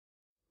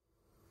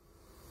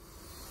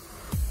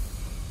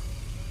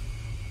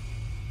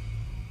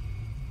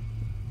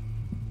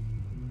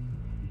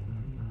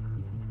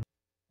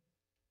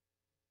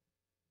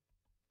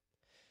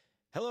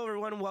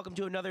everyone, and welcome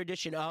to another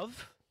edition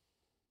of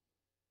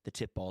the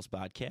Tip Balls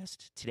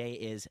Podcast. Today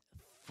is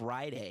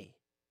Friday,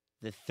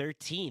 the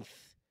 13th,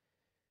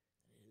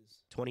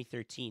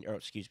 2013, or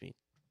excuse me,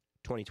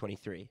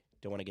 2023.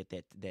 Don't want to get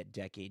that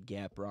decade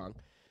gap wrong.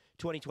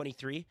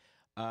 2023.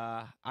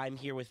 I'm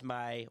here with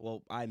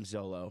I'm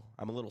Zolo.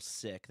 I'm a little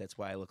sick. That's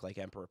why I look like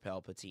Emperor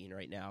Palpatine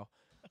right now.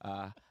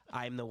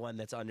 I'm the one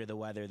that's under the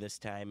weather this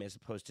time as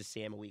opposed to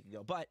Sam a week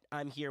ago. But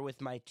I'm here with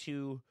my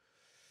two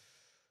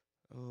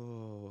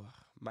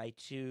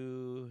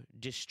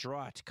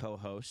distraught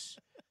co-hosts.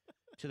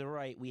 To the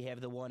right, we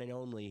have the one and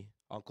only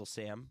Uncle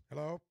Sam.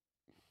 Hello.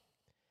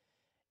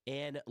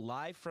 And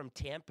live from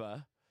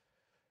Tampa,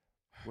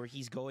 where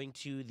he's going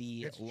to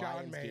the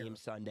Lions game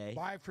Sunday.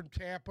 Live from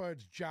Tampa,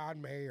 it's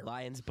John Mayer.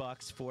 Lions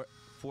Bucs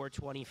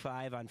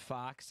 4:25 on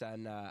Fox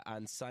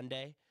on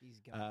Sunday. He's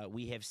gone.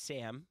 We have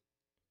Sam.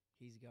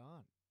 He's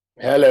gone.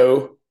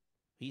 Hello.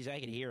 I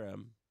can hear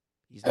him.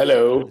 He's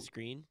Hello. on the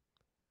screen.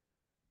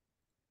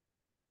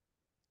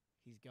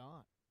 He's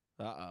gone.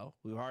 Uh-oh.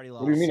 We've already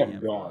lost What do you mean Sam,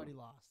 I'm gone? Already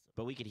lost him.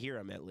 but we could hear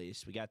him at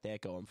least. We got that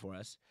going for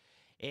us.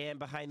 And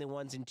behind the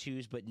ones and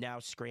twos, but now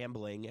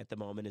scrambling at the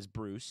moment, is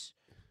Bruce.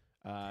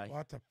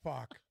 What the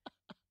fuck?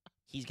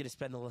 He's going to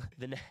spend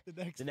the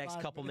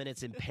next couple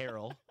minutes in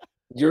peril.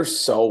 You're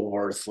so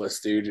worthless,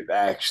 dude. It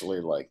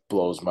actually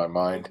blows my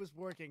mind. It was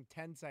working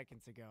 10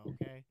 seconds ago,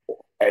 okay?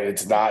 And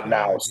it's not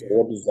now. So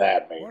what does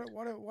that mean?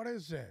 What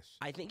is this?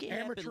 I think it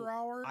Amateur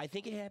hour? I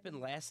think it happened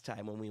last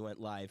time when we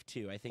went live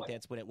too. I think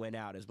that's when it went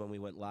out, is when we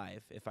went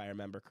live, if I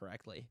remember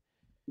correctly.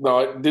 No,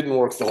 it didn't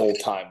work the whole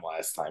time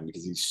last time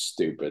because he's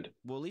stupid.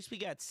 Well, at least we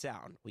got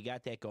sound. We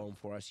got that going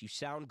for us. You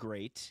sound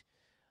great.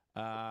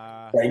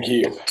 Thank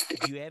you.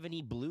 Do you have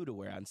any blue to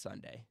wear on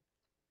Sunday?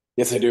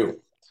 Yes, I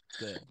do.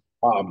 Good.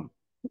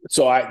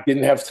 So I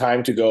didn't have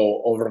time to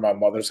go over to my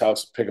mother's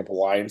house and pick up a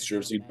Lions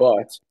jersey,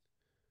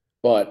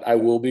 but I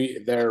will be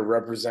there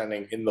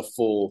representing in the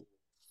full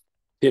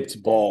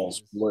tipped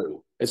balls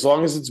blue. As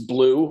long as it's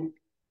blue,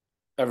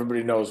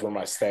 everybody knows where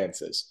my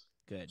stance is.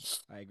 Good.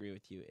 I agree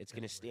with you. It's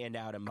going to stand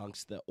out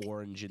amongst the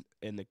orange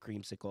and the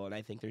creamsicle, and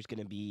I think there's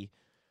going to be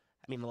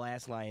 – the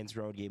last Lions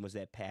road game was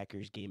that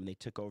Packers game, and they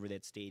took over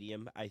that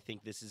stadium. I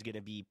think this is going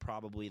to be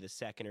probably the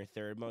second or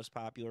third most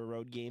popular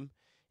road game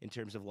in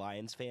terms of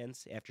Lions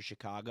fans after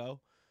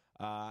Chicago.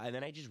 And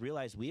then I just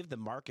realized we have the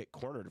market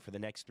cornered for the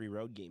next three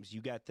road games.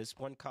 You got this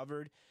one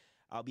covered.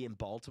 I'll be in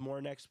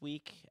Baltimore next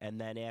week, and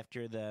then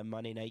after the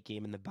Monday night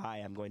game in the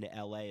bye, I'm going to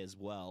L.A. as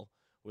well,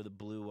 where the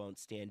blue won't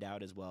stand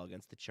out as well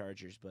against the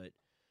Chargers. But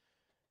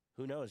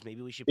who knows?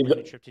 Maybe we should plan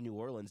a trip to New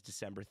Orleans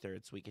December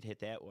 3rd so we could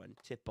hit that one.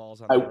 Tip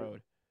balls on the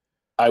road.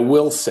 I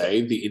will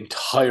say the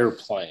entire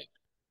plane,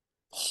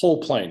 the whole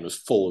plane was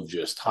full of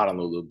just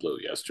Honolulu blue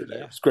yesterday.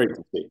 Yeah. It was great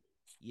to see.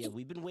 Yeah,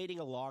 we've been waiting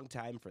a long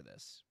time for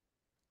this.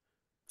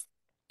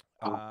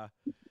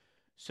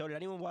 So did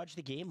anyone watch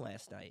the game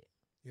last night?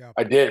 Yeah,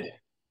 I did.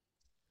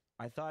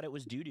 I thought it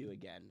was doo-doo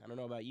again. I don't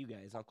know about you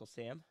guys. Uncle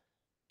Sam?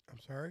 I'm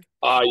sorry?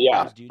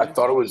 Yeah, Doo-doo? I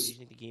thought it was. Do you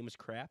think the game was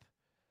crap?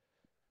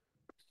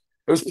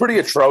 It was pretty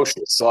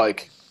atrocious.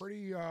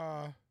 Pretty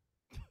What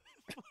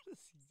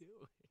is he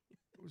doing?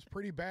 it was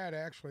pretty bad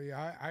actually.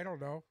 I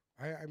don't know.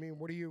 I mean,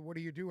 what do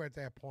you do at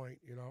that point,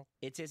 you know?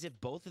 It's as if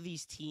both of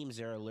these teams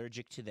are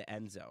allergic to the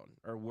end zone,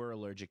 or were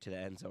allergic to the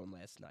end zone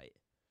last night.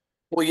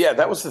 Well, yeah,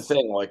 that was the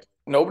thing.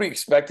 Nobody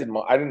expected.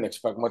 I didn't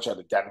expect much out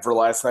of Denver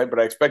last night, but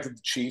I expected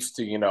the Chiefs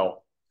to,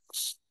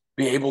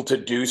 be able to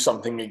do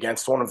something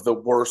against one of the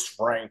worst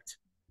ranked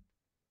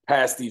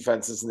pass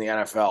defenses in the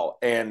NFL,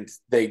 and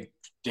they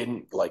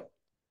didn't.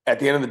 At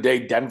the end of the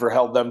day, Denver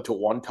held them to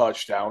one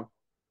touchdown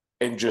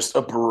and just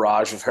a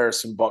barrage of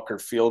Harrison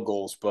Butker field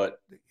goals. But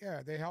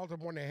Yeah, they held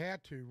them when they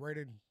had to, right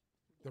in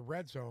the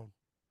red zone.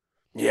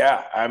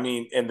 yeah, and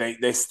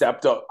they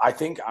stepped up. I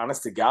think,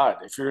 honest to God,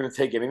 if you're going to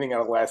take anything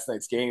out of last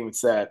night's game,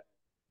 it's that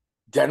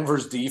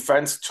Denver's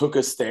defense took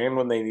a stand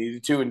when they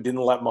needed to and didn't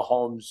let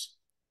Mahomes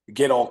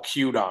get all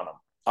cute on them.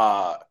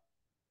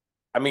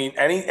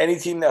 Any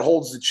team that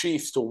holds the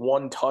Chiefs to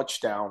one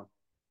touchdown,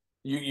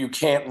 you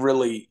can't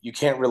really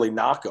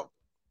knock them.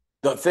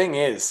 The thing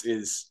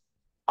is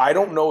I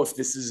don't know if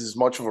this is as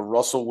much of a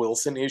Russell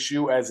Wilson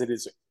issue as it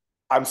is.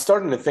 I'm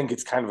starting to think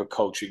it's kind of a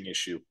coaching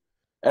issue.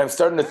 And I'm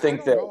starting to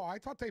think that. I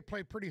thought they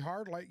played pretty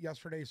hard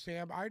yesterday,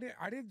 Sam. I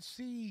didn't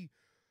see.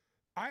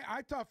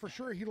 I thought for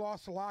sure he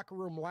lost the locker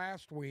room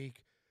last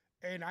week,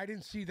 and I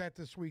didn't see that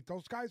this week.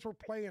 Those guys were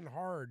playing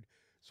hard,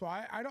 so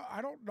I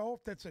don't know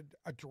if that's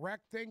a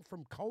direct thing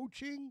from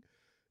coaching,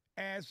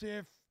 as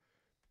if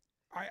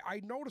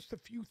I noticed a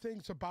few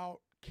things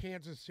about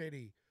Kansas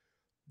City,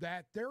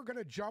 that they're going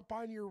to jump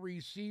on your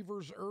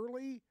receivers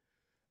early,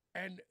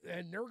 and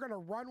they're going to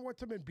run with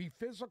them and be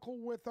physical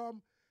with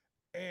them,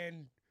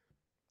 and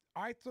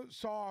I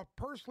saw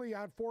personally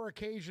on 4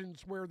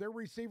 occasions where their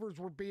receivers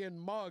were being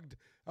mugged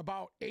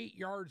about 8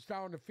 yards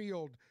down the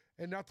field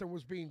and nothing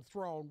was being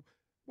thrown,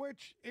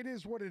 which it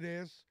is what it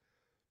is.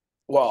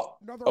 Well,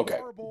 Another okay.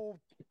 horrible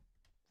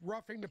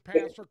roughing the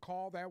passer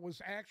call that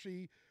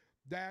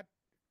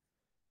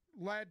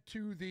led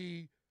to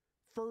the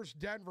first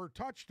Denver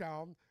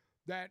touchdown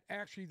that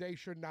actually they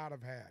should not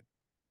have had.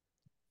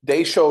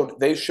 They showed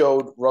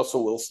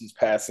Russell Wilson's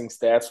passing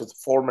stats with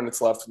 4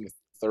 minutes left in the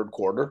third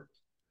quarter.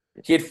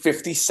 He had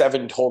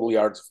 57 total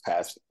yards of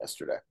passing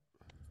yesterday.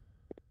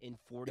 In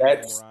 40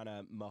 of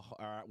them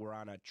were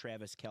on a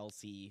Travis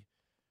Kelce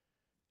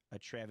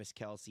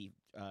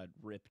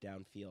rip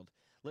downfield.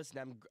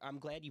 Listen, I'm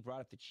glad you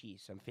brought up the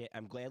Chiefs.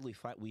 I'm glad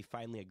we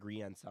finally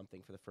agree on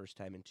something for the first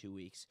time in 2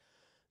 weeks.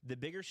 The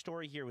bigger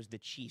story here was the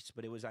Chiefs,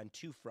 but it was on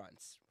two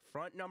fronts.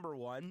 Front number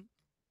one,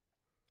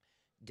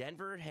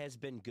 Denver has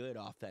been good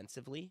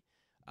offensively.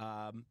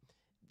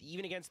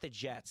 Even against the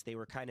Jets, they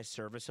were kind of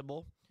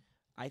serviceable.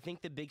 I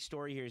think the big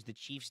story here is the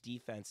Chiefs'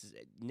 defense.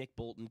 Nick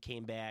Bolton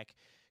came back.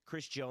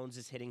 Chris Jones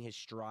is hitting his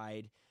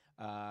stride.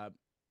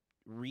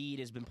 Reed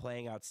has been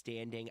playing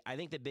outstanding. I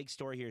think the big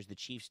story here is the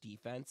Chiefs'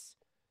 defense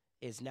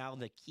is now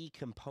the key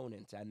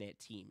component on that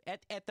team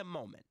at the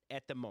moment.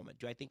 At the moment,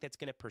 do I think that's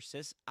going to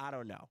persist? I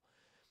don't know.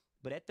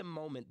 But at the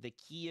moment, the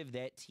key of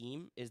that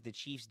team is the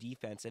Chiefs'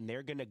 defense, and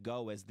they're going to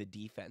go as the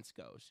defense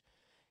goes.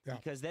 Yeah,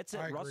 because that's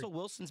it. Russell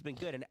Wilson's been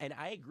good, and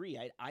I agree.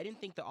 I didn't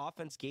think the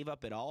offense gave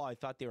up at all. I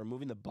thought they were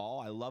moving the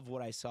ball. I love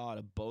what I saw out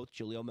of both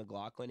Jaleel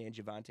McLaughlin and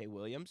Javonte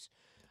Williams.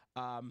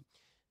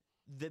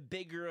 The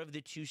bigger of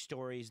the two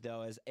stories,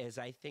 though, is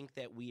I think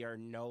that we are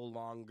no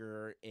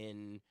longer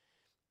in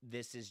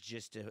this is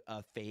just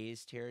a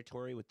phase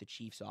territory with the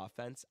Chiefs'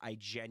 offense. I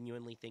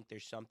genuinely think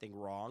there's something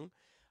wrong.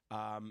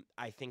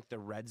 I think the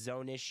red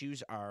zone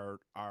issues are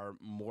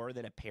more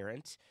than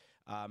apparent.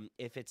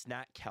 If it's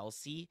not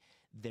Kelce,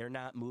 they're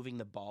not moving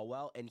the ball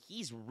well, and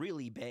he's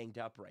really banged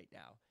up right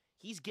now.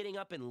 He's getting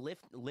up and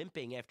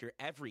limping after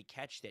every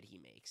catch that he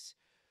makes.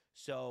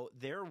 So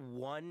they're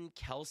one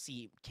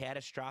Kelce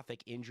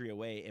catastrophic injury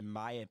away, in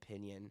my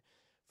opinion,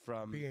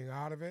 from being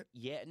out of it.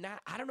 Yeah,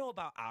 I don't know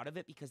about out of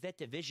it because that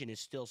division is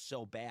still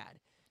so bad.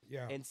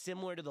 Yeah, and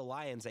similar to the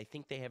Lions, I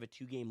think they have a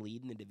 2-game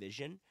lead in the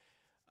division.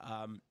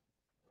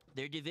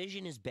 Their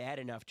division is bad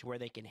enough to where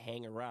they can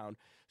hang around.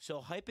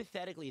 So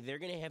hypothetically, they're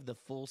going to have the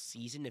full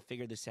season to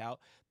figure this out.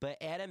 But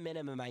at a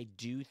minimum, I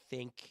do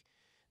think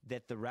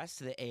that the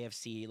rest of the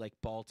AFC, like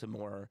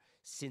Baltimore,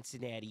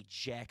 Cincinnati,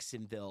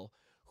 Jacksonville,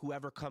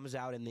 whoever comes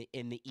out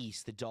in the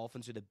East, the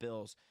Dolphins or the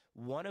Bills,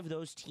 one of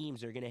those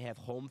teams are going to have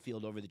home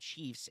field over the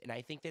Chiefs, and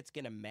I think that's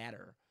going to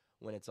matter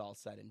when it's all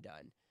said and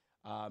done.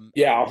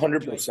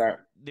 100%.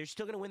 They're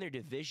still going to win their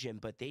division,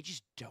 but they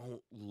just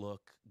don't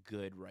look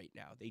good right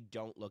now. They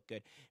don't look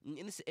good.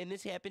 And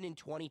this happened in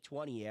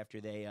 2020 after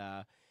they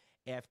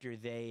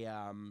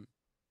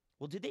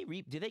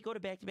did they go to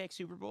back-to-back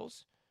Super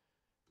Bowls?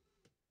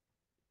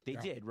 They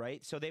did,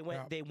 right? So they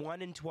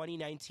won in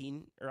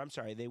 2019, or I'm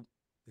sorry, they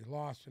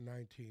lost in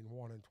 19,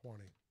 won in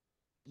 20.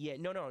 Yeah,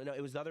 no,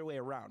 it was the other way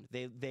around.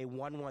 They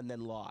won one,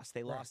 then lost.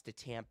 They lost to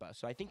Tampa.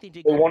 So I think they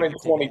did. They won in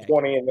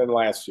 2020 and then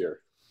last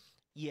year.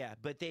 Yeah,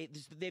 but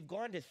they've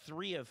gone to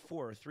 3 of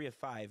 4, 3 of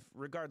 5.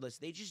 Regardless,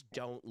 they just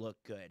don't look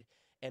good.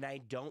 And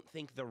I don't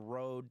think the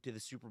road to the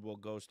Super Bowl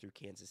goes through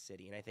Kansas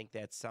City. And I think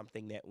that's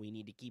something that we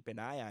need to keep an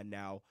eye on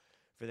now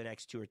for the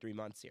next 2 or 3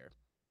 months here.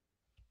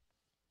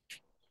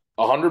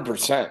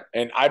 100%.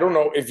 And I don't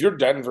know if you're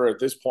Denver at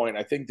this point.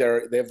 I think they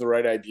have the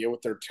right idea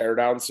with their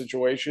teardown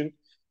situation.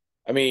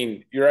 I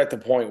mean, you're at the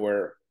point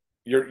where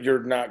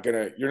you're not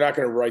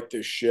gonna right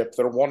this ship.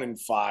 They're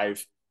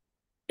 1-5,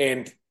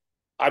 and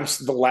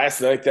the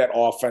last night that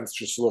offense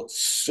just looked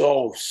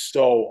so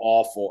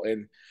awful.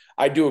 And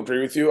I do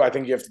agree with you. I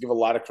think you have to give a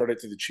lot of credit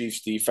to the Chiefs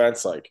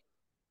defense. Like, I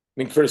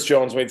mean, Chris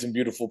Jones made some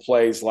beautiful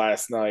plays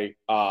last night.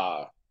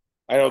 I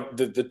know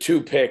the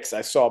 2 picks,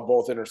 I saw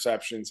both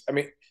interceptions. I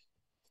mean,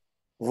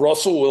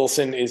 Russell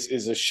Wilson is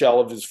a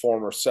shell of his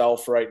former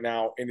self right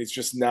now, and it's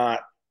just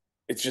not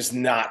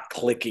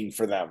clicking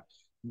for them.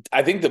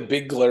 I think the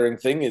big glaring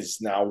thing is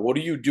now, what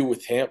do you do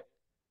with him?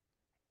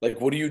 Like,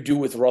 what do you do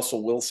with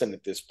Russell Wilson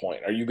at this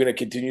point? Are you going to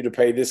continue to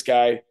pay this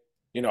guy,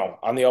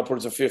 on the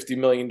upwards of $50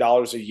 million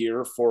a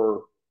year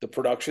for the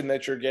production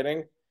that you're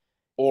getting?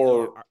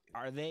 Or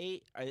are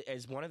they,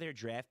 as one of their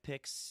draft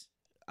picks,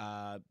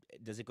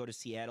 does it go to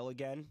Seattle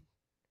again?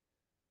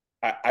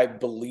 I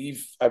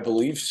believe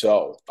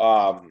so.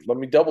 Let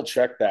me double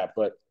check that,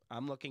 but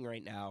I'm looking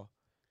right now.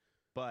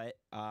 But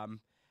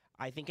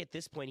I think at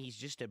this point he's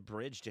just a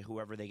bridge to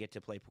whoever they get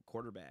to play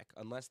quarterback,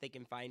 unless they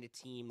can find a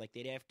team. Like,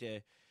 they'd have to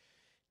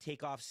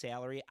take off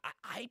salary.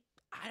 I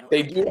don't.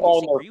 They do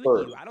own their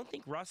first. I don't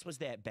think Russ was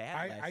that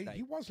bad last night.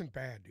 He wasn't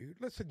bad, dude.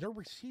 Listen, their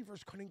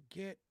receivers couldn't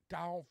get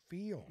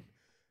downfield,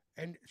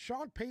 and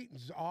Sean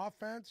Payton's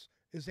offense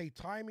is a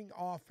timing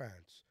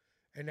offense,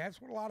 and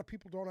that's what a lot of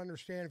people don't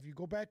understand. If you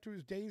go back to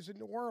his days in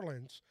New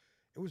Orleans,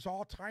 it was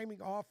all timing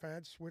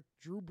offense with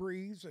Drew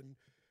Brees and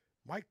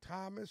Mike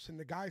Thomas and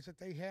the guys that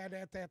they had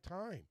at that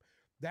time.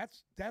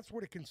 That's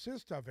what it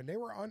consists of, and they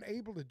were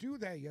unable to do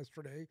that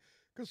yesterday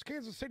because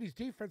Kansas City's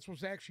defense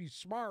was actually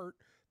smart.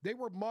 They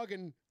were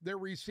mugging their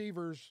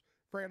receivers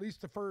for at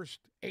least the first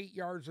 8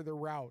 yards of their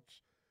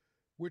routes,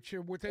 which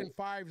within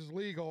 5 is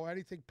legal.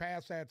 Anything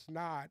past that's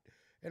not.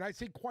 And I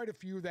think quite a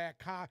few of that,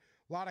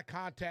 a lot of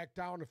contact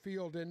down the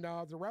field, and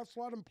the refs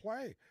let him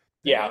play.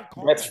 They Yeah, weren't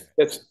calling it.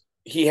 that's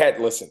he had.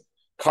 Listen,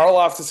 Carl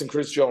Loftus and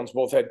Chris Jones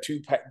both had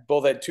two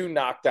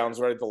knockdowns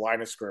right at the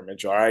line of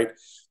scrimmage. All right,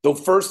 the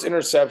first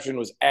interception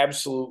was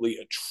absolutely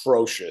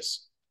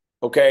atrocious.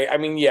 Okay, I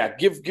mean, yeah,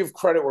 give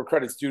credit where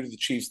credit's due to the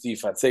Chiefs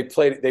defense. They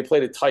played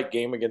a tight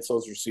game against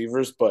those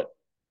receivers, but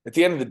at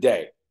the end of the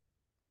day,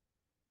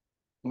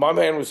 my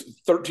man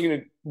was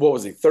 13. What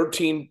was he?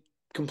 13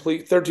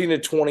 complete, 13 to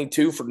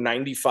 22 for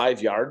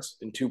 95 yards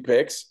and 2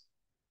 picks.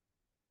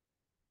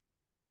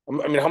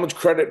 I mean, how much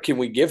credit can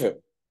we give him?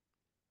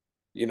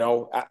 You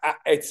know,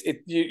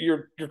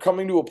 you're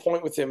coming to a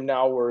point with him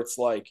now where it's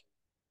like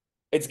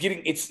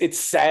it's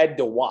sad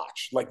to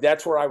watch. Like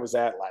that's where I was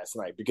at last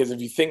night because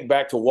if you think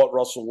back to what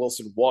Russell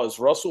Wilson was,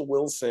 Russell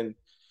Wilson,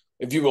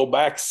 if you go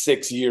back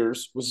 6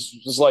 years,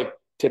 was like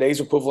today's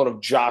equivalent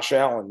of Josh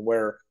Allen,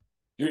 where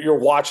you're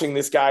watching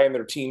this guy and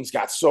their teams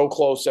got so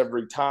close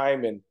every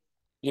time, and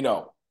you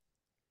know,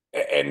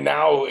 and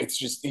now he's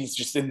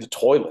just in the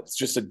toilet. It's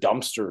just a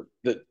dumpster.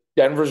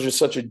 Denver's just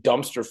such a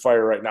dumpster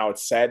fire right now.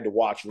 It's sad to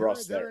watch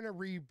Russ they're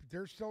there.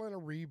 They're still in a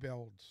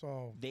rebuild,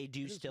 so they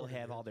do still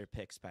have all their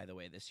picks, by the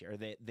way, this year.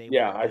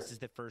 This is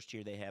the first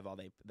year they have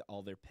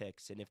all their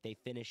picks, and if they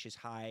finish as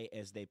high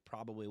as they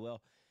probably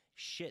will,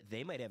 shit,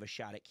 they might have a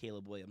shot at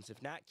Caleb Williams.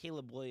 If not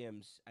Caleb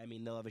Williams, I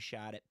mean, they'll have a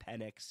shot at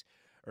Penix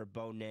or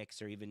Bo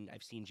Nix, or even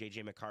I've seen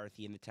J.J.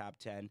 McCarthy in the top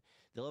 10.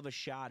 They'll have a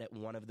shot at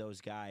one of those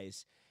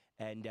guys,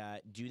 and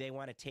do they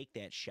want to take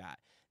that shot?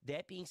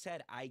 That being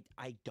said, I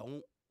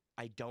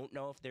don't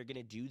know if they're going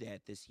to do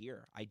that this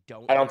year. I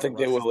don't think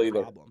they will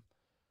either. Problem.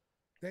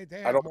 They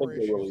have more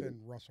issues than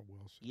Russell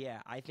Wilson.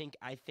 Yeah, I think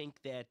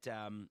that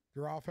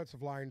their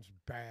offensive line's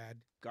bad.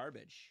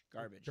 Garbage.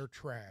 They're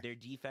trash. Their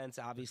defense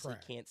obviously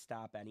can't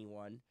stop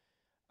anyone.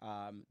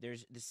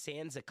 There's the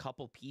Sands a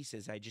couple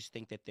pieces. I just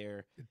think that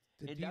the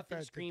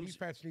defense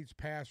needs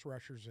pass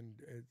rushers, and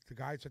the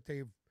guys that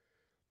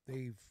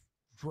they've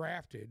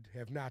drafted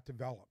have not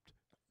developed.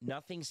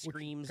 Nothing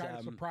screams. Kind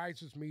of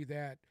surprises me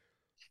that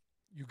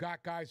you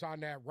got guys on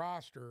that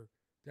roster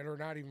that are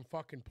not even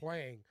fucking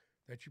playing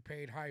that you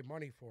paid high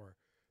money for,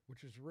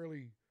 which is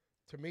really,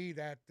 to me,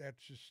 that's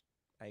just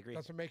I agree.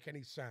 Doesn't make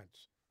any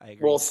sense. I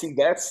agree. Well, see,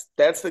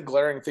 that's the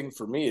glaring thing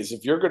for me is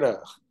if you're gonna,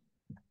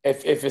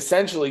 if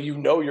essentially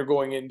you're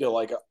going into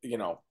like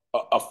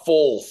a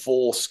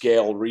full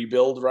scale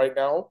rebuild right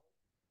now.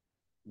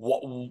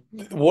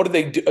 What do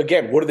they do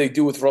again? What do they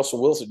do with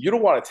Russell Wilson? You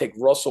don't want to take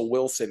Russell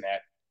Wilson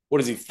at what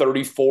is he,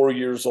 34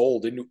 years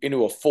old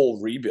into a full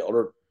rebuild,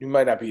 or he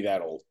might not be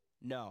that old.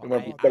 No, he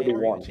might be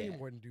 31.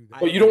 Wouldn't do that.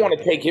 But you don't want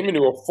to take him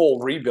into a full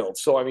rebuild.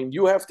 So I mean,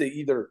 you have to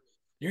either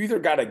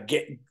got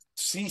to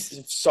see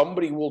if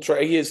somebody will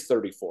trade. He is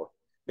 34.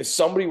 If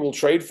somebody will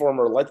trade for him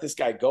or let this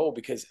guy go,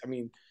 because I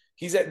mean,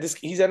 he's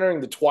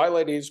entering the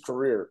twilight of his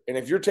career, and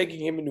if you're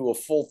taking him into a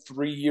full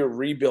 3-year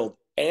rebuild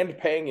and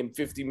paying him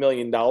 $50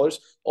 million,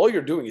 all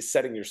you're doing is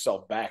setting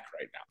yourself back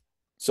right now.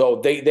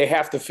 So they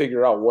have to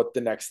figure out what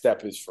the next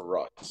step is for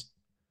Russ.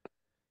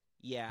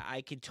 Yeah,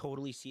 I could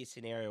totally see a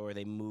scenario where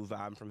they move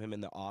on from him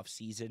in the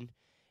offseason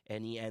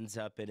and he ends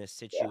up in a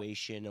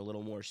situation a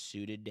little more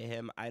suited to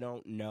him. I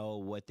don't know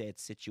what that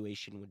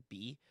situation would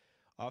be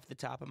off the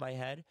top of my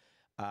head.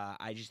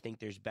 I just think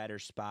there's better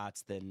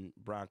spots than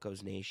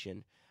Broncos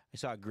Nation. I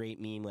saw a great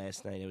meme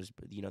last night. It was,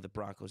 the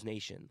Broncos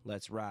Nation,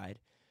 let's ride.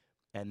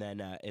 And then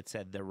it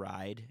said the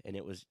ride, and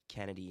it was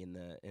Kennedy in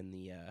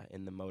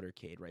the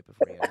motorcade right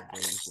before he had the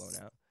brains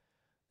blown out.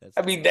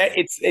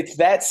 It's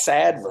that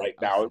sad right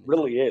now. It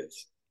really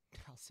is.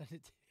 I'll send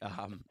it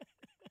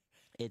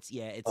to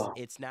you.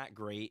 It's not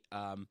great.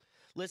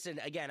 Listen,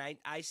 again,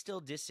 I still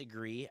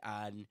disagree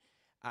on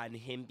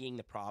him being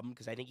the problem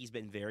because I think he's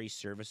been very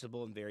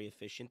serviceable and very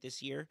efficient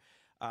this year.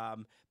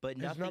 But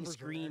nothing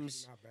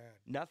screams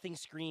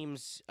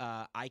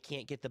I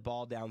can't get the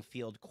ball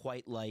downfield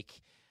quite like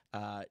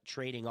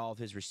trading all of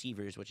his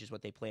receivers, which is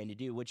what they plan to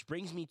do. Which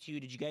brings me to,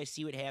 did you guys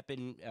see what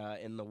happened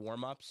in the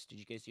warm-ups? Did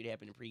you guys see what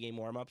happened in pregame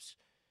warm-ups?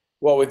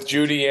 Well, with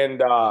Judy and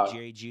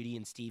Jerry Jeudy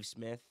and Steve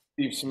Smith.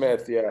 Steve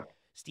Smith, yeah.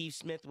 Steve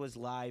Smith was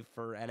live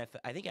for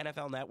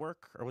NFL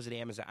Network, or was it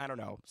Amazon? I don't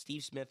know.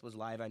 Steve Smith was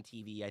live on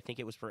TV. I think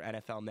it was for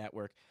NFL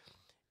Network.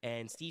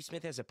 And Steve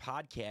Smith has a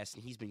podcast,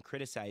 and he's been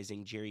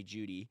criticizing Jerry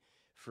Jeudy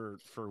for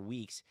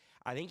weeks.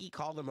 I think he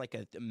called him like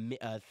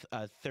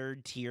a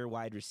third-tier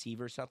wide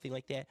receiver, something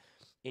like that.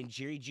 And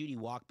Jerry Jeudy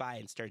walked by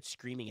and started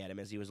screaming at him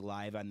as he was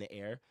live on the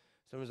air.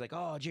 Someone was like,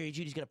 "Oh, Jerry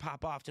Jeudy's going to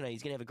pop off tonight.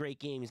 He's going to have a great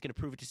game. He's going to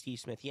prove it to Steve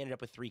Smith." He ended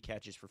up with 3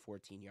 catches for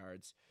 14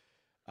 yards.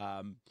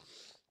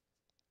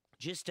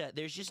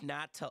 There's just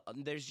not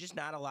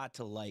a lot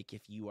to like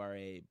if you are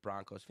a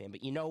Broncos fan.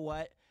 But you know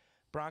what,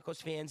 Broncos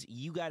fans,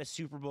 you got a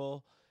Super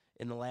Bowl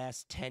in the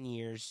last 10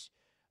 years.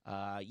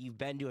 You've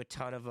been to a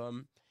ton of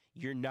them.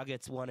 Your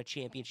Nuggets won a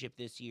championship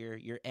this year.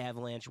 Your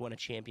Avalanche won a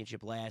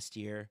championship last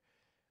year.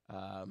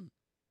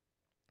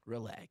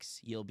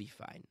 Relax. You'll be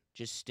fine.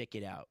 Just stick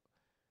it out.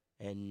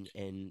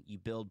 and you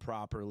build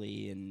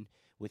properly and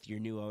with your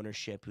new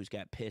ownership who's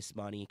got piss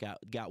money,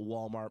 got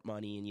Walmart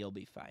money, and you'll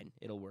be fine.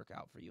 It'll work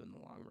out for you in the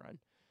long run.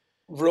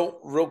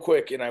 Real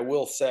quick, and I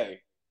will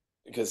say,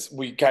 because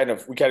we kind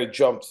of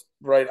jumped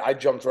right. I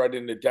jumped right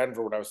into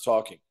Denver when I was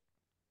talking.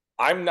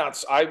 I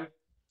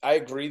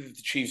agree that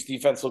the Chiefs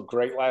defense looked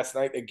great last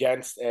night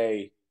against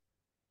an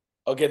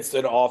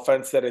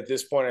offense that at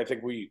this point I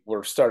think we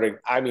were starting.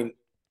 I mean,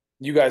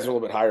 you guys are a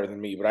little bit higher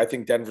than me, but I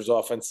think Denver's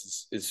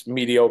offense is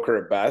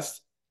mediocre at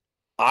best.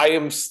 I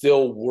am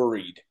still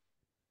worried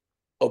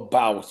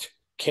about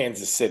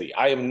Kansas City.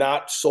 I am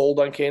not sold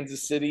on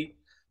Kansas City.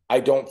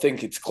 I don't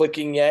think it's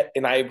clicking yet,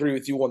 and I agree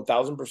with you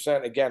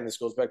 1,000%. Again, this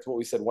goes back to what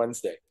we said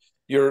Wednesday.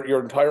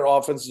 Your entire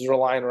offense is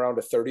relying around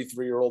a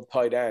 33-year-old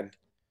tight end,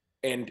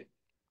 and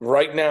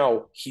right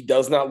now he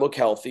does not look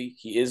healthy.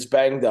 He is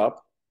banged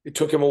up. It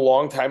took him a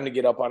long time to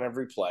get up on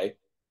every play.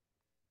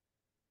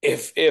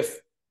 If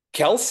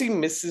Kelsey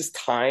misses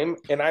time,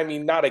 and I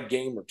mean not a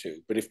game or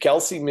two, but if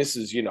Kelsey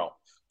misses,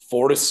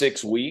 4 to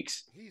 6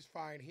 weeks, he's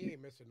fine. He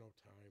ain't missing no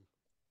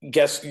time.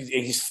 Guess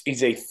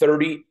he's a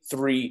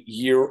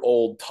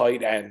 33-year-old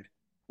tight end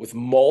with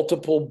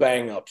multiple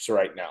bang-ups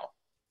right now.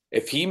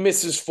 If he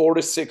misses 4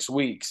 to 6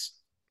 weeks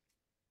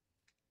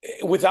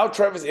without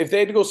Travis, if they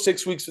had to go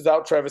 6 weeks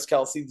without Travis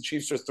Kelsey, the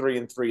Chiefs are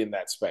 3-3 in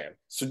that span.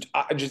 So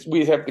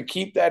we have to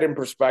keep that in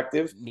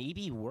perspective.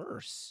 Maybe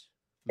worse.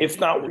 If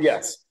not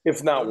worse.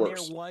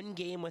 They're one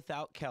game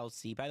without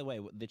Kelsey. By the way,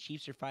 the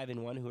Chiefs are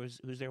 5-1.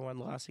 Who's their one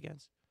loss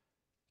against?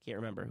 Can't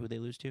remember who they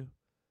lose to.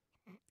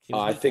 It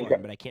was I think,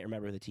 but I can't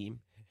remember the team.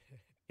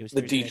 It was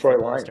the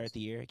Detroit Lions. Start the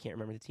year. I can't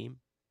remember the team.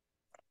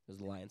 It was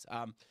the Lions.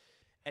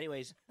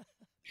 Anyways,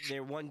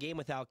 their one game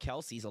without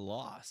Kelsey's a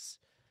loss,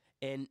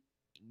 and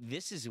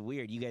this is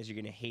weird. You guys are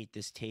gonna hate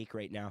this take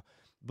right now,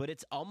 but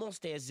it's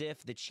almost as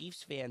if the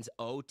Chiefs fans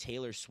owe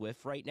Taylor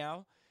Swift right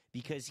now.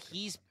 Because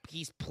he's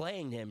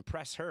playing to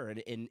impress her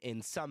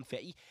in some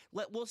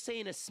we'll say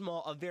in a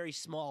very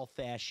small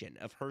fashion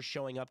of her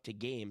showing up to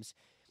games,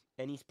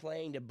 and he's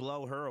playing to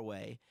blow her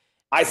away.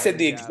 I said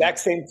the exact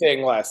same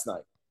thing last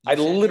night. I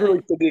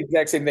literally said the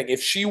exact same thing.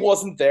 If she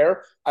wasn't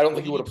there, I don't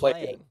think he would have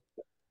played.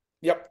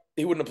 Yep,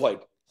 he wouldn't have played.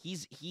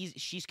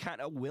 She's kind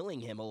of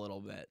willing him a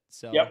little bit.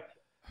 So yep.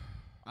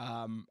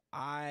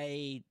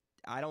 I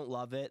don't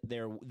love it.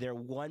 They're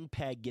one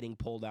peg getting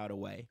pulled out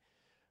away.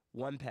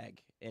 One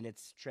peg, and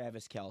it's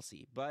Travis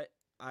Kelsey. But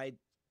I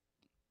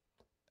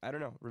don't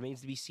know.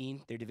 Remains to be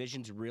seen. Their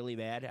division's really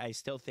bad. I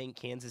still think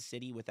Kansas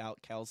City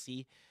without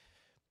Kelsey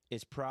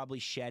is probably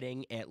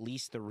shedding at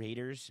least the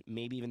Raiders,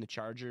 maybe even the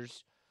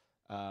Chargers,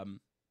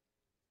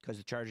 because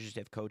the Chargers just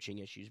have coaching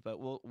issues.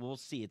 But we'll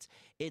see.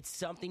 It's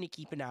something to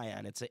keep an eye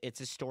on. It's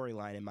a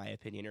storyline, in my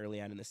opinion,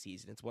 early on in the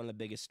season. It's one of the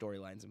biggest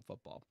storylines in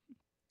football.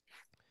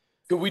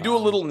 Could we do a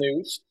little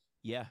news?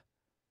 Yeah.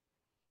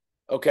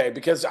 Okay,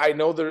 because I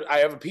know I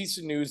have a piece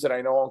of news that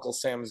I know Uncle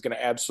Sam is going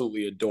to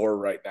absolutely adore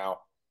right now.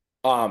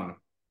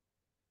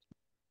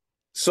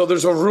 So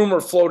there's a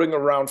rumor floating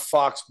around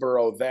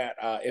Foxborough that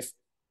if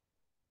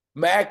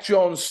Mac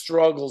Jones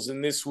struggles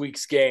in this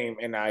week's game,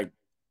 and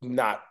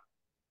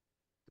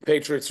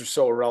Patriots are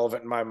so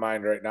irrelevant in my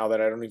mind right now that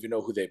I don't even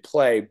know who they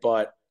play,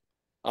 but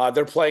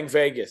they're playing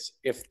Vegas.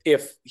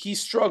 If he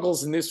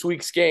struggles in this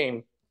week's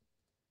game,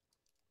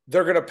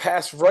 they're going to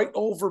pass right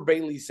over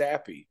Bailey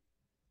Zappi.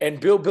 And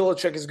Bill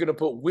Belichick is going to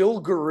put Will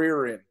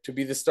Greer in to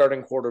be the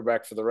starting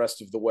quarterback for the rest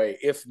of the way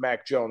if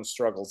Mac Jones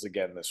struggles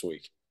again this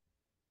week.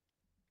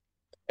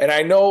 And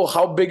I know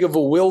how big of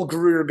a Will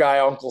Greer guy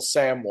Uncle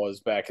Sam was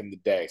back in the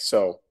day.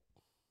 So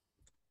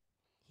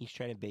he's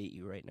trying to bait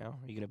you right now.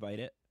 Are you going to bite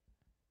it?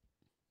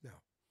 No.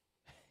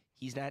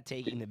 He's not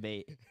taking the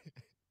bait.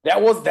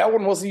 That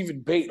one wasn't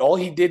even bait. All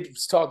he did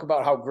was talk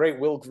about how great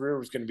Will Greer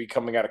was going to be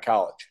coming out of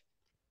college.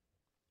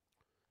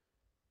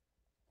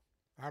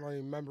 I don't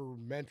even remember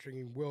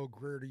mentioning Will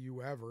Greer to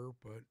you ever,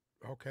 but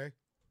okay.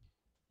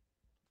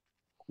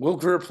 Will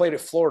Greer played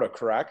at Florida,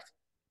 correct?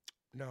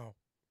 No,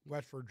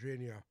 West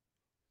Virginia.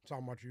 That's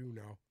how much you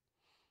know.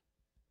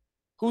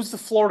 Who's the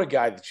Florida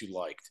guy that you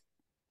liked?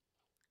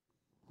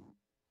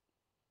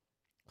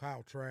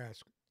 Kyle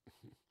Trask.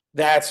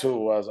 That's who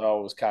it was.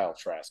 Oh, it was Kyle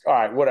Trask. All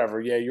right, whatever.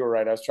 Yeah, you were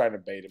right. I was trying to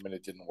bait him, and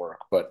it didn't work.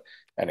 But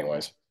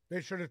anyways.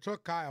 They should have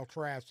took Kyle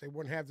Trask. They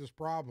wouldn't have this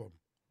problem.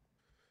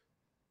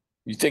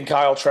 You think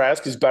Kyle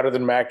Trask is better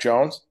than Mac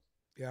Jones?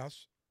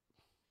 Yes.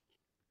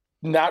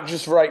 Not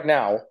just right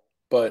now,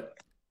 but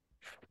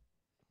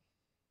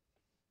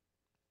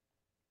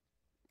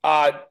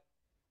two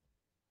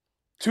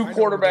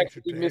quarterbacks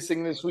will be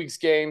missing this week's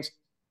games.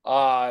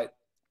 Deshaun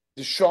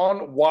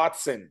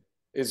Watson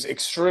is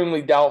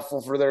extremely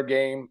doubtful for their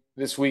game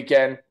this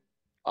weekend.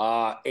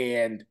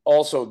 And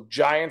also,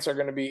 Giants are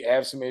going to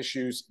have some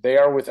issues. They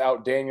are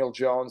without Daniel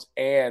Jones,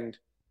 and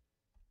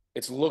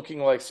it's looking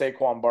like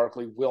Saquon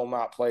Barkley will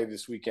not play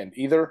this weekend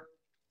either.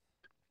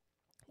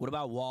 What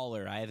about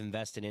Waller? I have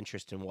invested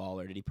interest in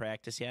Waller. Did he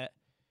practice yet?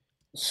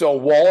 So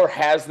Waller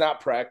has not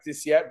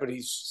practiced yet, but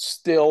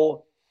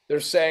they're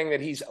saying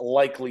that he's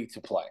likely to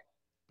play.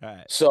 All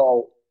right.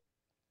 So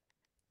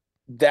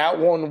that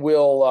one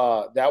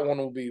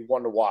will be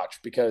one to watch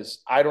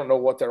because I don't know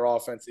what their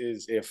offense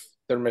is if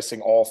they're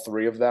missing all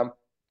three of them.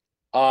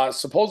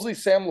 Supposedly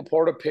Sam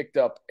Laporta picked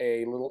up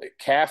a little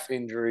calf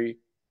injury.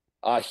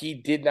 He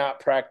did not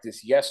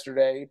practice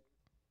yesterday,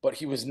 but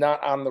he was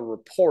not on the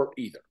report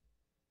either.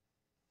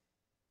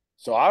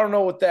 So I don't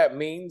know what that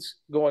means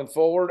going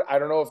forward. I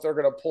don't know if they're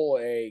going to pull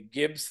a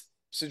Gibbs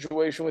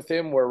situation with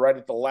him where right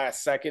at the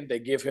last second they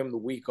give him the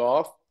week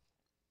off.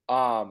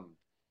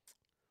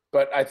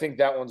 But I think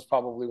that one's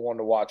probably one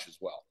to watch as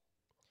well.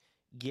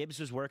 Gibbs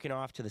was working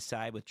off to the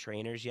side with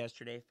trainers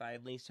yesterday,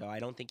 finally, so I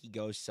don't think he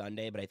goes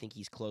Sunday, but I think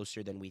he's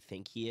closer than we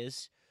think he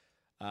is.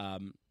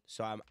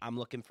 So I'm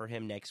looking for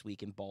him next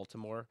week in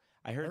Baltimore.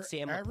 I heard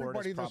Sam Laporta's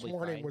Everybody this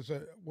morning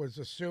fine. was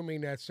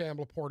assuming that Sam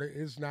Laporta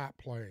is not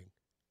playing.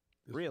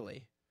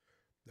 Really?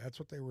 That's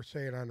what they were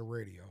saying on the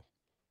radio.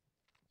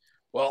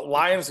 Well,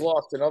 Lions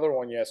lost another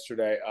one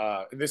yesterday.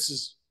 This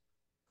is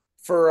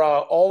for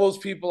all those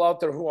people out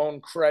there who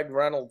own Craig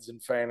Reynolds in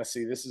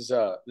fantasy. This is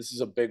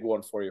a big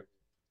one for you.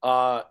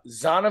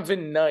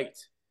 Zonovan Knight,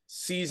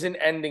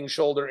 season-ending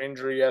shoulder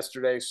injury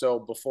yesterday. So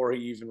before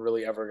he even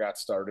really ever got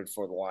started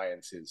for the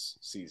Lions, his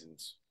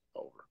season's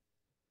over.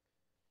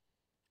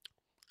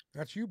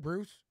 That's you,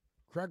 Bruce.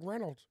 Craig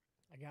Reynolds.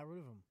 I got rid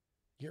of him.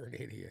 You're an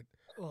idiot.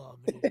 Oh, I'm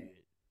an idiot.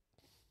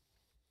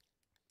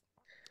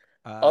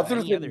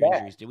 Any other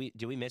injuries?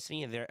 Do we miss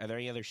any? Are there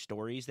any other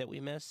stories that we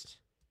missed?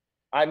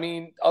 I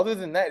mean, other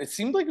than that, it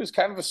seemed like it was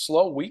kind of a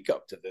slow week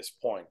up to this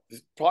point.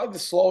 It's probably the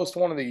slowest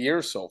one of the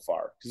year so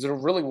far because there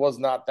really was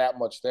not that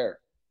much there.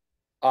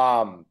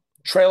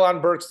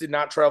 Treylon Burks did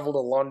not travel to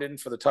London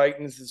for the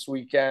Titans this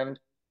weekend.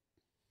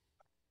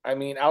 I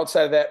mean,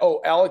 outside of that,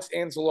 Alex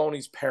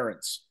Anzalone's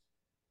parents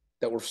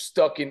that were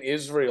stuck in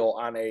Israel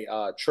on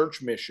a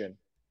church mission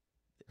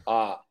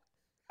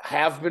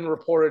have been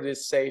reported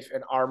as safe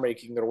and are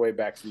making their way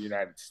back to the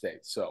United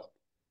States. So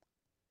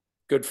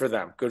good for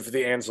them. Good for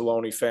the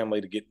Anzalone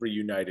family to get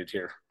reunited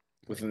here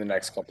within the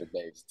next couple of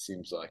days, it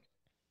seems like.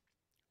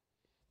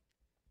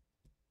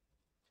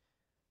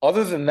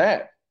 Other than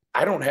that,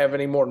 I don't have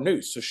any more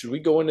news. So should we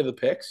go into the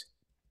picks?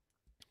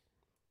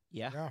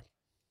 Yeah.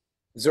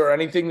 Is there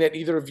anything that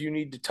either of you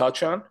need to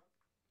touch on?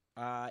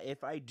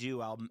 If I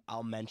do,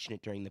 I'll mention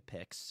it during the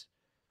picks.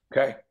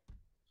 Okay.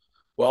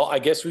 Well, I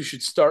guess we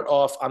should start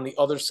off on the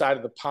other side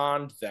of the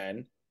pond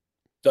then.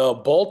 The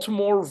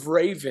Baltimore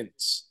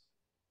Ravens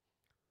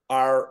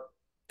are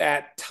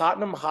at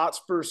Tottenham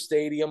Hotspur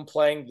Stadium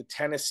playing the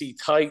Tennessee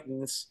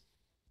Titans.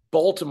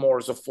 Baltimore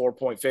is a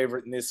 4-point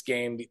favorite in this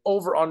game. The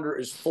over-under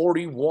is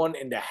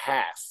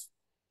 41.5.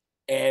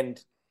 And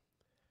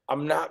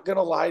I'm not going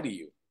to lie to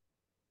you.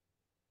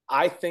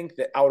 I think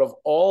that out of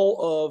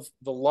all of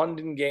the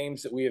London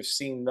games that we have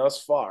seen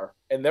thus far,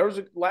 and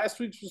last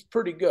week's was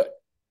pretty good.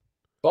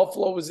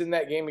 Buffalo was in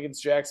that game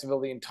against Jacksonville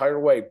the entire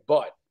way,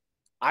 but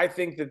I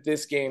think that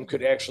this game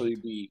could actually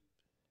be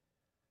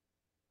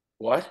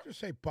what? Did you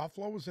say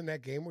Buffalo was in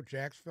that game with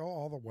Jacksonville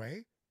all the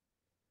way?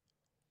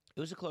 It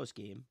was a close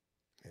game.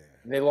 Yeah.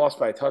 And they lost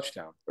by a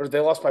touchdown, or they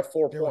lost by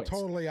 4 points. They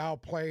were totally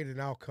outplayed and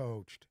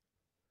outcoached.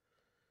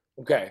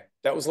 Okay,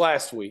 that was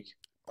last week.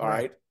 All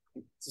right.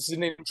 This is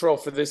an intro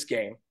for this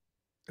game.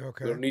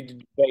 Okay. We don't need to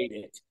debate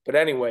it. But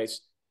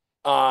anyways,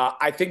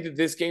 I think that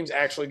this game's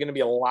actually going to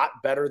be a lot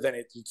better than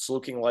it's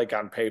looking like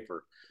on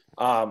paper.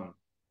 The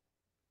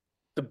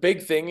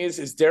big thing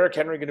is Derrick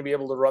Henry going to be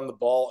able to run the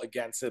ball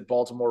against the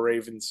Baltimore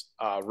Ravens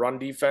run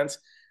defense?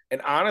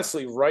 And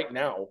honestly, right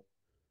now,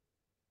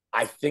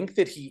 I think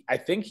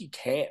he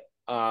can.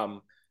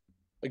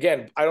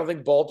 Again, I don't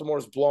think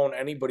Baltimore's blown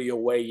anybody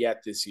away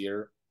yet this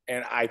year.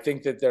 And I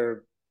think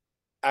that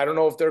I don't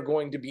know if they're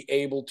going to be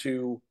able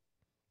to.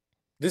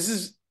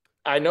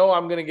 I know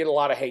I'm going to get a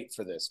lot of hate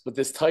for this, but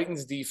this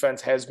Titans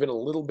defense has been a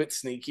little bit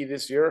sneaky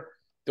this year.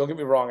 Don't get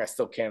me wrong, I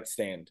still can't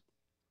stand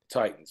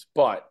Titans,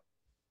 but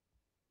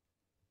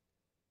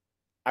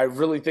I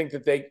really think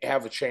that they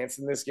have a chance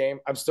in this game.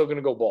 I'm still going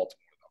to go Baltimore,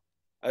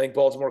 though. I think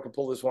Baltimore can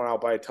pull this one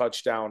out by a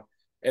touchdown.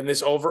 And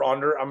this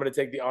over-under, I'm going to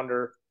take the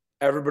under.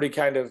 Everybody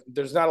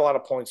there's not a lot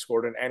of points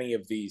scored in any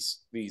of these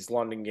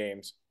London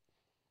games.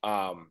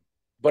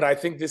 But I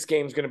think this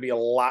game's going to be a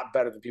lot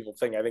better than people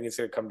think. I think it's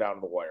going to come down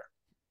to the wire.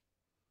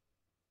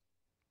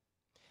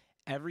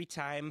 Every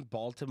time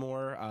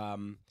Baltimore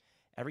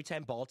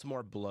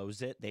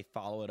blows it, they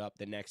follow it up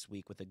the next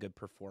week with a good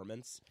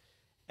performance.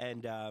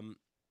 And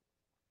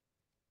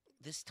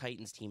this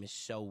Titans team is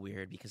so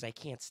weird because I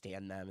can't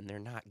stand them and they're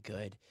not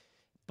good.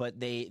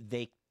 But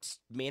they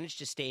managed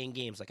to stay in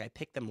games. Like I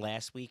picked them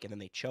last week and then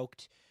they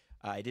choked.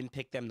 I didn't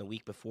pick them the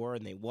week before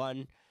and they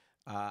won.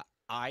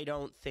 I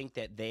don't think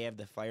that they have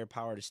the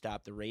firepower to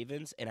stop the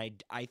Ravens. And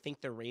I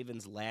think the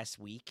Ravens last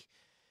week,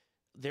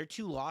 their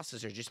 2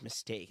 losses are just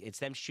mistakes. It's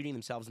them shooting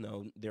themselves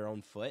in their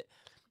own foot.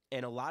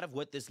 And a lot of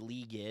what this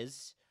league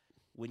is,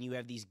 when you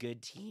have these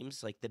good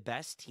teams, like the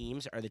best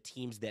teams are the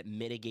teams that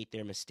mitigate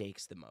their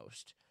mistakes the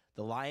most.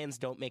 The Lions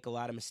don't make a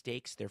lot of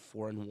mistakes. They're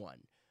 4-1.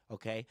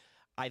 Okay?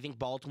 I think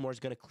Baltimore's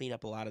going to clean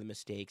up a lot of the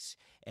mistakes.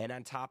 And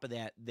on top of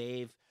that,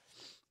 they've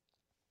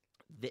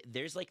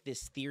there's like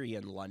this theory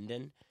in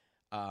London.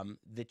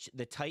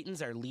 The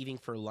Titans are leaving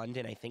for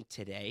London, I think,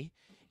 today,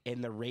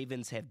 and the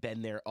Ravens have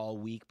been there all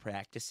week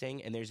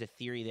practicing. And there's a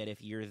theory that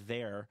if you're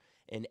there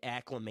and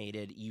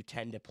acclimated, you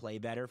tend to play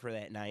better for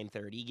that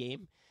 9:30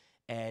 game.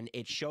 And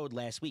it showed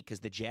last week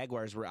because the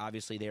Jaguars were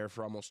obviously there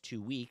for almost 2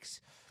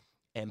 weeks,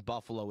 and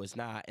Buffalo was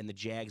not. And the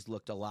Jags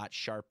looked a lot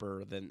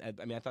sharper than.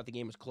 I mean, I thought the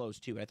game was close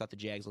too. But I thought the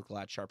Jags looked a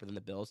lot sharper than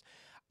the Bills.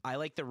 I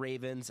like the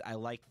Ravens. I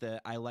like the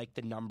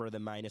number, the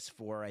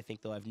 -4. I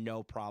think they'll have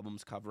no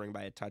problems covering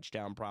by a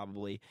touchdown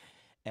probably.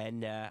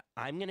 And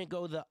I'm gonna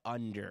go the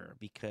under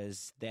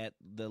because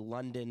the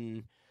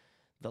London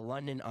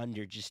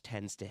under just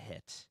tends to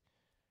hit.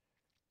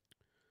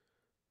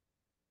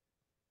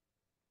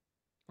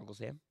 Uncle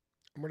Sam?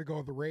 I'm going to go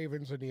with the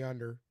Ravens and the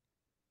under.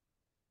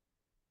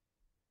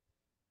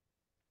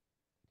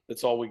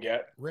 That's all we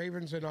get.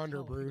 Ravens and under,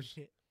 Oh, Bruce.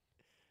 shit.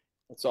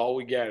 That's all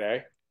we get,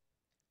 eh?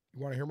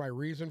 You want to hear my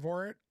reason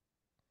for it?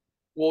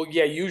 Well,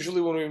 yeah.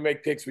 Usually when we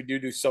make picks, we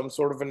do some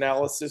sort of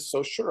analysis.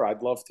 So sure,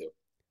 I'd love to.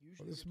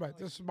 Well, this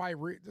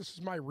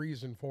is my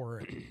reason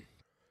for it.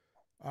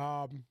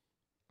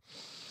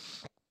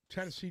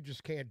 Tennessee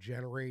just can't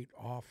generate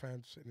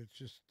offense, and it's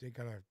just they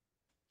gotta.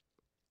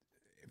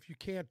 If you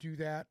can't do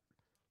that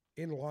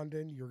in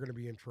London, you're going to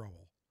be in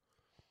trouble.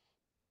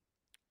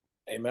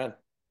 Amen.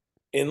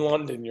 In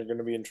London, you're going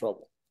to be in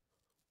trouble.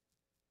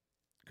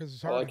 Because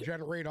it's hard to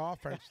generate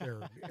offense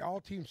there. All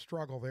teams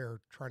struggle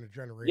there trying to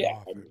generate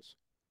offense.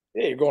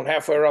 Yeah, you're going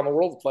halfway around the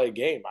world to play a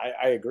game.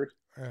 I agree.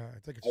 I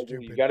think it's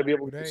stupid. You got to be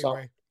able to do something.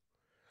 Anyway,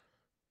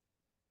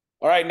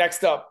 All right,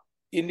 next up,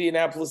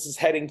 Indianapolis is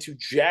heading to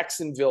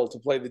Jacksonville to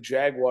play the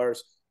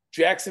Jaguars.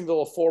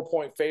 Jacksonville, a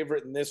 4-point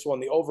favorite in this one.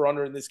 The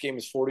over-under in this game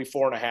is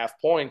 44.5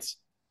 points.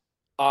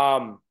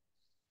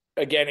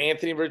 Again,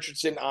 Anthony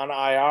Richardson on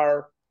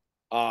IR.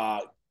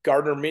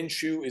 Gardner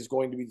Minshew is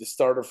going to be the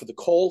starter for the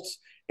Colts.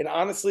 And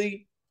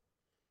honestly,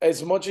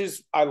 as much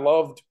as I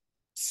loved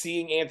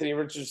seeing Anthony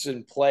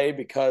Richardson play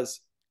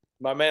because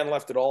my man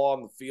left it all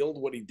on the field,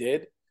 what he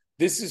did,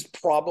 this is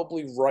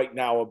probably right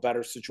now a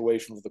better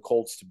situation for the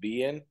Colts to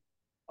be in.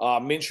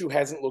 Minshew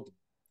hasn't looked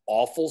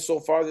awful so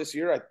far this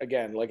year.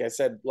 Again, like I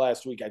said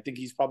last week, I think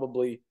he's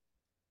probably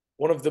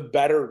one of the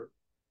better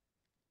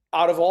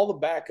out of all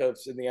the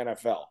backups in the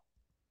NFL.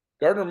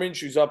 Gardner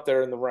Minshew's up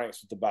there in the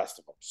ranks with the best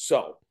of them.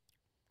 So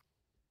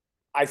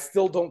I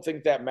still don't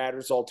think that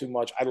matters all too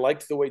much. I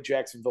liked the way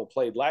Jacksonville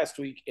played last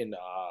week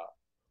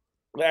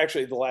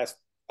actually the last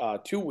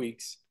 2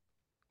 weeks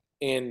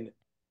in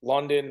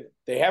London.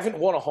 They haven't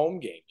won a home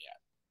game yet.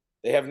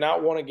 They have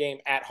not won a game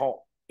at home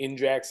in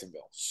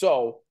Jacksonville.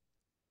 So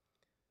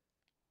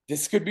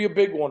this could be a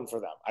big one for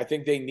them. I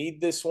think they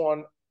need this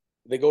one.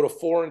 They go to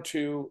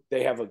 4-2.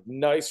 They have a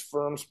nice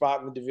firm spot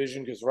in the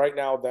division because right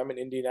now them and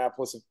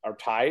Indianapolis are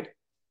tied.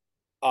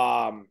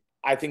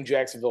 I think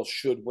Jacksonville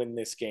should win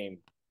this game.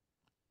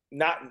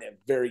 Not in a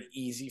very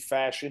easy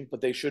fashion, but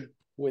they should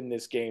win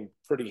this game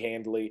pretty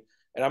handily.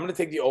 And I'm going to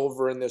take the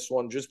over in this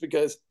one just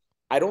because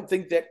I don't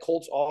think that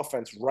Colts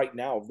offense right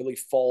now really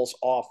falls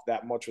off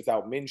that much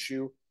without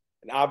Minshew.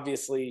 And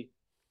obviously,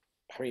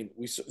 I mean,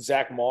 we saw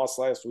Zach Moss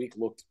last week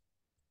looked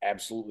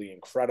absolutely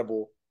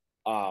incredible.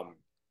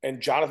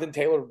 And Jonathan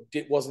Taylor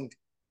wasn't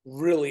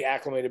really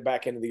acclimated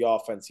back into the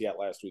offense yet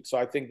last week. So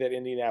I think that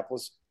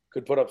Indianapolis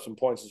could put up some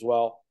points as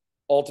well.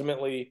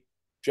 Ultimately,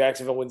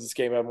 Jacksonville wins this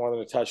game by more than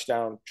a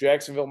touchdown.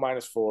 Jacksonville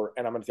 -4,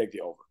 and I'm going to take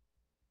the over.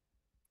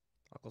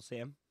 Uncle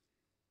Sam?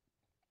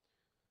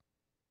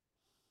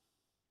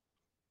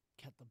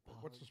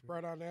 what's the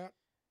spread on that?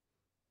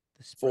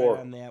 The spread 4.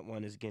 on that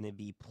one is going to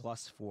be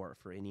 +4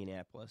 for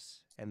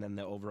Indianapolis, and then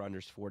the over-under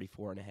is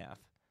 44.5.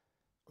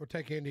 We'll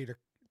take Indy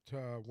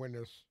to win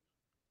this.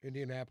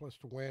 Indianapolis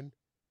to win,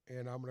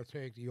 and I'm going to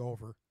take the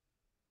over.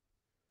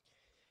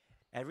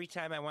 Every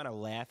time I want to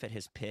laugh at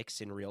his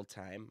picks in real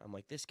time, I'm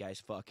like, this guy's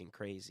fucking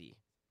crazy.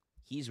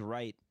 He's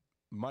right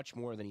much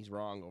more than he's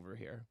wrong over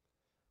here.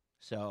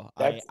 So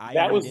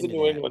that was the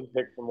New England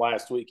pick from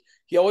last week.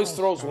 He always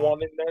throws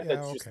one in there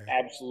that's just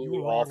absolutely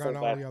awful. On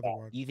all the other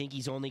ones. You think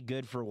he's only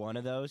good for one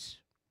of those?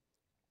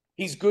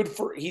 He's good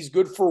for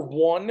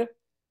one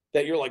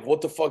that you're like, what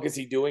the fuck is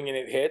he doing? And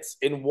it hits.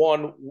 And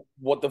one,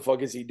 what the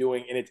fuck is he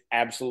doing? And it's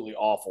absolutely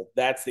awful.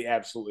 That's the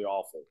absolutely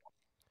awful one.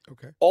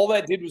 Okay. All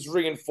that did was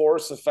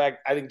reinforce the fact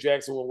I think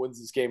Jacksonville wins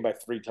this game by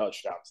 3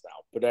 touchdowns now.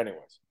 But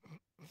anyways.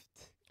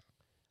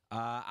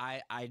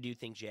 I do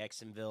think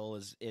Jacksonville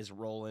is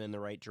rolling in the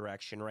right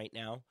direction right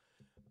now.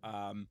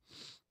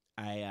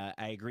 I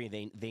agree.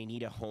 They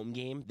need a home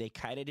game. They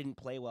kind of didn't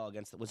play well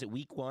against was it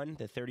week 1,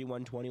 the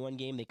 31-21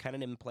 game? They kind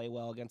of didn't play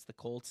well against the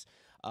Colts.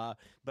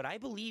 But I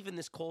believe in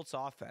this Colts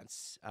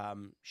offense.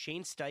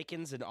 Shane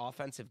Steichen's an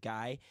offensive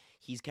guy.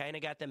 He's kind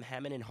of got them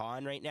hemming and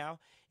hawing right now.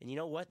 And you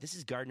know what? This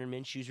is Gardner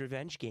Minshew's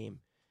revenge game.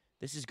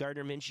 This is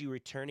Gardner Minshew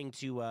returning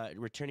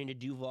to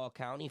Duval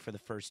County for the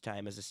first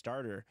time as a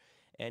starter.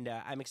 And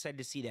I'm excited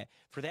to see that.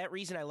 For that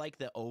reason, I like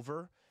the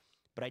over.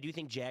 But I do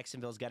think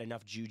Jacksonville's got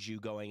enough juju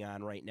going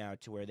on right now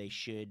to where they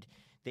should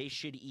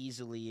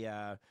easily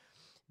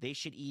They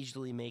should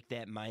easily make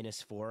that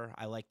 -4.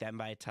 I like them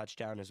by a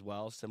touchdown as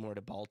well, similar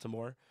to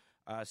Baltimore.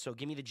 So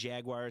give me the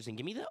Jaguars and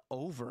give me the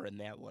over in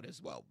that one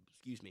as well.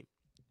 Excuse me.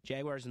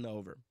 Jaguars and the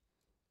over.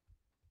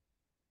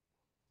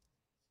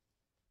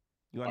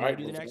 You want me to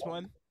do the next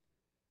one?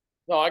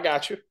 No, I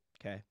got you.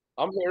 Okay.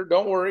 I'm here.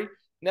 Don't worry.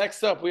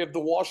 Next up, we have the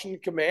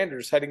Washington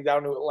Commanders heading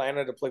down to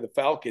Atlanta to play the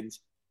Falcons.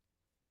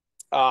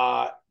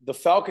 The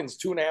Falcons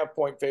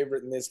 2.5-point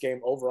favorite in this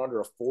game, over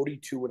under a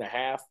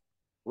 42.5.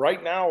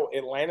 Right now,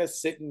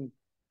 Atlanta's sitting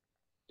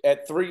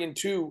at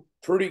 3-2,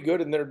 pretty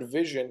good in their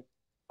division.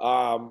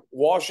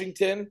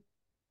 Washington,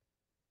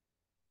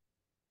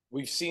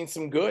 we've seen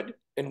some good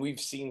and we've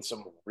seen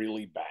some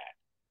really bad.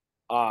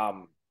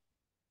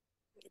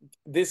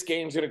 This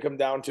game's going to come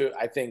down to,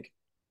 I think,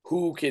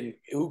 who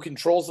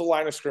controls the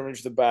line of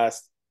scrimmage the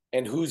best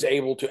and who's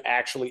able to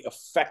actually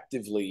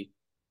effectively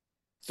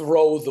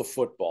throw the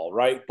football,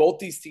 right? Both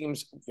these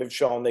teams have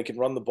shown they can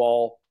run the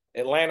ball.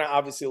 Atlanta,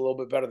 obviously, a little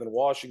bit better than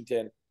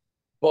Washington.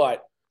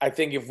 But I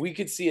think if we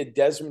could see a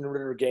Desmond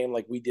Ridder game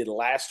like we did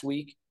last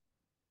week,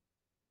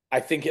 I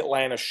think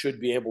Atlanta should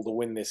be able to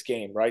win this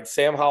game, right?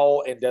 Sam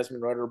Howell and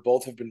Desmond Ridder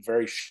both have been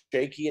very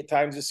shaky at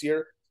times this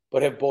year,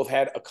 but have both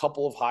had a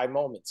couple of high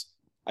moments.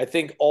 I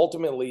think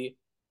ultimately,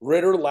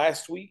 Ridder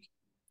last week,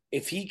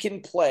 if he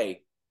can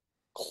play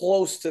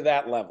close to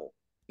that level,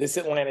 this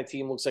Atlanta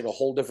team looks like a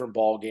whole different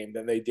ball game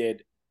than they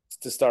did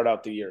to start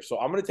out the year. So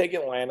I'm going to take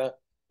Atlanta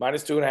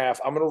 -2.5.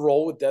 I'm going to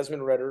roll with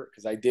Desmond Ridder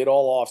because I did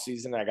all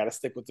offseason. I got to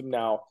stick with them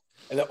now.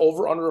 And the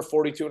over under a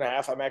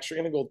 42.5. I'm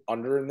actually going to go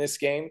under in this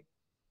game.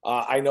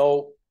 I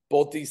know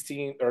both these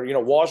teams, or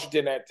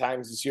Washington at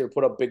times this year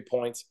put up big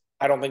points.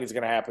 I don't think it's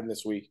going to happen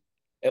this week.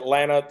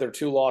 Atlanta, their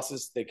 2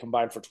 losses, they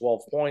combined for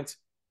 12 points.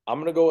 I'm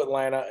going to go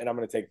Atlanta, and I'm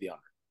going to take the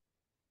under.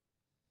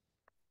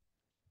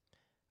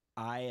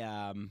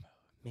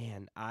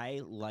 I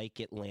like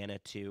Atlanta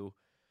too,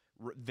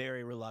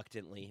 very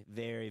reluctantly,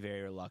 very,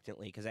 very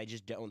reluctantly, because I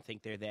just don't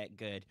think they're that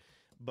good.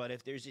 But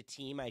if there's a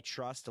team I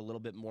trust a little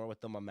bit more with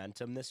the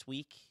momentum this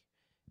week,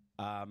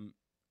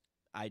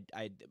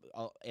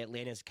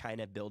 Atlanta's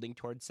kind of building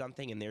towards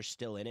something, and they're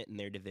still in it in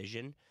their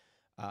division.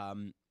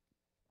 And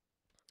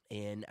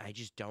I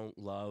just don't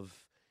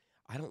love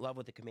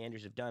what the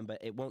Commanders have done, but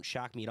it won't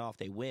shock me at all if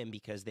they win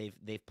because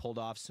they've pulled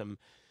off some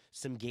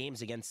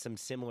games against some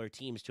similar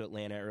teams to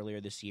Atlanta earlier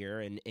this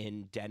year and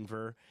in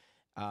Denver.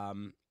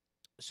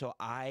 So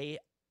I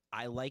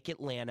like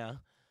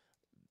Atlanta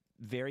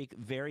very,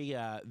 very,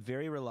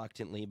 very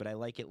reluctantly, but I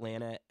like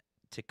Atlanta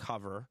to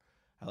cover.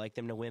 I like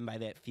them to win by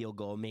that field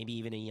goal, maybe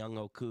even a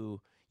Younghoe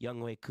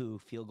Koo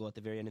field goal at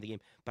the very end of the game.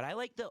 But I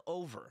like the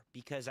over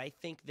because I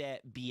think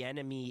that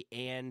Bieniemy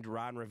and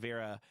Ron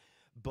Rivera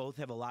both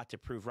have a lot to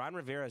prove. Ron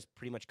Rivera is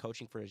pretty much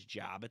coaching for his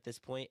job at this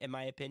point, in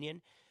my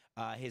opinion.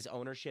 His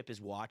ownership is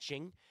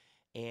watching,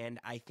 and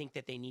I think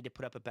that they need to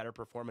put up a better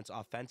performance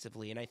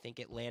offensively, and I think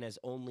Atlanta's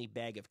only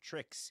bag of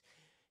tricks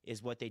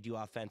is what they do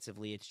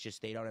offensively. It's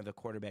just they don't have a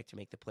quarterback to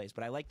make the plays.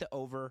 But I like the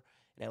over,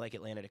 and I like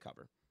Atlanta to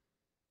cover.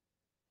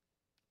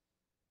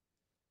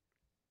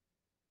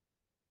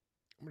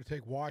 I'm going to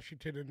take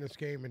Washington in this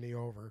game in the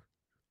over.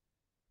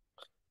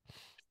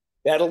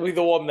 That'll be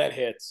the one that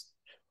hits.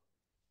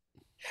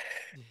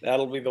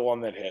 That'll be the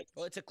one that hits.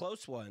 Well, it's a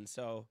close one,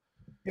 so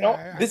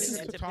this is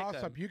a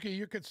toss-up.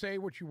 You could say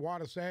what you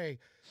want to say.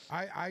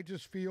 I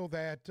just feel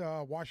that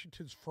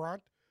Washington's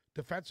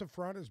defensive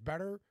front is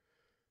better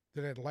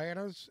than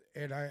Atlanta's,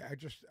 and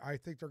I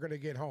think they're going to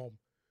get home.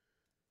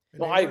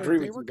 And I agree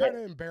with you. They were kind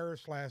of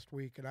embarrassed last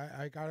week, and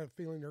I got a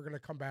feeling they're going to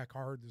come back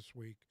hard this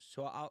week.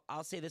 So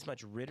I'll say this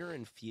much: Ridder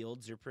and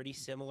Fields are pretty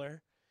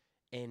similar,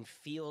 and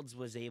Fields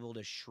was able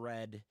to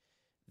shred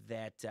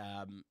that.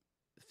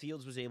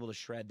 Fields was able to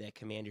shred that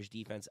Commanders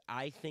defense.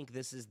 I think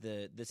this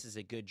is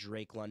a good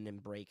Drake London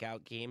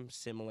breakout game,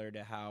 similar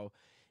to how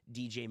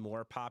DJ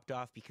Moore popped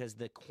off, because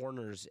the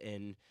corners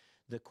in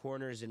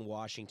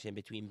Washington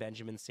between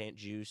Benjamin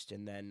St-Juste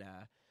and then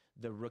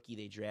the rookie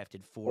they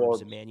drafted,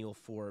 Emmanuel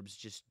Forbes,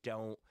 just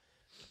don't.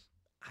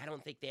 I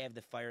don't think they have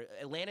the fire.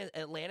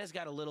 Atlanta's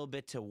got a little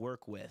bit to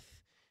work with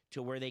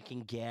to where they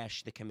can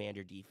gash the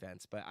Commander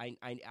defense. But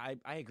I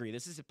agree.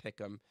 This is a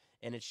pick 'em.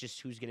 And it's just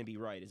who's going to be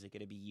right. Is it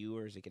going to be you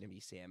or is it going to be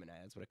Sam and I?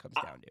 That's what it comes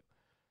down to.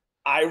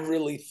 I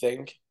really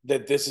think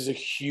that this is a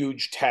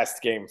huge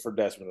test game for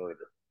Desmond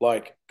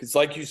Ridder. Because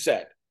like you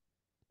said,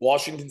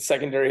 Washington's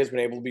secondary has been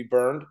able to be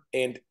burned.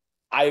 And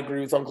I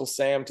agree with Uncle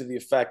Sam to the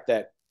effect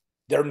that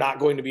they're not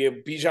going to be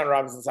 – Bijan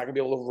Robinson's not going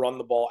to be able to run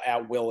the ball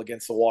at will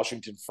against the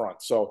Washington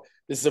front. So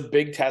this is a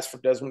big test for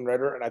Desmond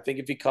Ridder. And I think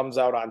if he comes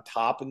out on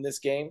top in this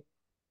game,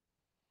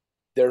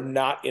 they're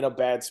not in a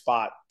bad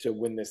spot to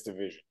win this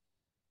division.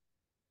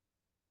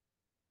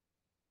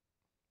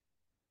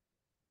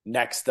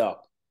 Next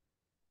up,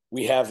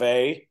 we have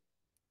a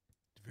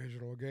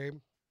divisional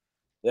game.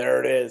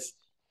 There it is.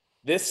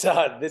 This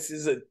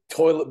is a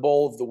toilet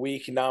bowl of the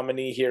week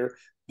nominee here.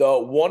 The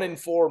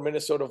 1-4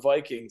 Minnesota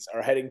Vikings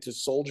are heading to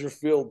Soldier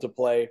Field to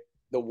play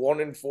the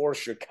 1-4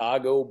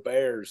 Chicago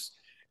Bears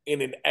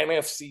in an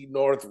NFC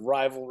North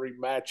rivalry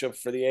matchup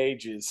for the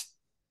ages.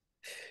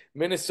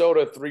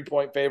 Minnesota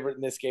 3-point favorite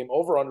in this game,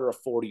 over under a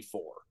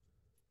 44.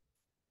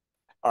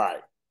 All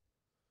right.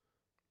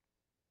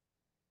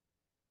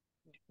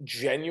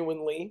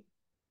 Genuinely,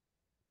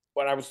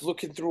 when I was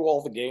looking through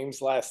all the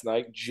games last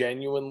night,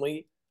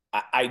 genuinely,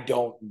 I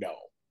don't know.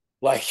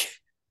 Like,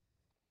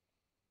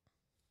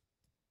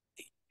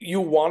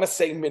 you want to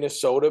say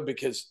Minnesota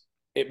because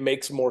it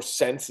makes more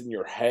sense in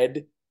your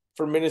head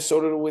for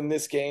Minnesota to win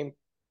this game.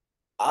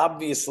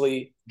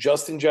 Obviously,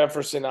 Justin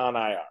Jefferson on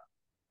IR.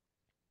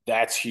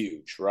 That's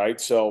huge, right?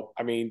 So,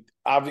 I mean,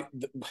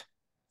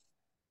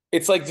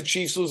 it's like the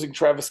Chiefs losing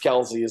Travis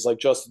Kelce is like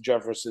Justin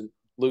Jefferson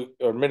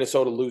or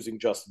Minnesota losing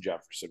Justin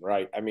Jefferson,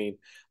 right? I mean,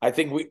 I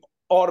think we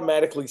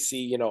automatically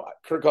see,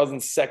 Kirk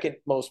Cousins' second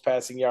most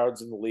passing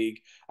yards in the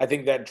league. I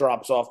think that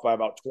drops off by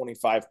about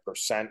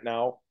 25%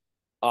 now.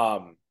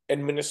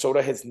 And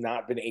Minnesota has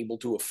not been able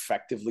to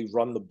effectively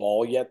run the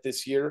ball yet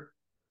this year.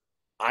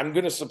 I'm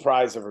going to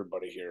surprise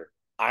everybody here.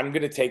 I'm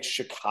going to take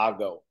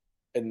Chicago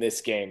in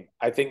this game.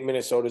 I think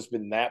Minnesota's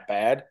been that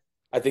bad.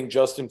 I think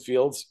Justin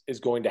Fields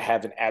is going to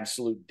have an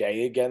absolute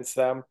day against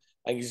them.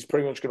 I think he's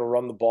pretty much going to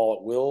run the ball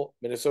at will.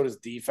 Minnesota's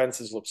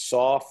defenses look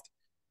soft.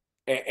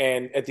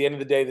 And at the end of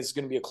the day, this is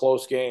going to be a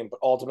close game. But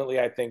ultimately,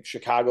 I think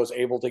Chicago's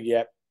able to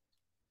get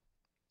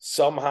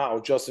somehow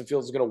Justin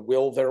Fields is going to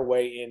will their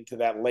way into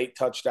that late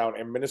touchdown.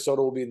 And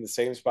Minnesota will be in the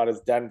same spot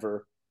as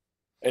Denver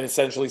and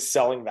essentially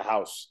selling the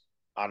house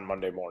on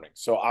Monday morning.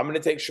 So I'm going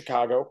to take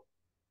Chicago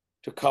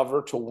to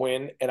cover, to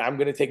win, and I'm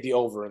going to take the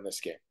over in this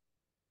game.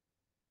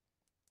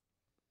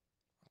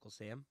 Uncle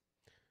Sam?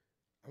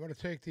 I'm going to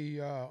take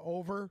the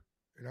over,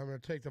 and I'm going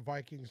to take the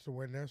Vikings to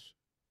win this.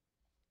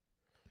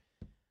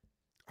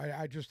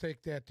 I just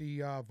think that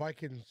the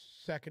Vikings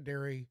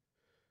secondary,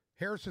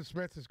 Harrison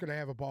Smith is going to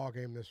have a ball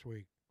game this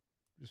week.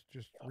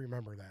 Just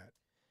remember that.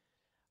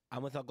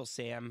 I'm with Uncle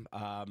Sam.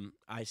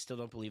 I still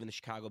don't believe in the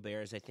Chicago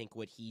Bears. I think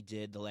what he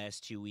did the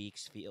last 2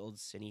 weeks,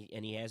 Fields,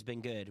 and he has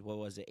been good. What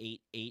was it?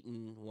 8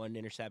 and 1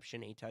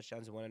 interception, 8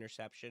 touchdowns and 1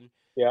 interception.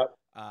 Yeah.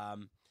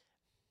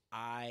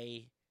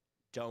 I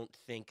don't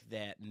think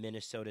that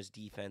Minnesota's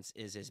defense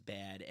is as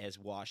bad as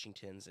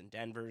Washington's and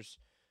Denver's.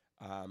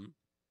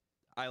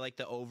 I like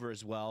the over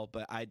as well,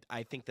 but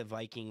I think the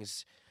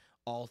Vikings,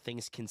 all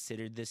things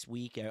considered this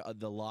week,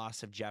 the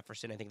loss of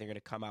Jefferson, I think they're going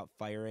to come out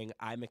firing.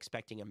 I'm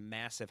expecting a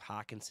massive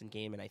Hawkinson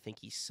game, and I think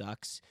he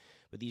sucks.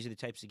 But these are the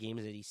types of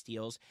games that he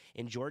steals.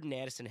 And Jordan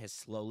Addison has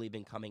slowly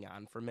been coming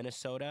on for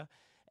Minnesota.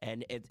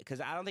 And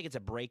because I don't think it's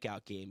a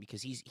breakout game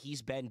because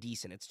he's been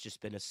decent. It's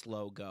just been a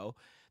slow go.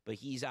 But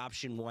he's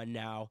option one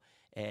now,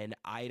 and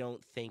I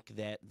don't think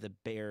that the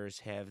Bears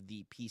have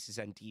the pieces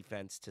on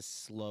defense to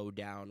slow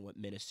down what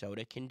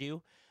Minnesota can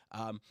do.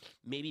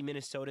 Maybe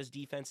Minnesota's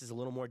defense is a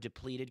little more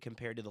depleted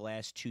compared to the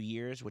last 2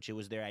 years, which it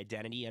was their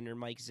identity under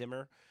Mike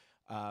Zimmer.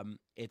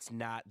 It's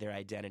not their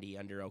identity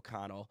under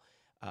O'Connell.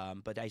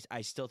 But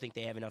I still think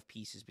they have enough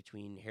pieces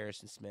between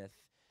Harrison Smith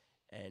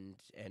and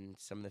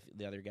some of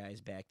the other guys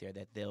back there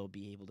that they'll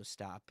be able to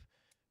stop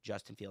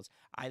Justin Fields.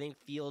 I think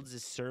Fields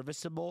is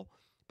serviceable,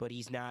 but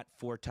he's not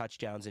 4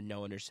 touchdowns and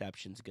no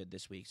interceptions good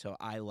this week. So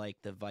I like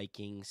the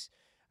Vikings.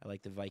 I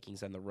like the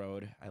Vikings on the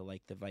road. I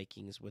like the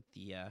Vikings with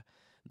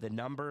the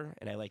number,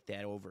 and I like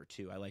that over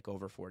too. I like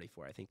over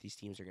 44. I think these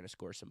teams are going to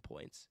score some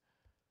points.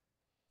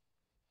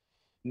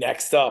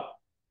 Next up,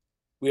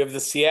 we have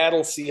the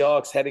Seattle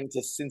Seahawks heading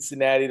to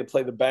Cincinnati to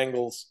play the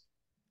Bengals.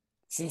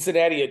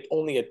 Cincinnati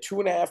only a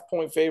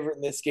 2.5-point favorite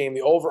in this game.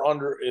 The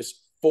over-under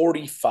is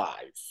 45.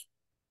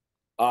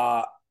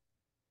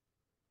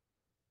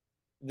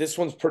 This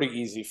one's pretty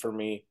easy for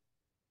me.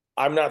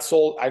 I'm not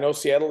sold. I know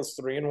Seattle is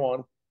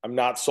 3-1. I'm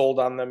not sold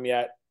on them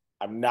yet.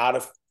 I'm not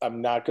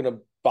going to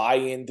buy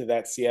into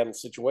that Seattle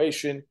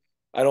situation.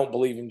 I don't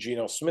believe in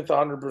Geno Smith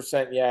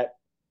 100% yet.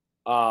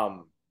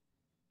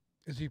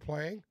 Is he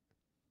playing?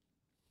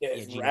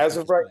 As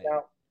of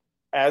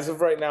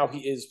right now, he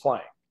is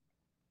playing.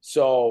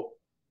 So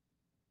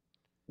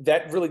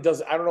that really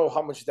doesn't. I don't know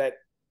how much that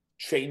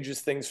changes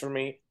things for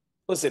me.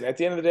 Listen, at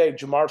the end of the day,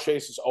 Jamar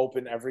Chase is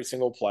open every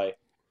single play.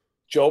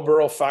 Joe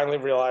Burrow finally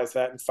realized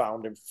that and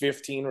found him.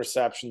 15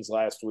 receptions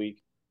last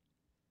week,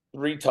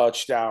 3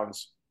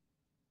 touchdowns.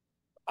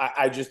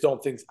 I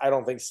don't think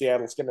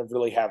Seattle's going to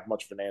really have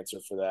much of an answer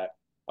for that.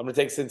 I'm going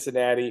to take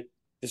Cincinnati.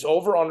 This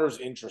over-under is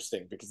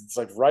interesting because it's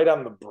like right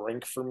on the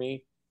brink for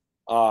me.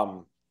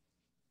 I'm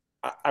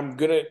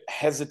going to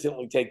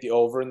hesitantly take the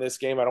over in this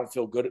game. I don't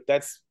feel good.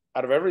 That's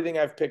out of everything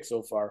I've picked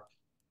so far,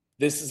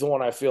 this is the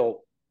one I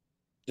feel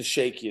the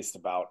shakiest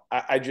about.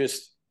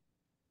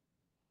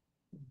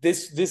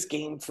 This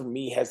game for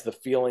me has the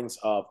feelings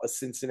of a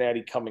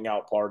Cincinnati coming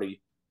out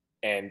party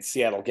and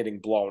Seattle getting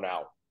blown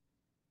out.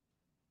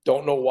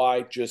 Don't know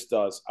why, just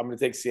does. I'm going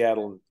to take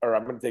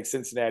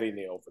Cincinnati in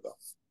the over, though.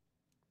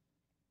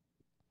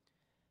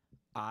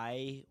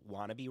 I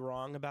want to be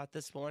wrong about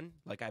this one.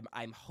 Like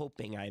I'm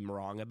hoping I'm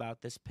wrong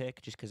about this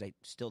pick, just because I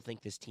still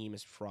think this team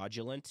is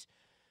fraudulent,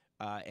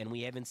 and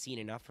we haven't seen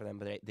enough for them.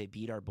 But they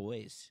beat our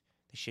boys.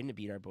 They shouldn't have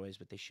beat our boys,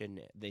 but they shouldn't.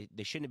 They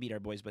shouldn't have beat our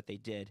boys, but they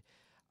did.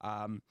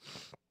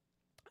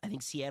 I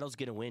think Seattle's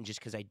going to win just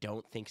because I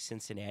don't think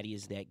Cincinnati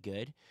is that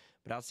good.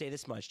 But I'll say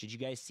this much. Did you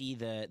guys see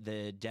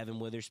the Devin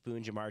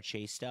Witherspoon, Jamar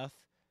Chase stuff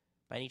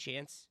by any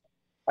chance?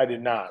 I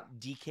did not.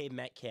 DK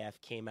Metcalf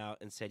came out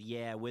and said,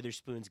 yeah,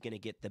 Witherspoon's going to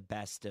get the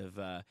best of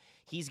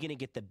he's going to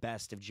get the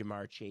best of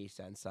Jamar Chase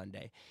on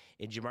Sunday.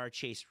 And Jamar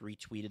Chase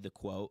retweeted the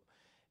quote.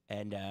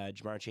 And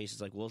Jamar Chase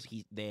is like, well,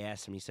 they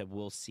asked him, he said,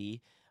 we'll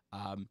see.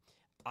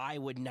 I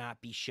would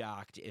not be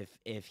shocked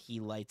if he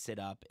lights it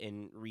up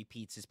and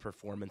repeats his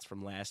performance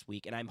from last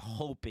week. And I'm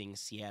hoping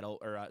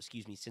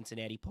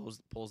Cincinnati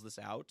pulls this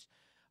out.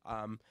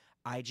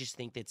 I just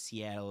think that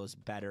Seattle is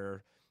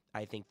better.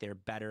 I think they're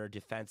better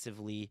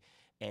defensively,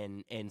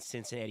 and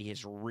Cincinnati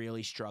has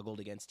really struggled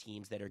against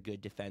teams that are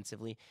good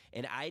defensively.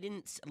 And I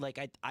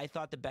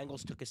thought the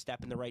Bengals took a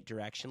step in the right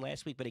direction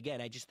last week, but again,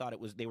 I just thought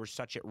they were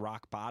such at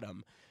rock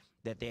bottom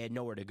that they had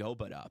nowhere to go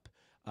but up.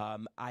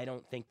 I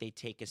don't think they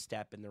take a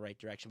step in the right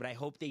direction, but I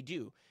hope they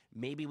do.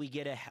 Maybe we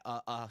get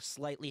a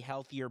slightly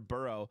healthier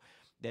Burrow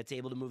that's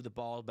able to move the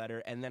ball better,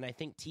 and then I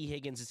think T.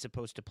 Higgins is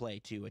supposed to play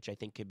too, which I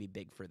think could be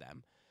big for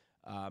them.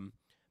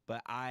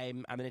 But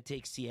I'm going to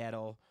take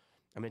Seattle.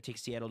 I'm going to take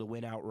Seattle to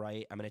win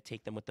outright. I'm going to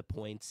take them with the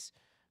points,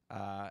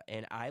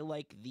 and I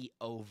like the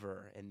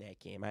over in that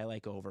game. I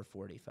like over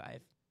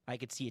 45. I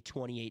could see a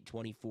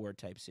 28-24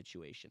 type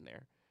situation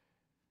there.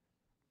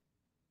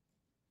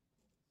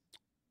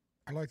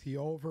 I like the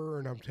over,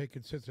 and I'm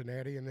taking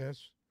Cincinnati in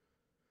this.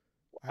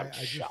 I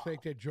just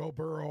think that Joe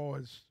Burrow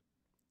is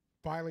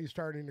finally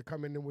starting to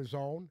come into his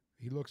own.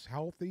 He looks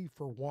healthy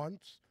for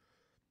once.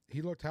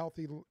 He looked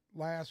healthy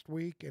last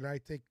week, and I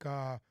think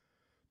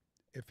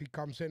if he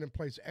comes in and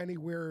plays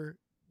anywhere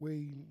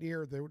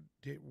near the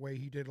way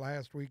he did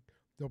last week,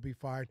 they'll be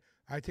fine.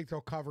 I think they'll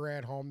cover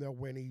at home. They'll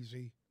win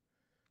easy.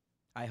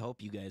 I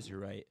hope you guys are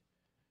right.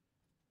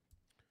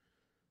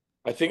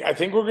 I think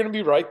we're going to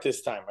be right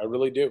this time. I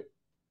really do.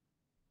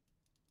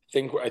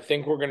 I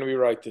think we're going to be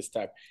right this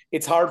time.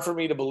 It's hard for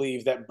me to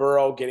believe that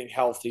Burrow getting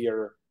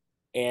healthier,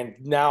 and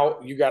now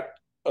you got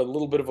a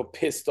little bit of a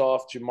pissed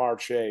off Jamar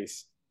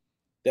Chase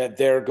that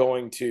they'll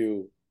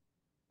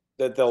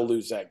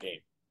lose that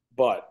game.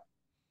 But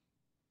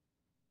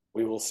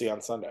we will see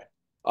on Sunday.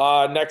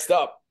 Next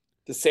up,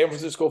 the San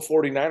Francisco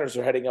 49ers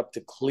are heading up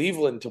to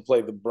Cleveland to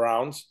play the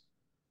Browns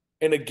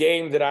in a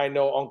game that I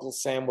know Uncle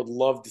Sam would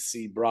love to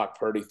see Brock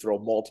Purdy throw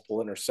multiple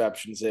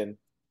interceptions in.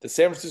 The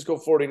San Francisco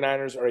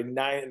 49ers are a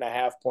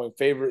 9.5-point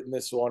favorite in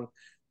this one.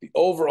 The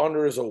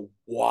over-under is a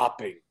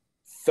whopping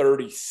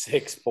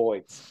 36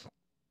 points.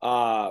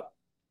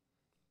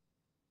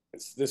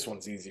 This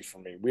one's easy for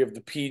me. We have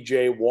the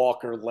P.J.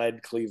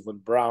 Walker-led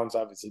Cleveland Browns.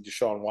 Obviously,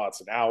 Deshaun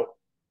Watson out.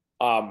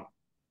 I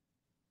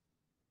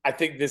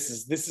think this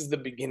is the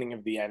beginning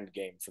of the end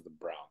game for the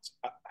Browns.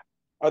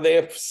 Are they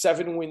a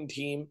 7-win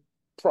team?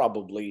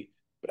 Probably.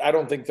 But I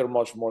don't think they're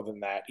much more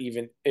than that,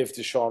 even if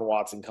Deshaun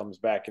Watson comes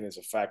back and is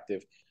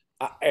effective.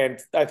 And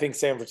I think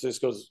San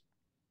Francisco's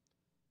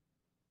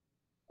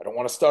 – I don't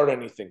want to start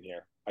anything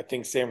here. I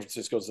think San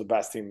Francisco's the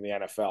best team in the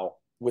NFL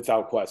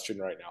without question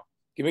right now.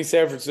 Give me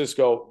San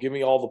Francisco. Give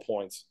me all the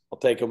points. I'll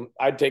take them.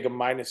 I'd take them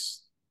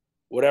minus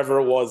whatever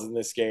it was in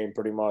this game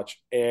pretty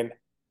much. And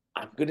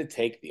I'm going to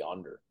take the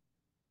under.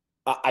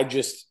 I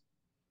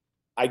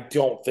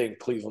don't think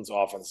Cleveland's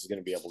offense is going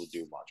to be able to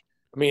do much.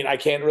 I mean, I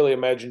can't really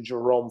imagine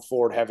Jerome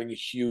Ford having a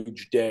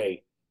huge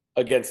day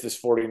against this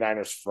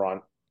 49ers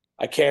front.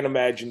 I can't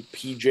imagine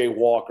P.J.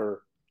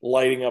 Walker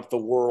lighting up the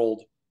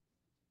world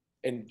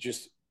and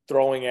just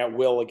throwing at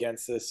will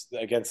against this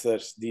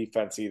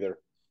defense either.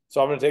 So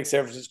I'm going to take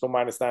San Francisco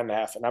minus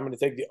 9.5, and I'm going to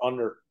take the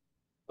under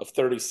of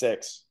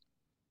 36.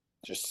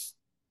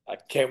 I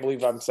can't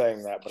believe I'm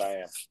saying that, but I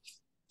am.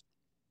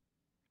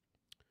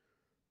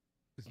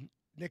 Is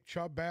Nick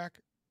Chubb back?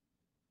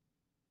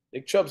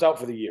 Nick Chubb's out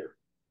for the year.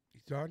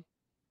 He's done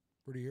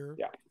for the year?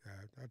 Yeah.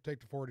 I'll take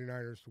the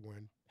 49ers to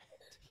win.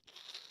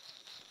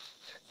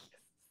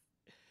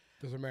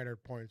 Doesn't matter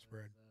point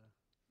spread.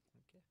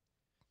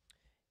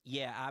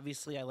 Yeah,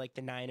 obviously I like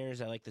the Niners.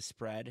 I like the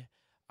spread.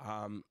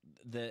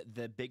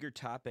 The bigger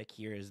topic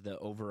here is the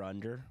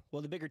over-under.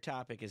 Well, the bigger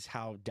topic is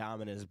how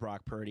dominant is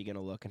Brock Purdy going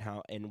to look,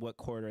 and what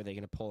quarter are they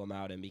going to pull him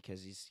out in,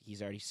 because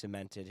he's already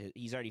cemented.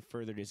 He's already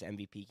furthered his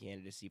MVP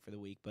candidacy for the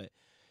week. But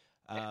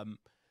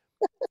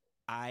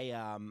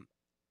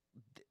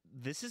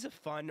this is a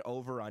fun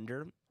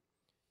over-under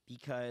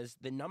because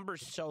the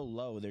number's so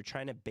low. They're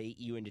trying to bait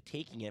you into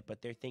taking it,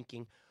 but they're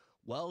thinking,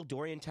 well,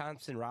 Dorian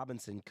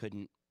Thompson-Robinson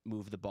couldn't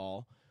move the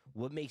ball.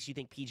 What makes you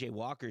think P.J.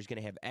 Walker is going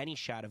to have any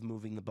shot of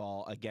moving the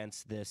ball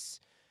against this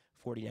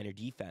 49er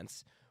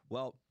defense?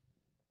 Well,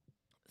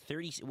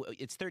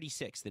 it's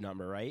 36, the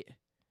number, right?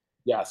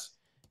 Yes.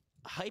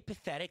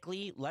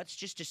 Hypothetically, let's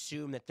just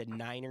assume that the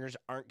Niners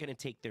aren't going to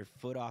take their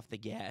foot off the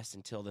gas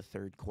until the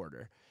third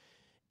quarter.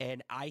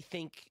 And I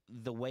think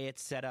the way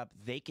it's set up,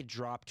 they could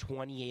drop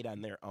 28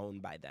 on their own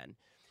by then.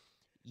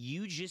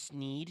 You just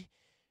need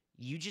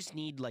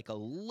like a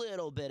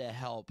little bit of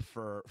help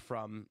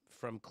from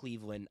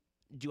Cleveland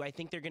Do I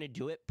think they're going to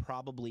do it?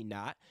 Probably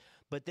not.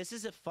 But this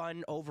is a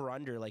fun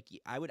over-under. Like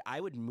I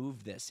would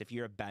move this if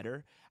you're a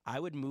bettor. I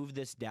would move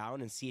this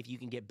down and see if you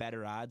can get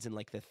better odds in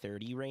like the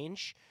 30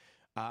 range,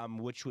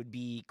 which would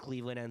be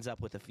Cleveland ends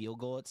up with a field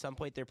goal at some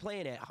point. They're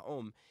playing at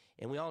home,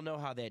 and we all know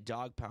how that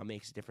dog pound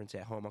makes a difference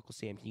at home. Uncle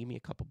Sam, can you give me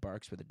a couple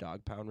barks for the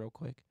dog pound real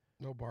quick?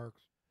 No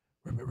barks.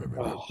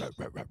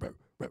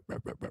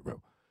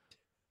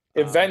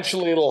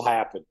 Eventually, it'll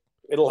happen.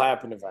 It'll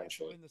happen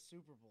eventually. Win the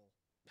Super Bowl.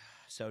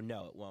 So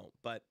no, it won't.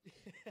 But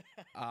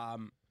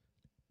I'm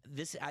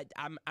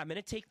going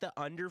to take the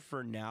under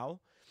for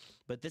now.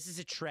 But this is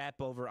a trap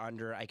over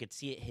under. I could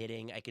see it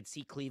hitting. I could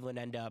see Cleveland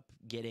end up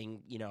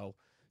getting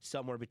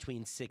somewhere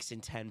between 6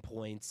 and 10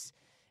 points,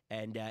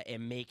 and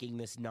making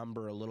this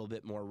number a little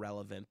bit more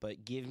relevant.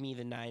 But give me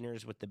the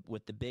Niners with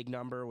the big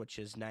number, which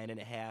is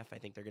 9.5. I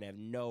think they're going to have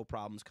no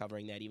problems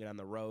covering that even on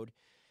the road.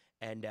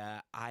 And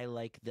I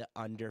like the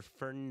under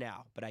for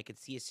now. But I could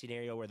see a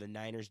scenario where the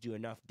Niners do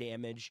enough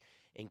damage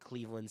and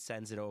Cleveland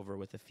sends it over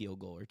with a field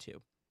goal or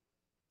two.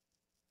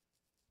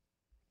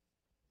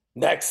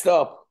 Next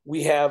up,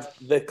 we have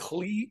the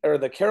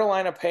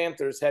Carolina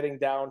Panthers heading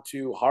down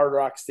to Hard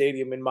Rock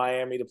Stadium in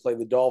Miami to play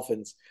the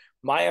Dolphins.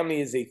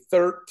 Miami is a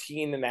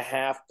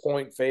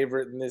 13.5-point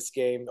favorite in this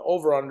game. The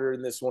over-under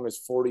in this one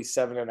is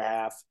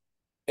 47.5.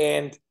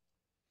 And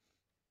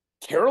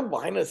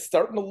Carolina is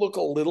starting to look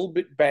a little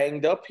bit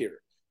banged up here.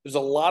 There's a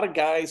lot of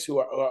guys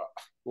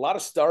a lot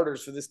of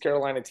starters for this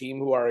Carolina team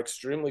who are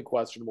extremely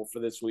questionable for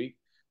this week.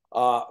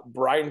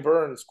 Brian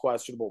Burns,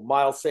 questionable.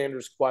 Miles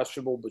Sanders,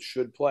 questionable, but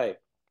should play.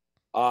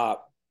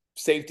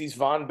 Safeties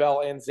Von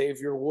Bell and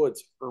Xavier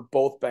Woods are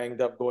both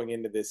banged up going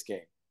into this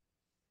game.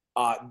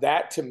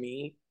 That, to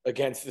me,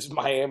 against this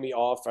Miami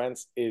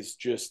offense is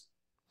just,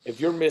 if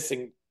you're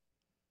missing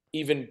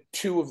even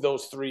two of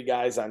those three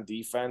guys on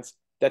defense,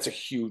 that's a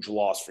huge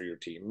loss for your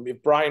team.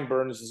 If Brian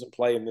Burns doesn't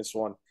play in this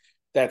one,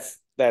 that's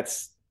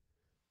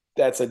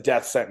a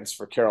death sentence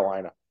for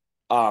Carolina.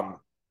 I'm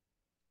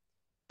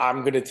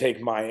going to take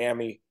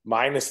Miami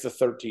minus the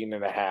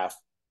 13.5.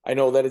 I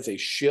know that is a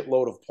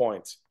shitload of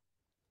points,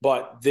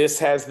 but this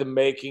has the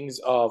makings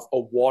of a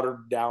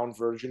watered-down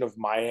version of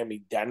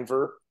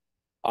Miami-Denver,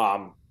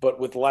 but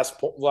with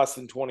less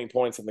than 20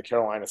 points on the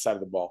Carolina side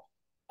of the ball.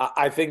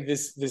 I think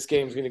this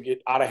game is going to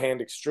get out of hand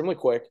extremely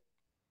quick.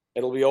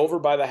 It'll be over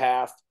by the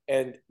half,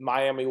 and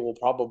Miami will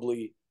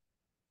probably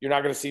 – you're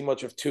not going to see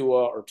much of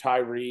Tua or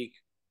Tyreek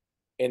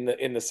in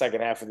the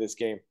second half of this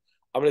game.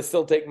 I'm going to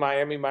still take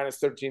Miami minus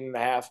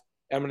 13.5.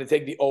 I'm going to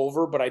take the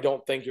over, but I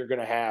don't think you're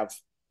going to have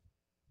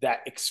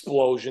that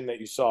explosion that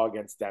you saw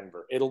against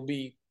Denver. It'll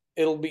be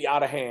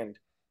out of hand,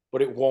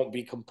 but it won't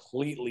be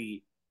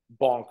completely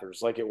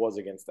bonkers like it was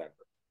against Denver.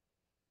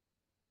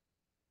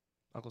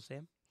 Uncle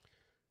Sam?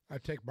 I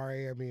take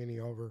Miami in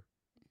the over.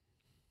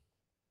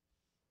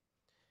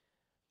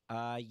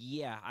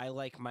 Yeah, I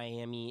like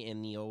Miami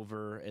in the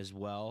over as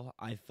well.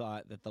 I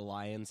thought that the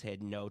Lions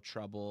had no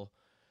trouble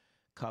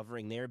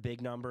covering their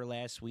big number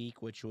last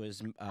week, which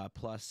was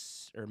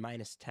plus or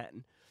minus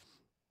 10.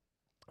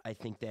 I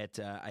think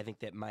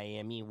that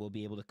Miami will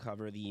be able to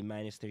cover the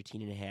minus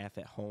 13.5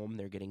 at home.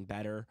 They're getting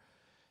better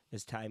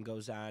as time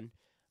goes on.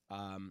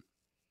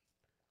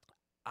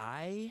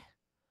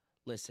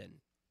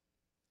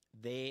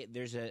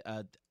 There's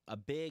a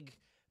big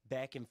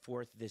back and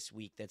forth this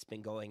week that's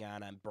been going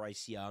on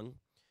Bryce Young.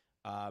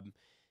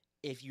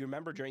 If you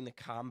remember during the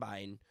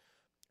combine,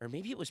 or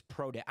maybe it was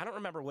pro day, I don't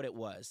remember what it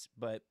was,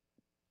 but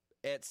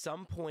at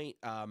some point,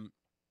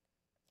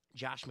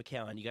 Josh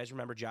McCown, you guys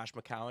remember Josh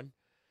McCown?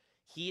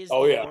 He is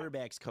the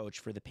quarterback's coach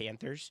for the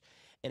Panthers.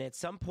 And at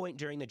some point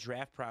during the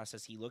draft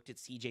process, he looked at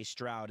C.J.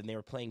 Stroud, and they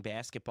were playing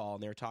basketball,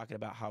 and they were talking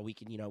about how we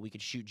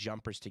could shoot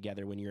jumpers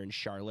together when you're in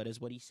Charlotte,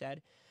 is what he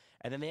said.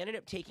 And then they ended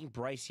up taking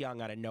Bryce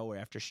Young out of nowhere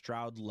after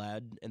Stroud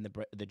led in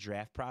the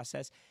draft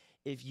process.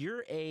 If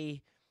you're a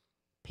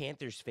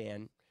Panthers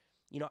fan,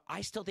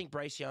 I still think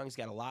Bryce Young's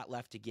got a lot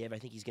left to give. I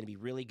think he's going to be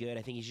really good.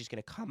 I think he's just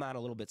going to come on a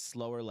little bit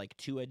slower like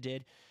Tua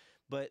did.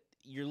 But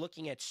you're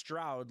looking at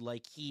Stroud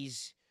like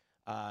he's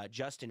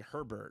Justin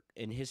Herbert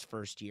in his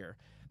first year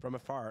from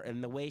afar.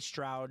 And the way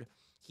Stroud,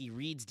 he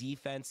reads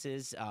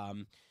defenses,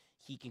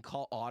 he can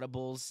call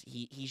audibles.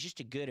 He's just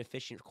a good,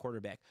 efficient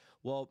quarterback.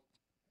 Well,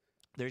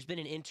 there's been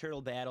an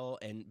internal battle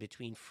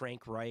between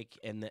Frank Reich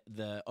and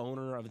the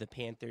owner of the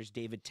Panthers,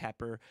 David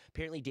Tepper.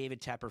 Apparently,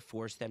 David Tepper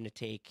forced them to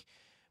take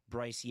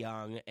Bryce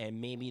Young, and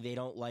maybe they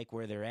don't like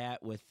where they're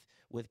at with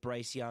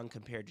Bryce Young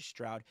compared to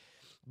Stroud.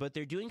 But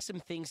they're doing some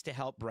things to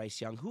help Bryce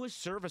Young, who was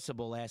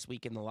serviceable last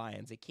week in the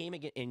Lions. It came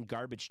in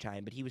garbage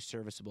time, but he was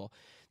serviceable.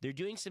 They're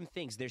doing some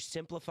things. They're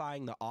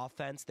simplifying the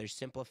offense. They're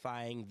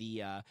simplifying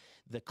the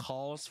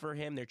calls for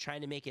him. They're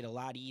trying to make it a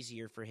lot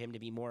easier for him to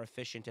be more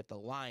efficient at the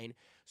line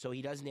so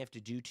he doesn't have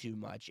to do too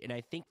much. And I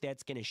think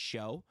that's going to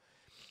show.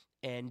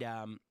 And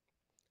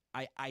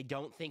I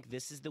don't think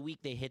this is the week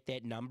they hit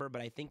that number,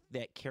 but I think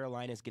that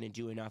Carolina is going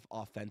to do enough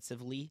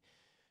offensively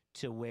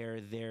to where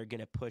they're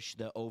going to push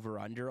the over.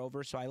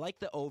 So I like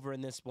the over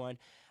in this one.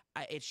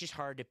 it's just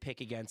hard to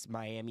pick against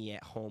Miami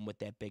at home with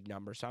that big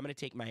number. So I'm going to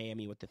take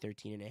Miami with the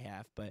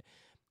 13.5, but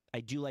I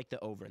do like the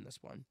over in this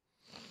one.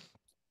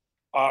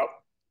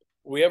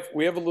 We have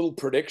a little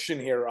prediction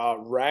here.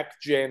 Rack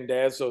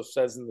Jandazzo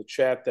says in the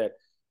chat that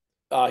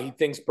he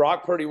thinks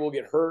Brock Purdy will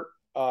get hurt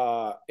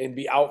and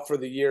be out for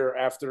the year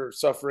after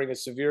suffering a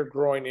severe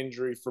groin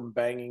injury from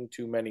banging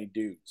too many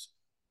dudes.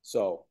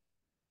 So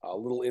a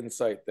little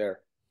insight there.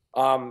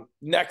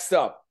 Next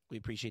up. We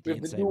appreciate the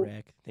insight,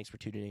 Rack. Thanks for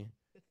tuning in.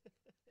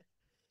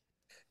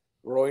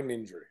 Groin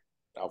injury,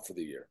 out for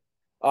the year.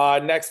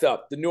 Next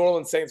up, the New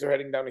Orleans Saints are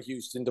heading down to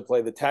Houston to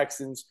play the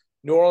Texans.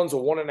 New Orleans a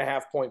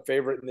 1.5-point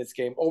favorite in this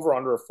game, over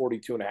under a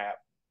 42.5.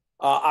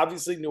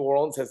 Obviously, New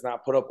Orleans has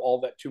not put up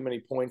all that too many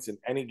points in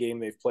any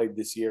game they've played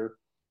this year.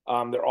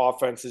 Their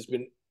offense has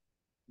been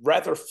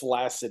rather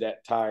flaccid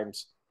at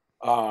times.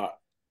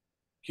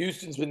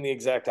 Houston's been the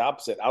exact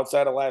opposite.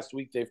 Outside of last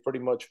week, they've pretty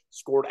much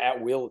scored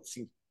at will, it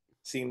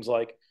seems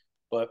like.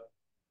 But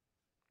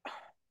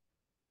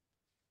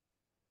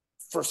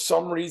for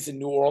some reason,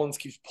 New Orleans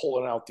keeps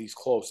pulling out these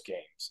close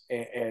games.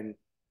 And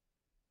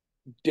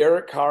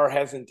Derek Carr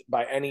hasn't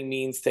by any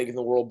means taken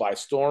the world by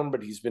storm,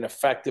 but he's been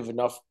effective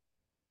enough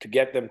to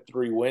get them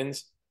 3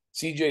 wins.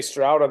 CJ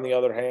Stroud, on the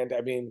other hand,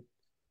 I mean,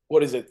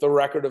 what is it? The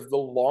record of the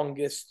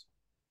longest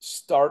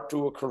start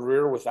to a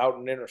career without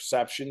an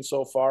interception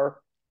so far.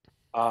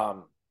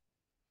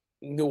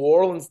 New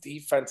Orleans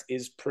defense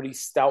is pretty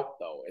stout,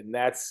 though, and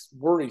that's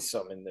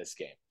worrisome in this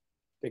game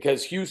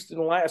because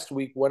Houston last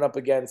week went up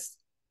against,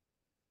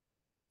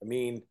 I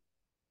mean,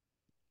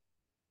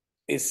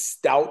 is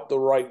stout the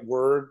right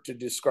word to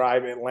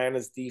describe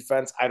Atlanta's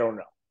defense? I don't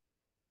know.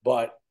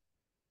 But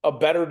a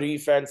better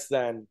defense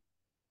than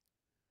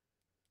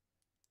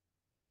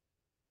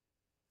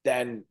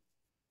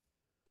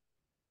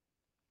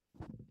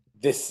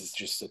this is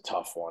just a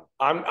tough one.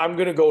 I'm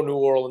going to go New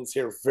Orleans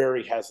here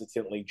very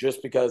hesitantly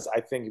just because I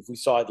think if we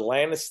saw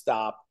Atlanta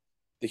stop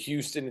the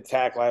Houston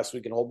attack last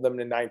week and hold them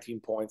to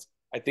 19 points,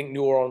 I think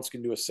New Orleans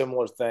can do a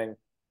similar thing.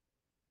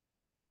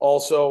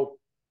 Also,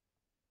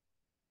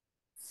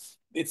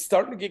 it's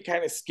starting to get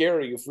kind of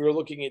scary. If we were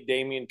looking at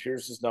Dameon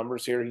Pierce's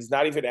numbers here, he's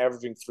not even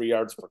averaging 3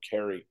 yards per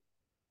carry.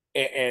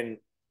 And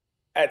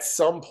at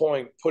some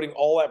point, putting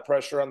all that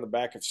pressure on the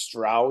back of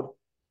Stroud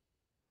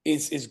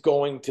is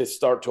going to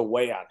start to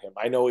weigh on him.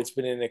 I know it's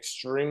been an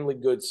extremely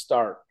good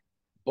start,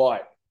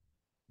 but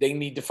they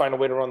need to find a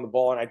way to run the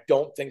ball, and I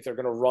don't think they're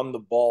going to run the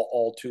ball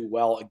all too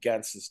well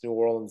against this New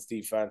Orleans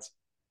defense.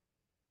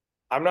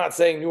 I'm not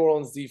saying New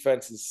Orleans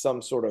defense is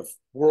some sort of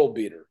world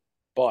beater,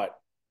 but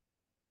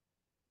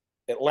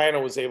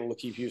Atlanta was able to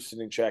keep Houston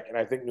in check, and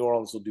I think New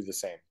Orleans will do the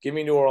same. Give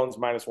me New Orleans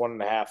minus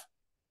 1.5,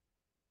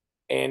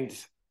 and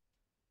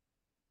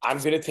I'm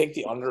going to take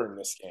the under in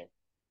this game.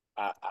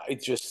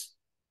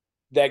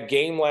 That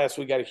game last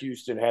week out of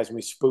Houston has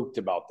me spooked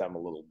about them a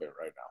little bit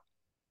right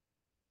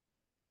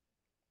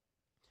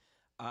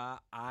now.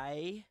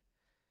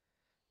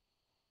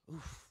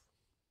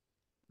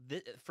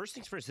 First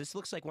things first, this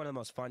looks like one of the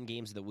most fun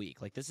games of the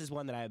week. Like, this is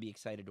one that I would be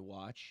excited to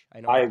watch.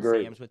 I know I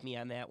agree. Sam's with me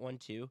on that one,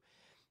 too.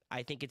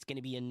 I think it's going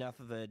to be enough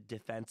of a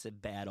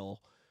defensive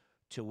battle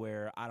to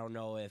where I don't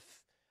know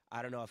if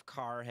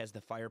Carr has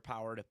the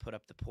firepower to put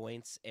up the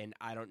points, and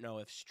I don't know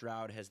if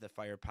Stroud has the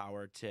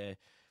firepower to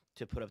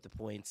put up the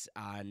points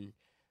on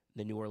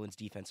the New Orleans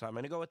defense. So I'm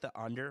going to go with the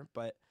under,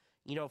 but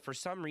for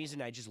some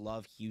reason I just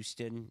love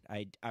Houston.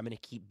 I'm going to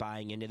keep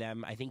buying into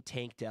them. I think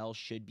Tank Dell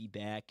should be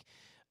back.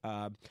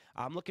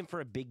 I'm looking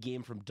for a big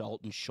game from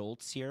Dalton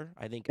Schultz here.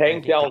 I think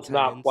Dell's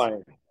not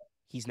playing.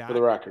 He's not, for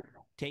the record.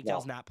 Tank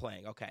Dell's not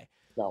playing. Okay.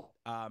 No.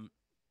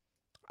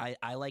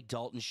 I like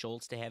Dalton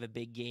Schultz to have a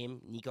big game.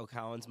 Nico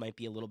Collins might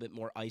be a little bit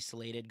more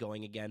isolated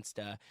going against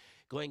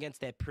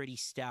that pretty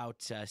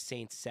stout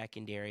Saints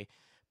secondary.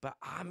 But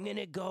I'm going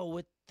to go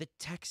with the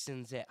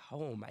Texans at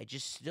home. I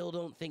just still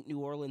don't think New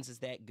Orleans is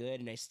that good,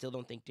 and I still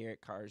don't think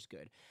Derek Carr is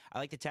good. I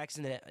like the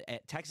Texans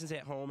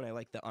at home, and I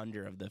like the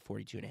under of the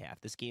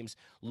 42.5. This game's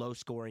low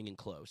scoring and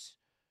close.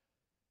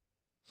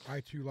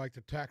 I, too, like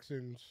the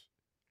Texans,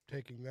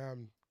 taking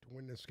them to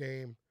win this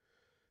game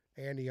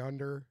and the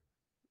under.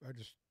 I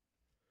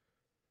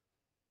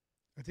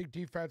think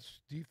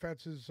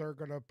defenses are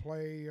going to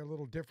play a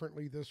little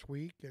differently this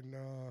week, and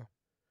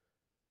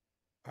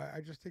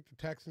I just think the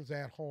Texans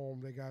at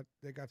home, they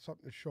got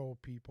something to show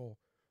people.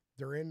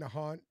 They're in the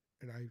hunt,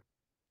 and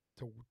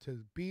to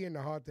be in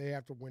the hunt, they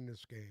have to win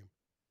this game.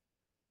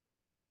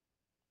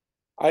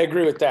 I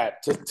agree with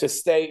that. To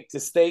stay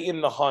in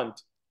the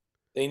hunt,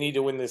 they need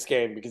to win this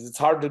game because it's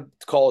hard to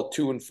call a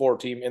 2-4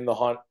 team in the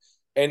hunt.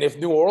 And if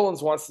New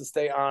Orleans wants to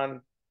stay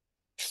on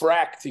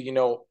track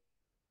to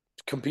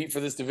compete for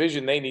this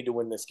division, they need to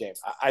win this game.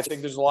 I think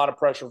there's a lot of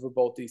pressure for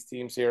both these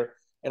teams here.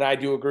 And I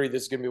do agree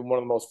this is going to be one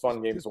of the most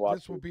fun games to watch.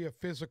 This will be a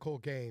physical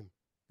game.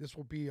 This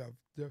will be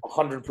 100%.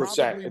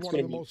 Probably one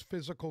of the most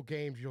physical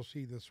games you'll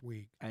see this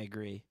week. I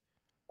agree.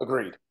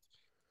 Agreed.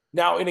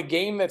 Now, in a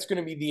game that's going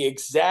to be the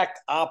exact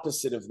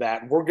opposite of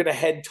that, we're going to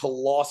head to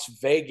Las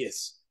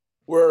Vegas,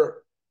 where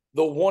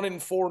The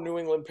 1-4 New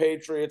England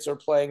Patriots are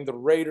playing the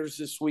Raiders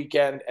this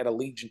weekend at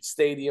Allegiant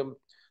Stadium.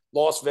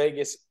 Las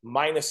Vegas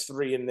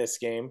 -3 in this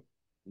game.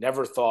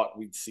 Never thought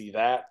we'd see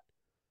that,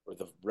 where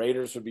the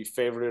Raiders would be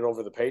favored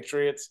over the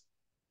Patriots.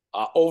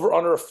 Over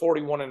under a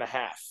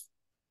 41.5.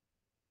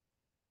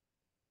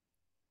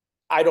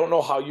 I don't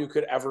know how you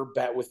could ever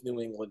bet with New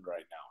England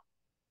right now.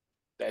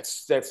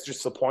 That's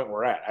just the point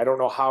we're at. I don't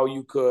know how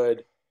you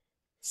could,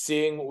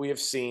 seeing what we have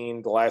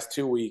seen the last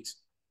 2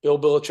 weeks, Bill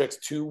Belichick's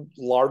 2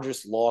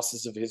 largest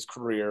losses of his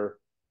career,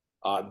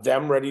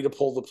 them ready to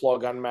pull the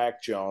plug on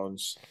Mac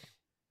Jones,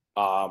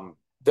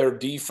 their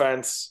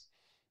defense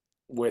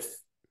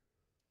with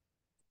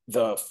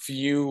the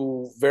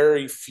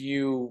very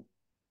few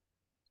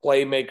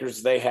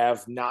playmakers they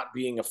have not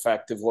being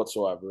effective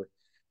whatsoever.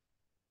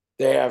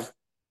 They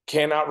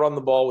cannot run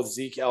the ball with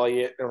Zeke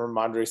Elliott and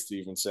Ramondre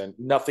Stevenson.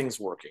 Nothing's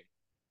working.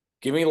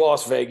 Give me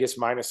Las Vegas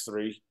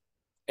 -3,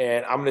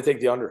 and I'm going to take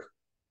the under.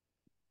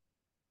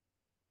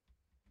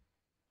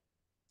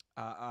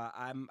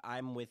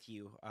 I'm with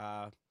you.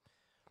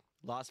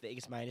 Las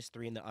Vegas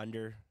 -3 in the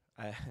under.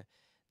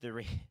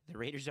 The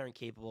Raiders aren't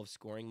capable of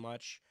scoring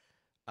much,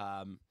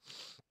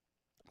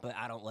 but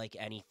I don't like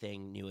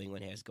anything New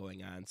England has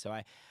going on. So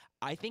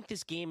I think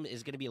this game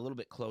is going to be a little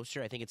bit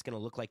closer. I think it's going to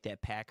look like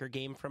that Packer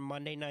game from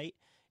Monday night,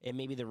 and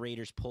maybe the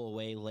Raiders pull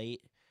away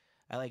late.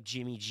 I like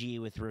Jimmy G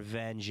with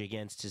revenge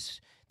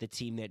against the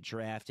team that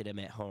drafted him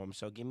at home.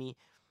 So give me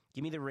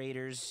the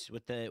Raiders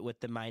with the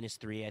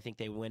 -3. I think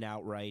they win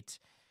outright,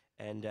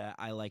 and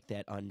I like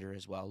that under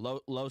as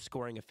well. Low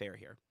scoring affair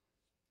here.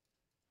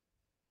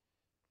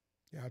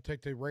 Yeah, I'll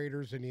take the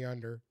Raiders in the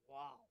under.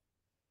 Wow.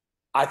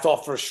 I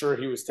thought for sure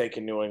he was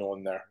taking New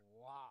England there.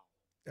 Wow.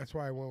 That's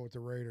why I went with the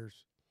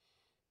Raiders.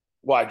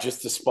 Why,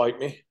 just to spite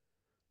me?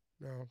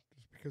 No,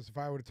 just because if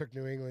I would have took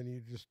New England,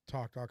 you just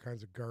talked all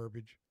kinds of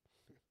garbage.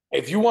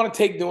 If you want to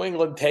take New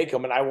England, take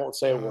them, and I won't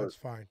say a word. That's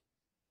fine.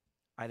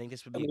 I think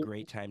this would be a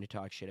great time to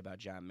talk shit about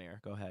John Mayer.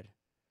 Go ahead.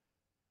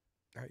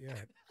 Not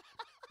yet.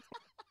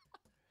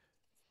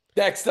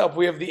 Next up,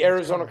 we have the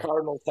Arizona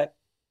Cardinals.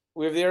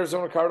 We have the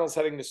Arizona Cardinals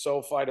heading to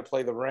SoFi to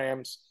play the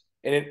Rams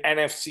in an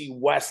NFC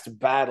West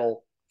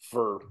battle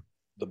for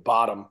the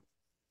bottom.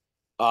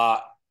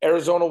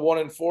 Arizona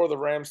 1-4, the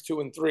Rams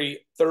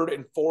 2-3, 3rd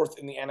and 4th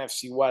in the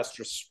NFC West,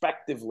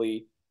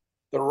 respectively.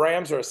 The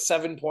Rams are a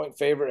 7-point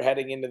favorite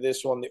heading into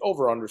this one. The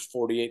over-under is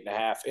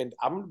 48.5. And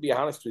I'm going to be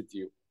honest with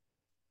you.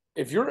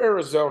 If you're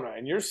Arizona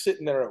and you're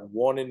sitting there at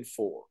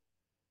 1-4,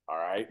 all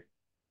right,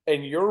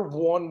 and your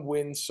one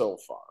win so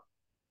far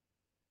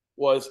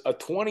was a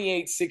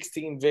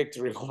 28-16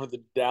 victory over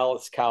the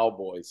Dallas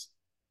Cowboys,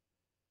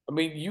 I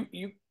mean,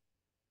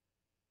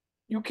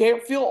 you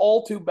can't feel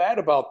all too bad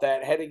about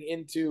that heading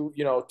into,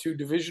 2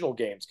 divisional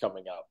games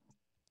coming up.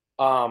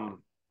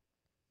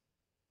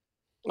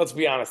 Let's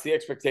be honest, the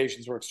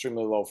expectations were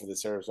extremely low for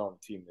this Arizona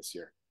team this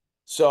year.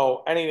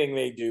 So anything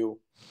they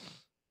do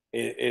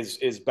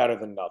is better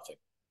than nothing.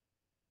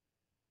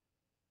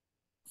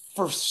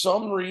 For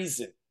some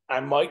reason, I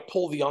might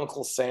pull the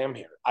Uncle Sam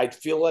here. I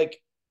feel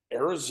like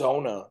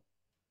Arizona,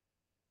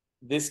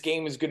 this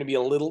game is going to be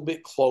a little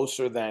bit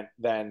closer than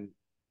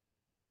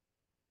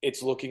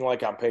it's looking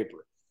like on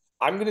paper.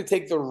 I'm going to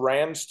take the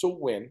Rams to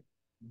win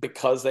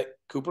because that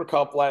Cooper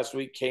Kupp last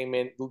week came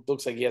in.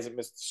 Looks like he hasn't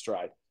missed a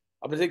stride.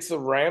 I'm going to take the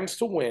Rams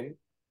to win.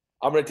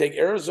 I'm going to take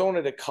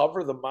Arizona to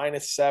cover the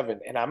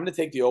 -7, and I'm going to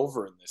take the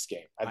over in this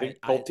game. I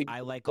think both teams. I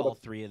like all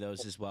 3 of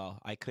those as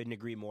well. I couldn't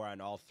agree more on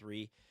all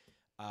 3.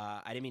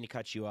 I didn't mean to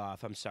cut you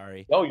off. I'm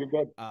sorry. No, you're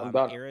good. I'm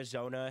done.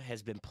 Arizona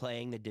has been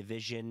playing the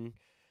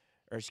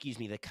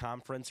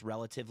conference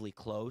relatively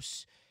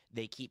close.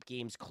 They keep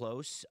games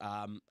close.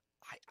 I'm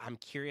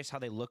curious how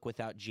they look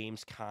without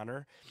James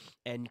Conner.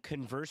 And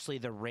conversely,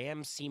 the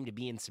Rams seem to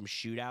be in some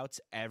shootouts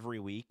every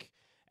week.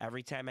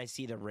 Every time I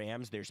see the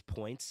Rams, there's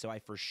points. So I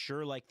for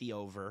sure like the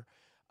over.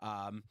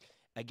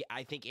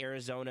 I think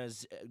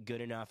Arizona's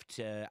good enough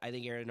to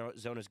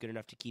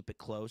keep it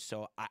close.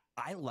 So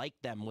I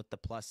like them with the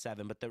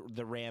 +7, but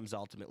the Rams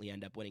ultimately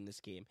end up winning this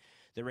game.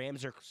 The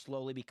Rams are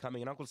slowly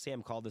becoming, and Uncle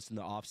Sam called this in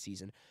the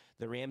offseason,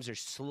 the Rams are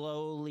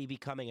slowly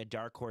becoming a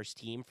dark horse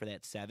team for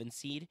that 7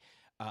 seed.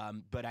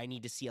 But I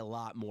need to see a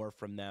lot more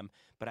from them.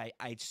 But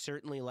I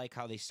certainly like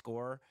how they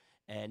score,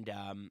 and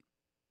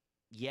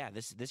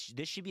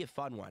this should be a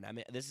fun one. I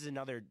mean, this is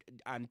another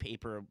on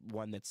paper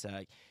one that's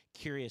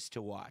curious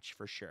to watch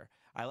for sure.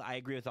 I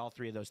agree with all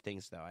 3 of those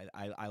things though.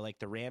 I like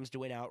the Rams to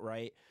win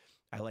outright.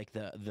 I like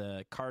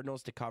the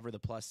Cardinals to cover the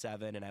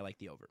 +7, and I like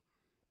the over.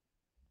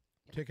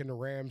 Taking the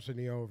Rams in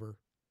the over.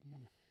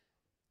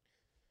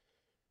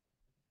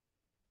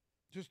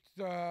 Just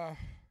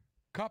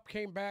Kupp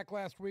came back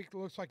last week. It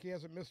looks like he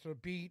hasn't missed a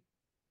beat.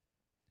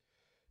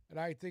 And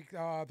I think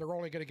they're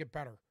only going to get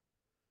better.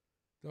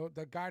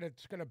 The guy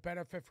that's going to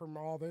benefit from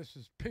all this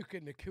is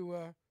Puka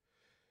Nacua.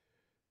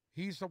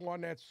 He's the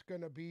one that's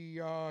going to be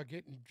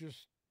getting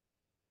just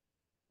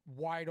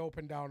wide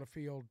open down the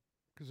field.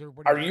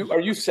 Are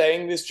you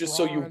saying this just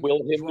so you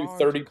will him do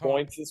 30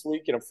 points this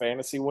week in a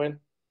fantasy win?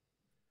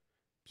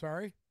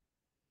 Sorry?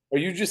 Are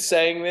you just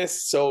saying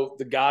this so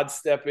the gods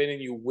step in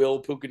and you will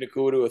Puka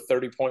Nakua to a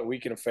 30-point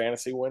week in a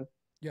fantasy win?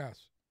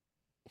 Yes.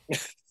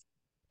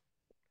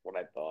 What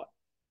I thought.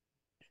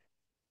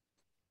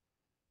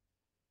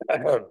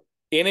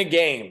 In a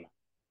game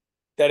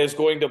that is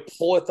going to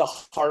pull at the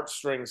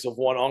heartstrings of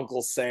one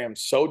Uncle Sam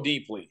so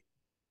deeply,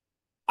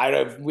 I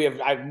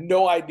have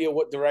no idea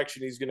what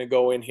direction he's going to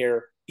go in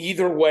here.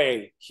 Either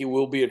way, he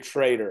will be a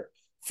traitor.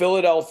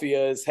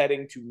 Philadelphia is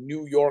heading to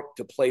New York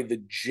to play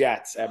the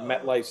Jets at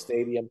MetLife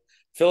Stadium.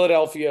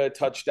 Philadelphia, a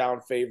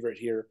touchdown favorite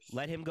here.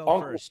 Let him go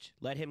Uncle, first.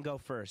 Let him go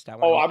first. I of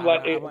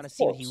want to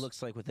see what he course.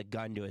 looks like with a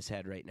gun to his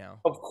head right now.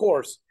 Of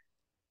course.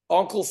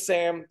 Uncle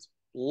Sam,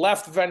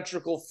 left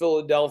ventricle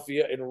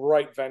Philadelphia and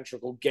right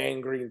ventricle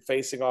gangrene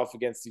facing off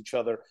against each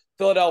other.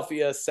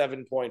 Philadelphia,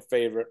 7-point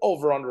favorite,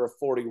 over under a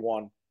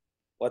 41.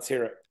 Let's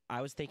hear it.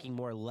 I was thinking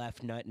more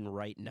left nut and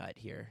right nut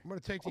here. I'm going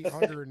to take the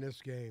under in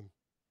this game.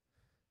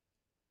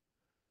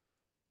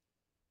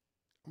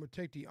 I'm going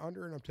to take the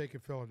under, and I'm taking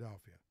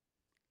Philadelphia.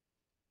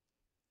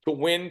 To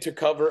win, to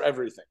cover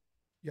everything.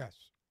 Yes.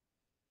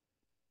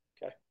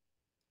 Okay.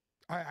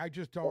 I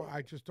just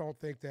don't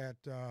think that.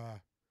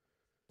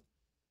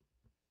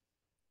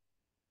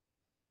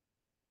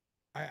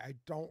 I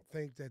don't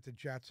think that the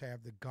Jets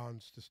have the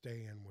guns to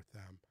stay in with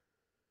them.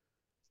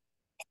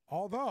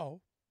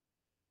 Although,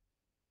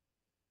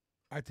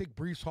 I think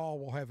Breece Hall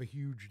will have a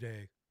huge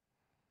day.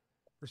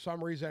 For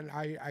some reason,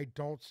 I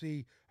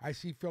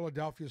see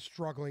Philadelphia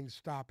struggling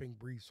stopping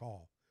Breece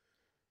Hall.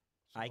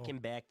 So, I can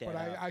back that but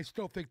up. I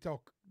still think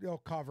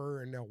they'll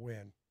cover and they'll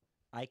win.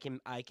 I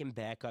can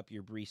back up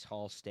your Breece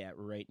Hall stat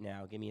right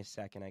now. Give me a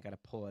second. I got to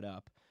pull it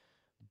up.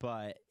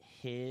 But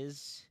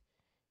his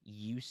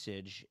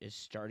usage is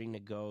starting to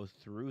go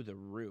through the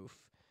roof.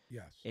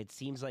 Yes. It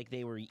seems like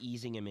they were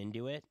easing him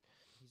into it.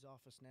 He's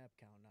off a snap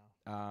count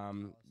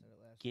now.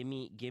 Give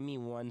me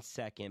 1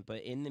 second.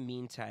 But in the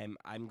meantime,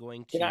 I'm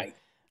going to.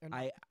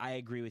 I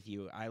agree with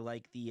you. I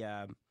like the.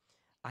 I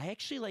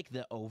actually like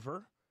the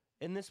over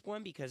in this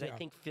one because I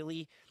think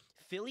Philly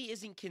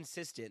isn't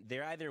consistent.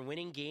 They're either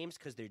winning games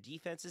because their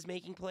defense is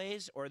making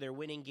plays, or they're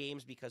winning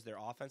games because their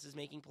offense is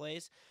making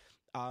plays.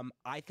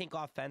 I think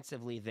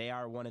offensively they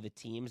are one of the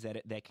teams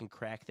that can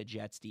crack the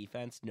Jets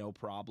defense, no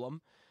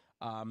problem.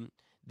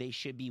 They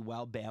should be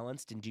well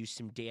balanced and do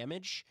some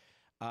damage.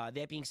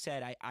 That being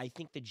said, I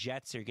think the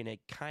Jets are going to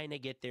kind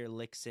of get their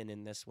licks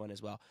in this one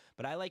as well.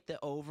 But I like the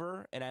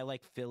over, and I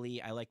like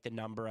Philly. I like the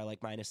number. I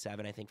like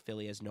 -7. I think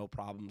Philly has no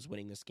problems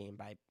winning this game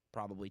by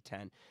probably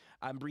 10.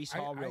 Breece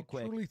Hall, real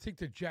quick. I truly think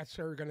the Jets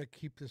are going to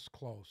keep this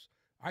close.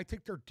 I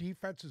think their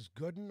defense is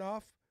good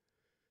enough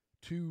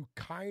to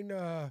kind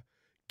of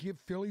give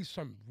Philly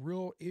some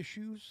real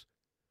issues.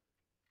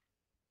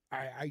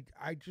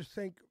 I just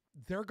think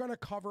they're going to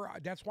cover.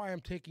 That's why I'm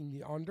taking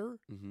the under.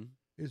 Mm-hmm.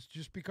 Is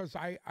just because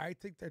I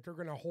think that they're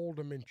going to hold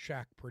them in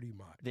check pretty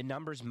much. The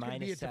number's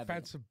 -7.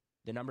 Defensive.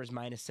 The number's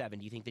 -7.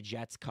 Do you think the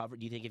Jets cover?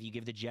 Do you think if you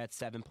give the Jets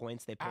 7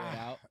 points, they pull it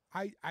out?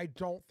 I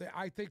don't think.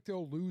 I think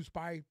they'll lose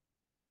by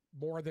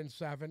more than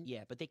 7.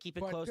 Yeah, but they keep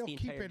it close the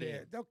entire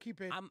game. They'll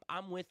keep it.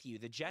 I'm with you.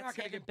 The Jets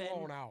haven't been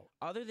blown out.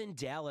 Other than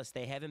Dallas,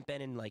 they haven't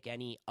been in like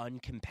any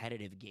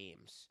uncompetitive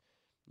games.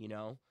 You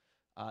know,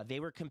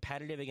 they were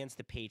competitive against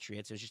the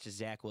Patriots. It was just a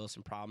Zach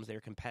Wilson problems. They were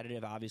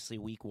competitive, obviously,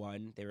 week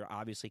 1. They were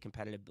obviously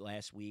competitive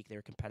last week. They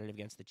were competitive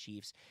against the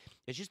Chiefs.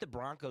 It's just the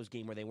Broncos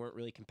game where they weren't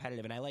really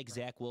competitive. And I like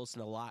Zach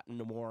Wilson a lot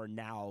more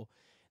now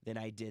than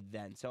I did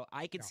then. So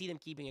I could see them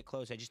keeping it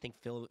close. I just think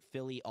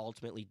Philly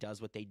ultimately does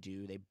what they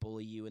do. They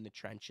bully you in the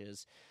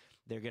trenches.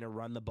 They're going to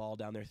run the ball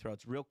down their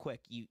throats. Real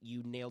quick,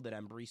 you nailed it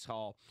on Breece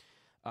Hall.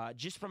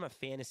 Just from a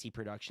fantasy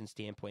production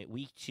standpoint,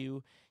 week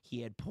 2,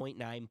 he had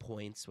 0.9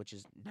 points, which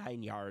is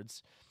 9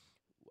 yards.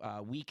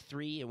 Week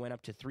 3, it went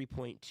up to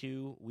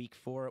 3.2. Week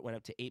 4, it went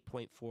up to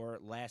 8.4.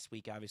 Last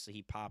week, obviously,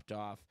 he popped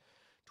off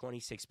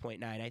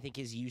 26.9. I think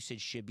his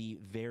usage should be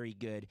very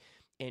good.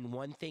 And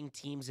one thing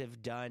teams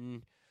have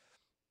done,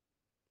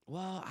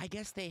 well, I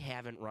guess they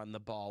haven't run the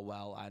ball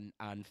well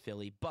on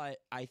Philly,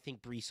 but I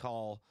think Breece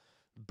Hall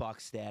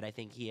bucks that. I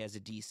think he has a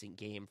decent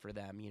game for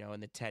them, in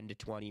the 10 to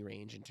 20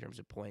 range in terms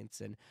of points,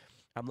 and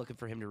I'm looking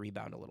for him to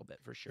rebound a little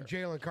bit for sure.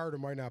 Jalen Carter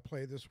might not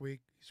play this week.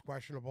 He's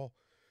questionable.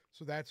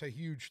 So that's a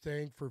huge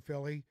thing for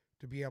Philly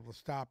to be able to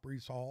stop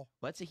Breece Hall.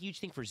 Well, that's a huge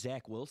thing for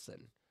Zach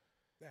Wilson.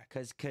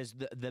 Because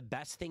the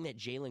best thing that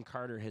Jalen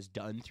Carter has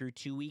done through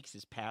 2 weeks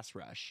is pass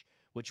rush,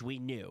 which we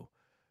knew.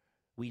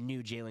 We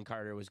knew Jalen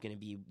Carter was going to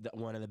be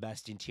one of the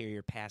best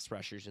interior pass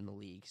rushers in the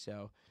league.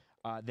 So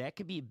that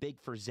could be big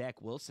for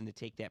Zach Wilson to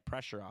take that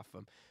pressure off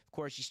him. Of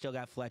course, you still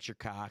got Fletcher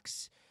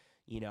Cox.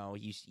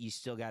 You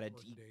still got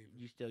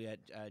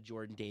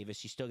Jordan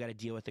Davis. You still got to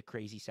deal with the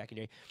crazy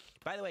secondary.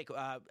 By the way,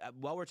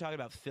 while we're talking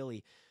about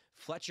Philly,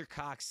 Fletcher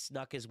Cox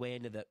snuck his way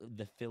into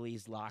the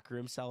Phillies locker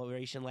room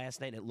celebration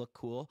last night, and it looked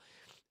cool.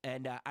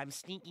 And I'm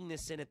sneaking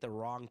this in at the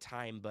wrong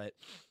time, but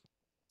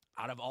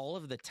out of all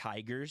of the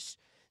Tigers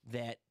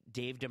that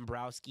Dave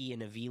Dombrowski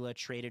and Avila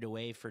traded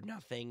away for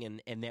nothing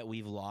and that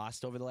we've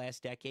lost over the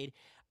last decade,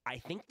 I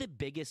think the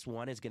biggest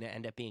one is going to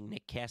end up being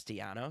Nick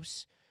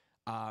Castellanos.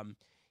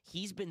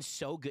 He's been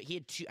so good.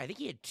 I think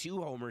he had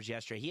 2 homers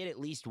yesterday. He had at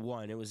least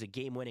one. It was a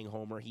game-winning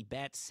homer. He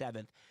bats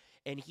 7th.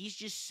 And he's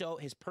just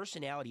his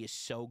personality is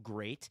so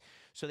great.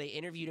 So they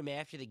interviewed him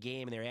after the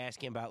game, and they're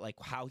asking about like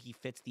how he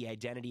fits the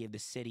identity of the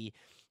city.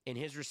 And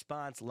his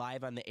response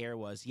live on the air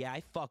was, "Yeah,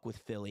 I fuck with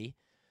Philly."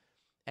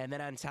 And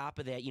then on top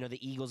of that,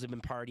 the Eagles have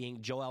been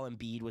partying. Joel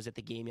Embiid was at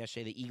the game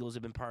yesterday. The Eagles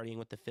have been partying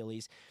with the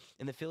Phillies.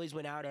 And the Phillies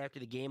went out after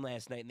the game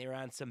last night, and they were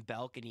on some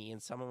balcony,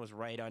 and someone was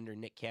right under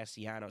Nick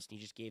Castellanos, and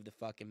he just gave the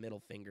fucking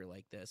middle finger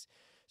like this.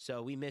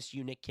 So we miss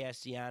you, Nick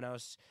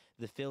Castellanos.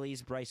 The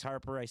Phillies, Bryce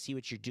Harper, I see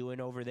what you're doing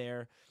over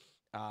there.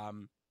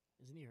 Isn't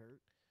he hurt?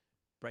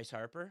 Bryce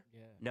Harper?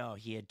 Yeah. No,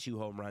 he had 2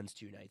 home runs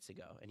 2 nights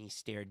ago, and he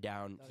stared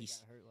down. He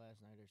got hurt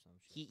last night or some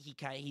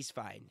shit. He's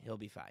fine. He'll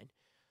be fine.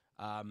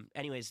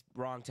 Anyways,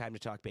 wrong time to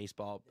talk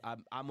baseball.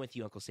 I'm with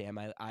you, Uncle Sam.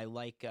 I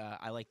like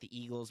the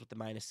Eagles with the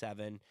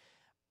 -7.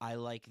 I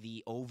like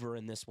the over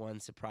in this one,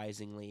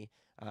 surprisingly,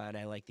 and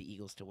I like the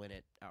Eagles to win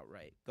it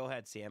outright. Go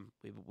ahead, Sam.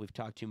 We've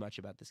talked too much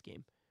about this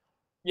game.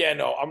 Yeah,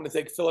 no, I'm going to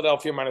take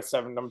Philadelphia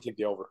 -7. I'm going to take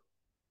the over.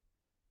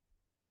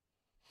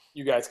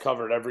 You guys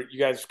covered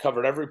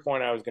every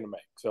point I was going to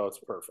make, so it's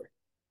perfect.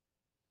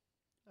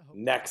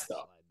 Next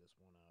up,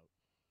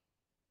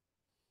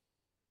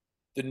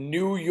 the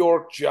New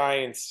York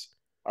Giants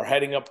are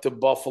heading up to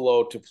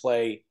Buffalo to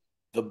play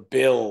the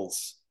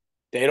Bills.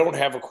 They don't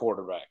have a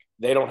quarterback.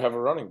 They don't have a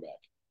running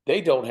back.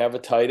 They don't have a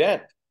tight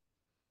end.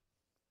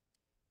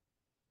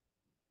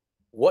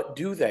 What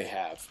do they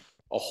have?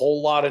 A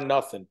whole lot of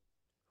nothing.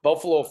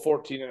 Buffalo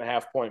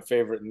 14.5-point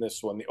favorite in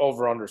this one. The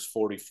over-under is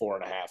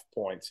 44.5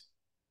 points.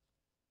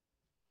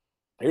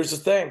 Here's the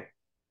thing.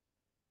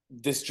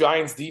 This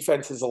Giants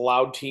defense has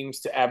allowed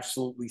teams to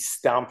absolutely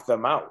stomp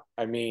them out.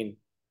 I mean,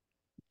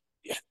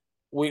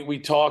 we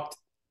talked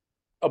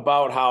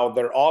about how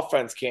their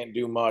offense can't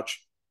do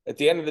much. At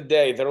the end of the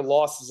day, their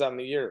losses on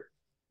the year.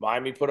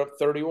 Miami put up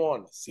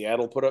 31.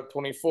 Seattle put up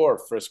 24.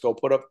 Frisco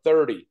put up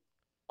 30.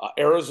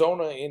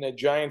 Arizona, in a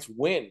Giants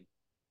win,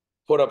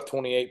 put up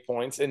 28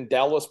 points, and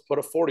Dallas put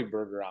a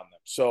 40-burger on them.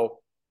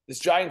 So this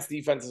Giants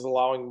defense is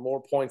allowing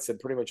more points than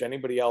pretty much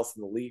anybody else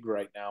in the league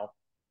right now.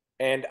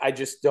 And I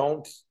just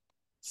don't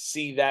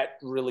see that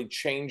really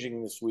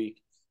changing this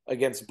week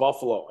against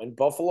Buffalo. And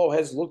Buffalo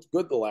has looked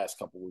good the last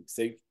couple of weeks.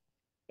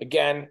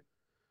 Again,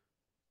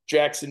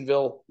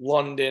 Jacksonville,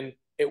 London,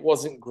 it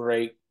wasn't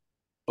great.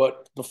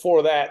 But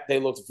before that, they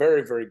looked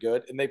very, very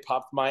good, and they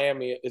popped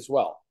Miami as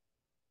well.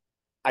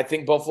 I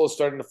think Buffalo's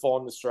starting to fall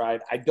into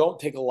stride. I don't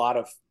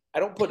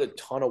put a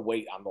ton of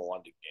weight on the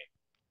London game.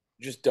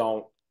 Just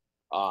don't.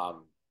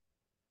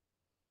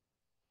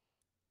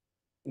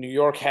 New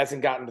York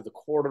hasn't gotten to the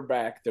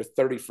quarterback. They're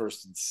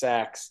 31st in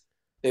sacks.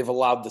 They've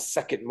allowed the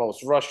second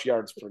most rush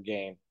yards per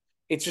game.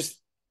 It's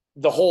just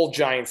the whole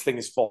Giants thing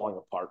is falling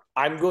apart.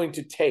 I'm going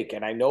to take,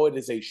 and I know it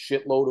is a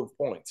shitload of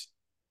points,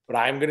 but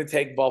I'm going to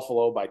take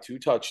Buffalo by 2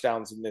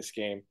 touchdowns in this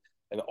game.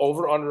 And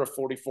over under of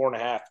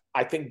 44.5,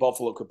 I think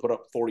Buffalo could put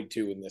up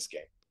 42 in this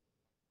game.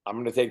 I'm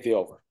going to take the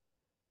over.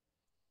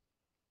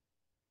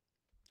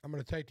 I'm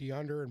going to take the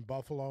under in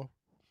Buffalo.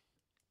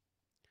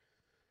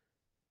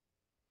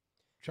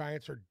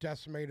 Giants are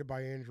decimated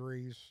by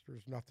injuries.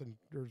 There's nothing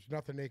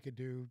they could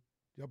do.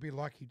 They'll be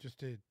lucky just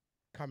to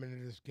come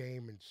into this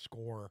game and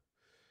score.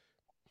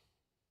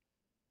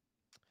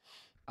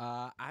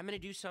 I'm going to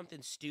do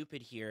something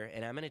stupid here,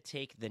 and I'm going to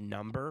take the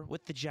number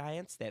with the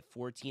Giants, that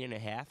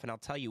 14.5, and I'll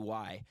tell you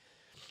why.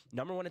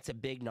 Number one, it's a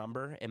big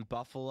number, and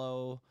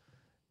Buffalo,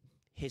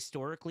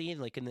 historically,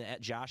 like in the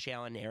Josh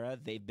Allen era,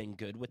 they've been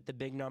good with the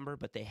big number,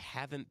 but they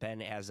haven't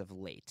been as of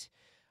late.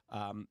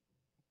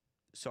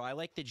 So I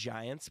like the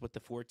Giants with the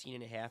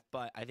 14.5,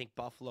 but I think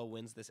Buffalo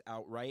wins this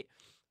outright.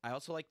 I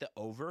also like the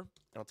over,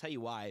 and I'll tell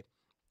you why.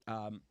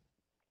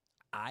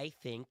 I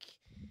think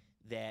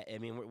that,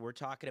 we're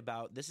talking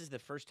about, this is the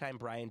first time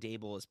Brian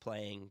Daboll is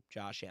playing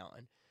Josh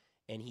Allen,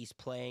 and he's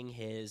playing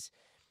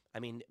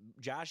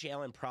Josh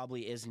Allen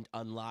probably isn't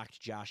unlocked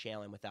Josh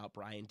Allen without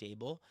Brian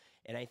Daboll,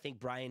 and I think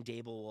Brian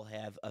Daboll will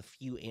have a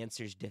few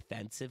answers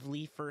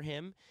defensively for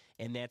him,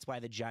 and that's why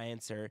the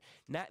Giants they're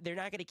not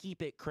going to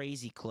keep it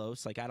crazy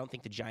close. Like, I don't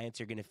think the Giants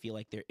are going to feel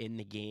like they're in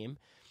the game.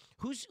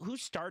 Who's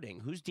starting?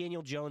 Who's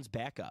Daniel Jones'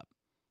 backup?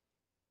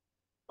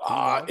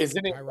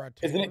 Isn't it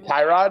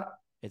Tyrod?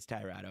 It's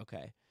Tyrod,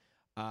 okay.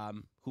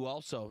 Who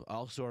also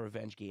a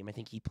revenge game. I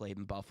think he played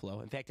in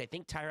Buffalo. In fact, I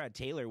think Tyrod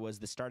Taylor was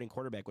the starting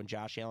quarterback when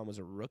Josh Allen was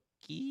a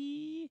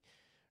rookie.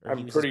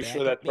 I'm pretty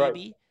sure that's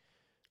maybe.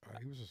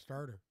 Right. He was a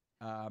starter.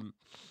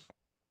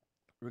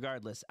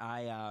 Regardless,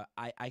 I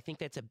think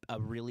that's a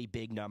really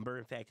big number.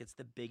 In fact, it's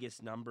the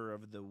biggest number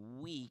of the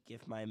week,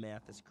 if my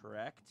math is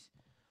correct.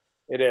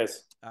 It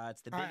is.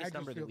 It's the biggest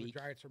number of the week. The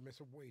Giants are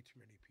missing way too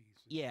many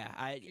pieces. Yeah,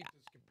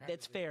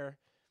 that's fair.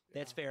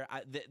 That's fair.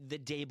 The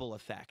Daboll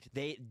effect.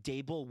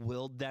 Daboll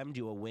willed them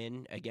to a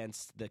win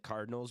against the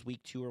Cardinals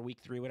week 2 or week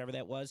 3, whatever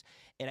that was.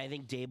 And I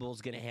think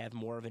Daboll's going to have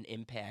more of an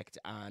impact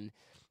on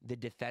the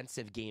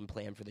defensive game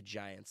plan for the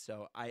Giants.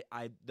 So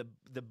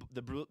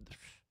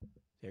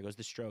There goes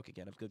the stroke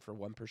again. I'm good for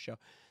one per show.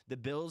 The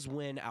Bills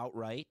win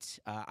outright.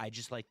 I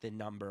just like the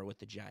number with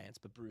the Giants.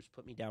 But, Bruce,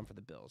 put me down for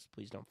the Bills.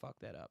 Please don't fuck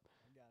that up.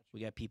 I got you. We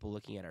got people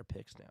looking at our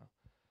picks now.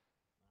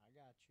 I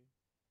got you.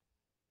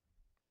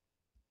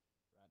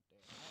 Right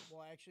there.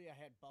 Well, actually, I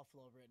had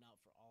Buffalo written out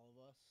for all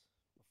of us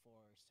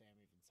before Sam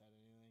even said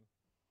anything.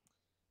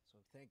 So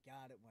thank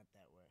God it went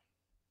that way.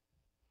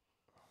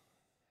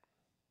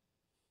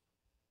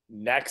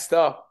 Next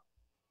up,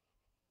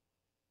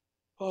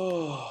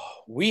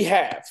 we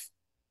have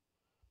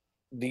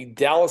the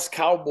Dallas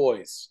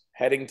Cowboys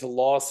heading to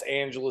Los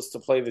Angeles to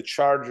play the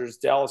Chargers.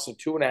 Dallas a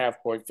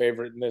 2.5-point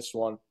favorite in this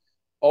one.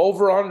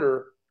 Over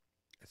under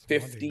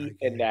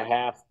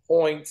 50.5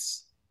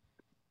 points.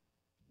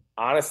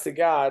 Honest to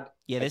God.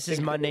 Yeah, this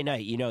is Monday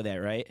night. You know that,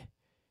 right?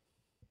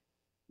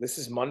 This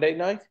is Monday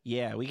night?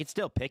 Yeah, we could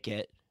still pick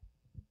it.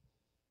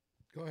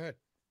 Go ahead.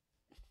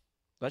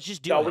 Let's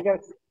just do it.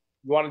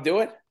 You want to do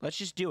it? Let's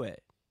just do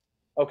it.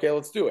 Okay,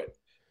 let's do it.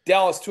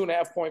 Dallas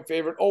 2.5-point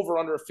favorite, over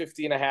under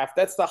 50.5.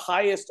 That's the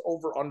highest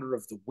over under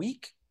of the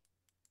week.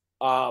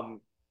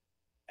 And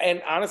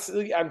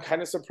honestly, I'm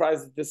kind of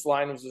surprised that this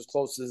line was as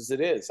close as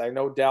it is. I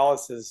know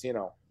Dallas has,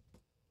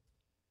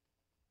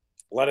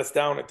 let us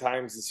down at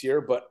times this year,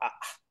 but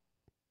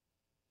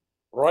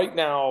right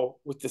now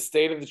with the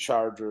state of the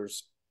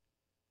Chargers,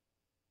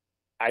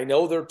 I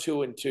know they're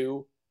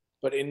 2-2,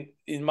 but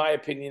in my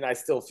opinion, I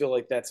still feel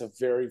like that's a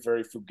very,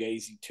 very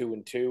fugazi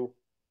 2-2.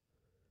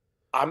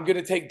 I'm going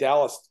to take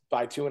Dallas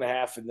by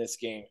 2.5 in this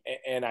game.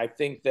 And I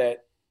think that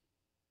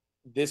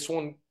this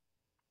one,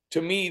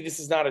 to me, this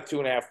is not a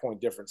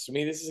 2.5-point difference. To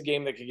me, this is a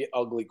game that could get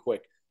ugly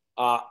quick.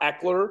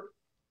 Eckler,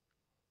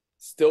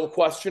 still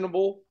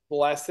questionable. The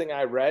last thing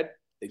I read,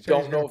 they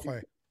don't know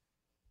if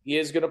he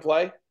is going to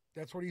play.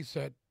 That's what he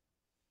said.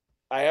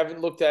 I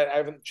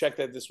haven't checked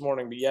that this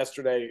morning, but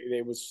yesterday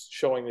it was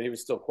showing that he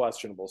was still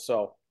questionable.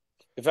 So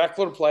if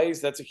Eckler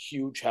plays, that's a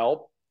huge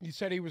help. He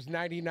said he was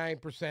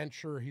 99%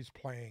 sure he's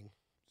playing.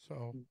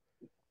 So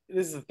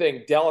this is the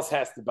thing. Dallas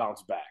has to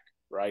bounce back,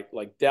 right?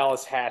 Like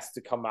Dallas has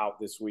to come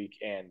out this week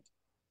and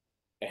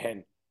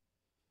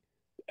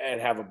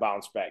have a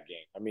bounce back game.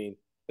 I mean,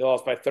 they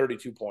lost by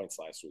 32 points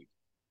last week.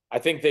 I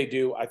think they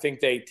do. I think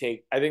they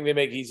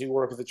make easy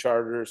work of the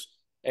Chargers,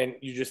 and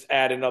you just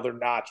add another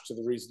notch to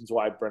the reasons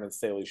why Brendan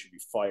Staley should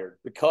be fired.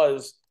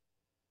 Because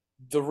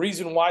the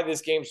reason why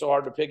this game's so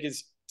hard to pick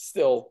is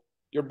still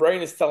your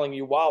brain is telling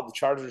you, wow, the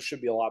Chargers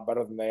should be a lot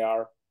better than they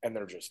are, and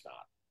they're just not.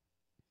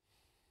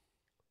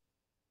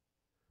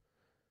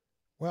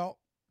 Well,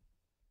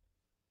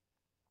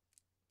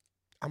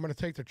 I'm going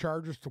to take the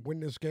Chargers to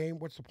win this game.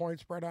 What's the point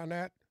spread on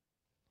that?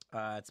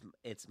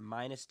 It's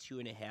minus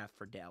 2.5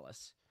 for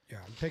Dallas. Yeah,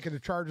 I'm taking the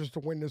Chargers to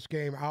win this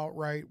game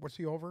outright. What's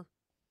the over?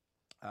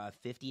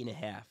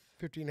 50.5.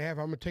 50.5. I'm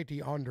going to take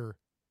the under.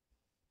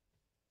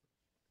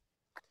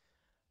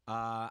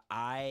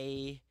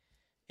 I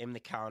am the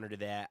counter to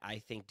that. I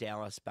think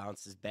Dallas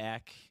bounces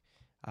back.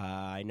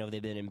 I know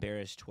they've been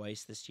embarrassed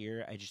twice this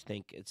year. I just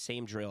think it's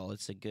same drill.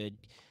 It's a good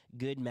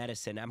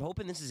medicine. I'm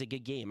hoping this is a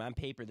good game. On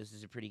paper, this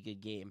is a pretty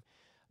good game.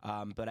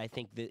 But I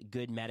think the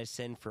good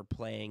medicine for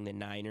playing the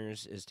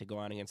Niners is to go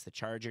on against the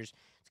Chargers.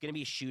 It's going to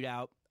be a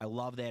shootout. I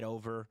love that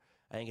over.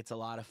 I think it's a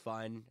lot of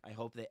fun. I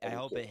hope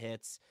it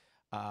hits.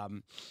 So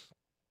I'm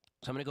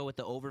going to go with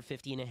the over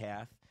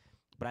 50.5.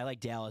 But I like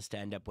Dallas to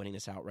end up winning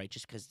this outright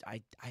just because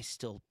I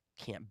still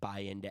can't buy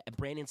into it.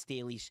 Brandon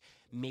Staley's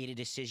made a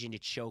decision to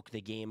choke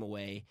the game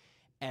away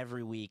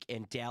every week,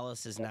 and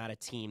Dallas is not a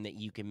team that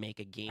you can make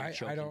a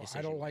game-choking decision.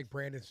 I don't like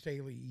Brandon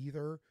Staley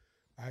either.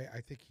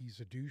 I think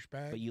he's a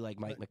douchebag. But you like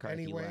Mike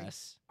McCarthy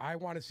less. I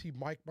want to see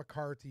Mike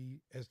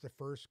McCarthy as the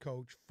first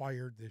coach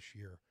fired this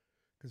year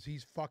because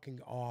he's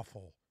fucking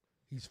awful.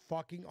 He's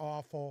fucking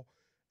awful.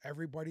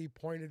 Everybody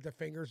pointed the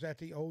fingers at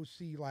the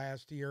OC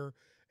last year,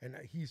 and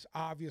he's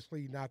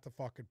obviously not the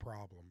fucking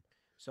problem.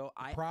 So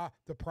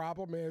the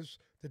problem is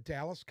the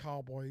Dallas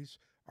Cowboys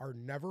are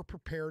never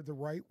prepared the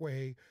right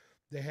way.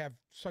 They have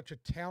such a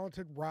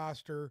talented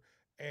roster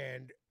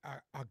and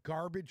a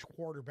garbage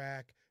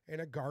quarterback and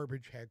a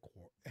garbage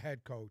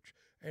head coach,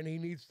 and he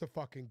needs to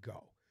fucking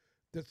go.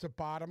 That's the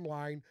bottom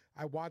line.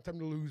 I want them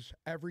to lose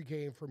every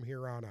game from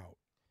here on out.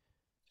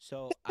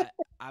 So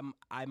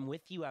I'm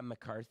with you on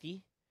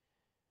McCarthy.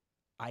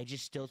 I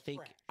just still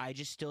think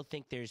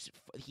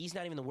he's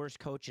not even the worst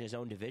coach in his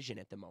own division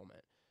at the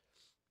moment.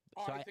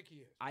 So I think he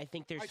is. I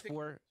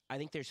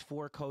think there's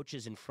four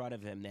coaches in front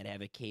of him that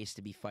have a case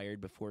to be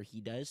fired before he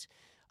does.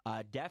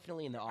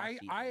 Definitely in the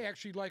offseason. I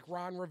actually like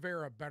Ron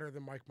Rivera better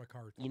than Mike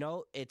McCarthy. You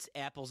know, it's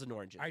apples and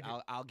oranges. I do.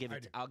 I'll give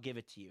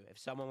it to you. If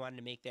someone wanted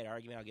to make that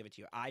argument, I'll give it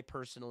to you. I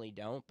personally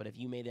don't, but if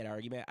you made that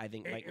argument, I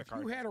think Mike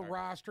McCarthy. If you had a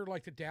roster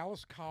like the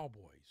Dallas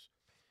Cowboys,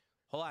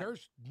 hold on.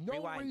 There's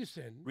no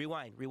reason.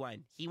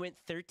 Rewind. He went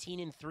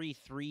 13-3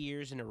 3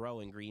 years in a row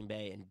in Green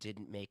Bay and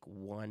didn't make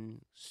one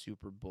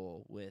Super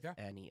Bowl with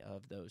any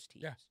of those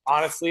teams. Yeah.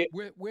 Honestly,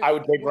 I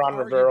would take Ron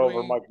Rivera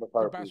over Mike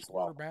McCarthy as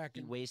well.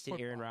 He wasted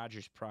Aaron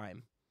Rodgers'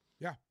 prime.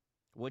 Yeah.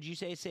 What'd you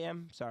say,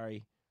 Sam?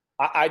 Sorry.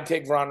 I'd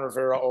take Ron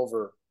Rivera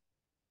over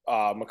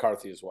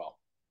McCarthy as well.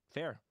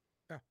 Fair.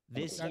 Yeah.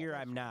 This year,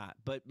 I'm not.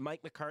 But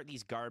Mike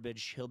McCarthy's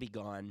garbage. He'll be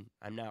gone.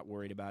 I'm not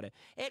worried about it.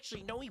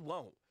 Actually, no, he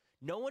won't.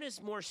 No one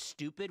is more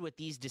stupid with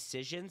these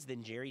decisions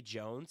than Jerry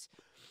Jones.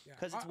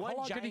 Because it's one how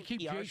long giant did he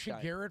keep PR Jason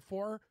stunt. Garrett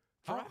for?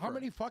 How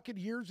many fucking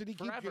years did he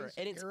keep Forever.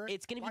 Jason And Garrett?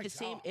 it's going to be the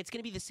same. God. It's going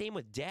to be the same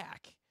with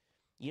Dak.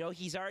 You know,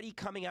 he's already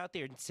coming out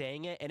there and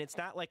saying it, and it's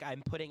not like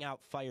I'm putting out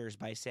fires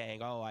by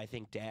saying, "Oh, I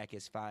think Dak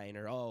is fine,"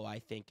 or "Oh, I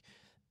think."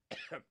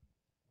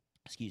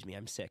 Excuse me,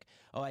 I'm sick.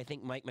 Oh, I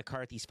think Mike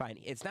McCarthy's fine.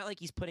 It's not like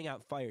he's putting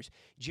out fires.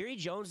 Jerry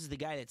Jones is the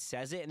guy that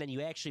says it, and then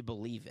you actually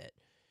believe it.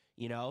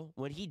 You know,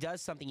 when he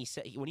does something,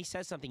 when he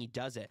says something, he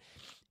does it.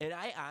 And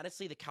I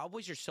honestly, the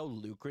Cowboys are so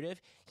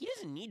lucrative. He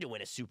doesn't need to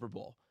win a Super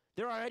Bowl.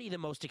 They're already the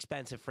most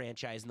expensive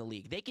franchise in the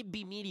league. They could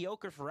be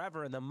mediocre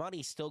forever, and the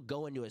money's still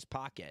go into his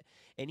pocket.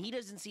 And he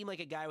doesn't seem like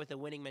a guy with a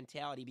winning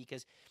mentality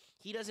because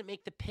he doesn't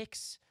make the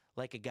picks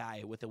like a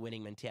guy with a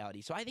winning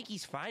mentality. So I think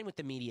he's fine with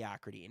the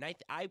mediocrity. And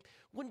I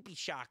wouldn't be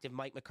shocked if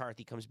Mike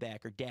McCarthy comes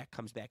back or Dak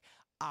comes back.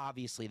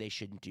 Obviously, they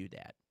shouldn't do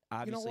that.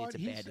 Obviously, it's a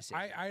bad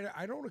decision.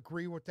 I don't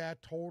agree with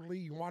that totally.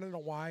 You want to know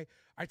why?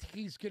 I think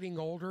he's getting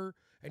older,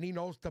 and he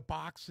knows the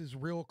box is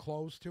real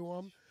close to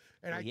him.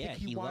 And I think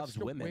he wants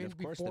to win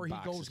before he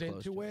goes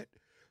into it.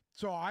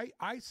 So I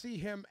see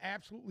him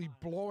absolutely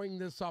blowing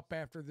this up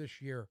after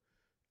this year.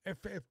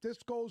 If this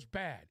goes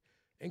bad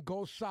and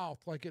goes south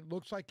like it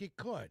looks like it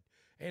could,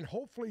 and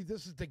hopefully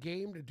this is the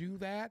game to do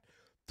that,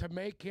 to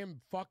make him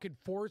fucking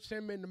force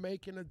him into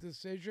making a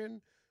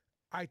decision,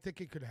 I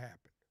think it could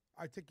happen.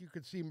 I think you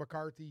could see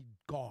McCarthy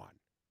gone.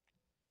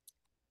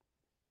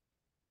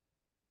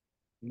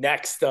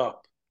 Next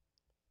up,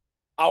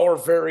 our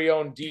very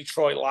own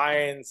Detroit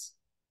Lions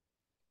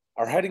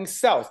are heading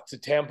south to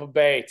Tampa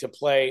Bay to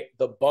play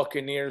the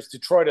Buccaneers.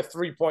 Detroit a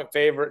 3-point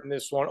favorite in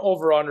this one,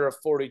 over under a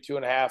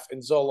 42.5.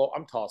 And Zolo,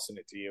 I'm tossing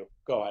it to you.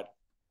 Go ahead.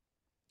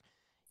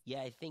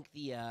 Yeah, I think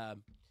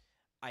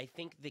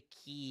the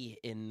key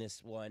in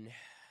this one,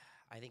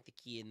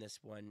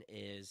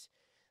 is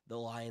the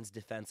Lions'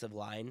 defensive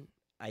line.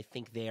 I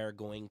think they are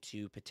going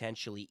to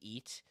potentially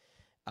eat.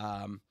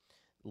 A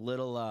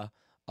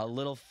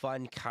little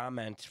fun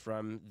comment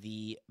from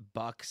the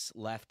Bucs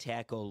left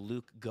tackle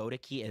Luke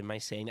Godeke. Am I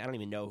saying? I don't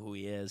even know who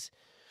he is,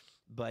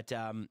 but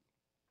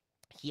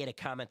he had a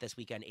comment this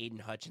week on Aiden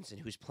Hutchinson,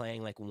 who's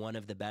playing like one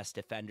of the best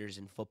defenders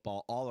in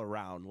football all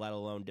around, let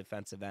alone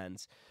defensive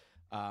ends.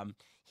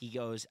 He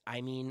goes,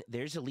 I mean,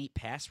 there's elite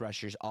pass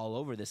rushers all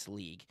over this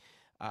league.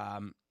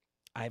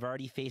 I've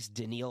already faced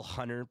Danielle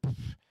Hunter,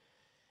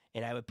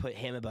 and I would put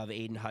him above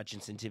Aiden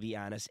Hutchinson, to be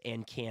honest,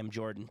 and Cam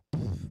Jordan.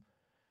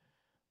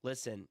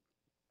 Listen,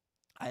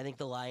 I think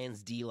the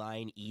Lions'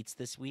 D-line eats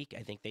this week.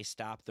 I think they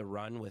stop the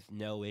run with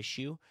no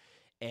issue.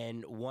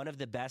 And one of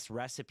the best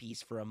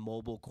recipes for a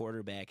mobile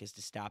quarterback is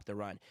to stop the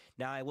run.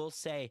 Now, I will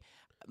say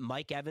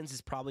Mike Evans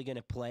is probably going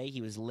to play.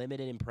 He was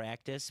limited in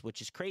practice, which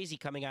is crazy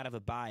coming out of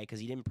a bye because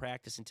he didn't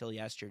practice until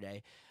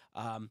yesterday.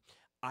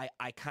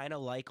 I kind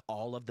of like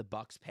all of the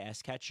Bucs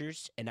pass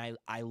catchers, and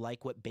I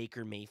like what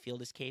Baker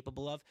Mayfield is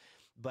capable of.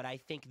 But I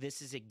think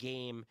this is a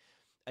game,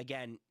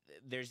 again,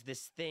 there's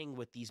this thing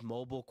with these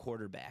mobile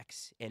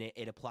quarterbacks, and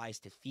it applies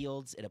to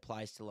Fields, it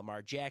applies to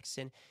Lamar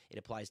Jackson, it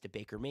applies to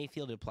Baker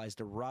Mayfield, it applies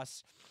to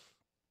Russ.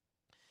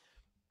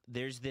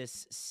 There's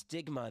this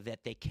stigma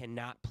that they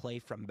cannot play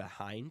from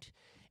behind.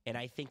 And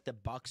I think the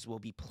Bucs will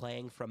be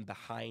playing from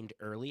behind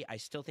early. I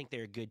still think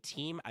they're a good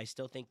team. I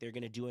still think they're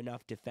going to do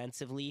enough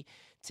defensively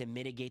to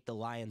mitigate the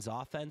Lions'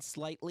 offense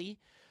slightly.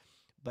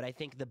 But I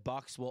think the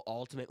Bucs will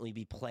ultimately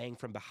be playing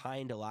from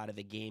behind a lot of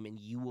the game, and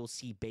you will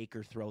see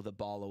Baker throw the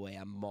ball away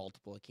on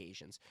multiple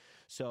occasions.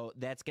 So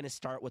that's going to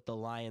start with the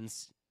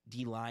Lions'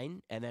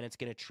 D-line, and then it's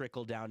going to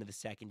trickle down to the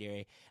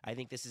secondary. I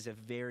think this is a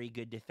very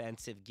good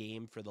defensive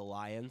game for the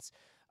Lions.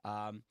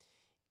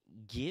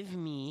 Give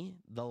me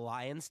the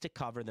Lions to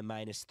cover the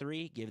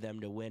 -3. Give them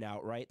to win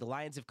outright. The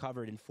Lions have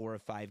covered in 4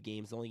 of 5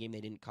 games. The only game they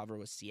didn't cover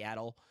was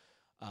Seattle,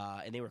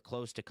 and they were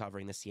close to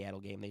covering the Seattle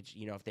game. They,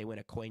 if they win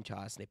a coin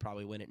toss, they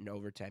probably win it in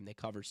overtime. They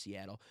cover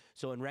Seattle.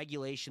 So in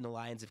regulation, the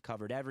Lions have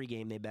covered every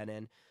game they've been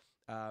in,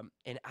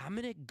 and I'm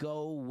going to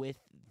go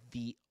with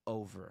the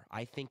over.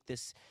 I think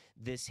this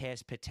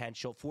has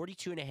potential.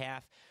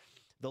 42.5.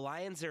 The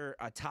Lions are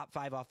a top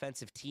 5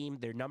 offensive team.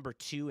 They're number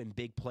 2 in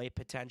big play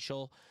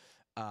potential.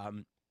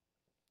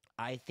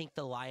 I think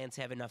the Lions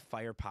have enough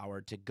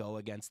firepower to go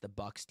against the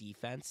Bucs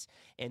defense,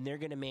 and they're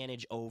going to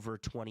manage over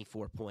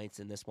 24 points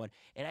in this one.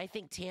 And I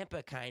think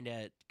Tampa kind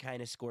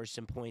of scores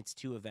some points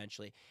too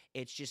eventually.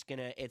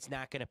 It's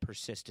not gonna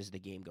persist as the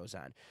game goes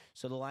on.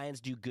 So the Lions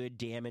do good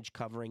damage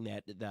covering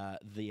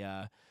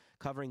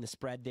covering the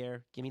spread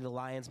there. Give me the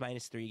Lions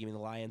 -3. Give me the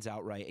Lions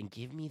outright, and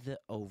give me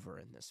the over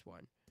in this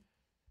one.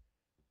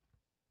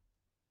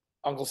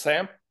 Uncle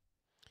Sam?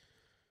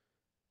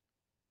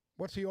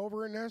 What's the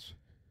over in this?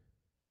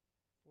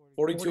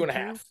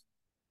 42.5.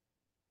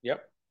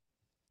 Yep.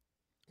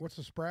 What's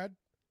the spread?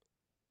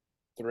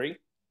 3.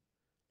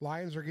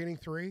 Lions are getting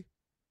 3.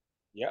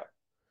 Yep.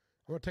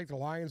 I'm going to take the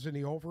Lions in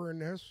the over in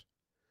this.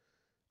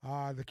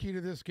 The key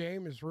to this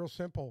game is real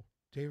simple.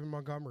 David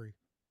Montgomery.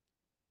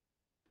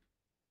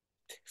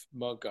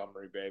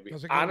 Montgomery, baby.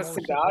 Does it get Honest more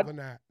to simple God, than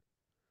that?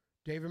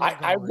 David I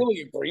Montgomery.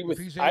 really agree with.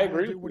 If he's I able to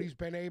agree do with what you. he's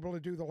been able to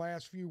do the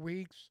last few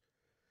weeks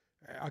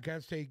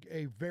against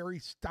a very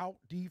stout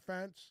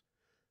defense,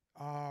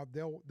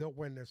 they'll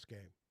win this game.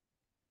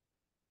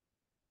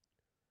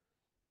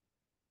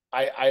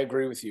 I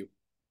agree with you,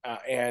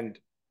 and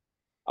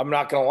I'm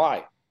not gonna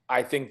lie.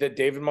 I think that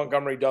David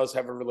Montgomery does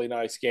have a really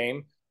nice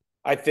game.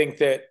 I think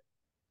that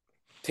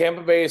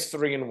Tampa Bay is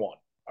 3-1. All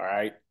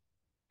right.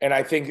 And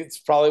I think it's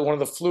probably one of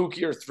the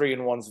flukier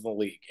 3-1s in the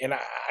league. And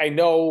I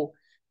know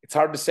it's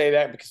hard to say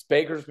that because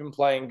Baker's been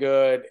playing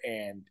good.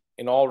 And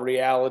in all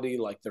reality,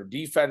 like their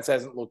defense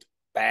hasn't looked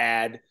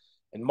bad.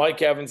 And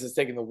Mike Evans has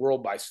taken the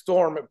world by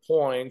storm at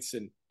points.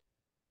 And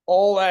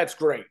all that's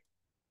great.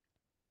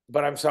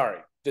 But I'm sorry.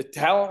 The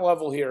talent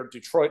level here,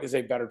 Detroit is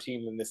a better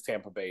team than this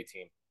Tampa Bay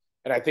team.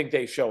 And I think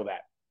they show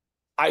that.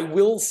 I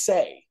will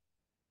say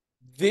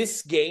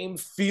this game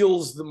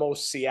feels the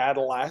most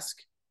Seattle-esque.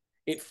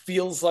 It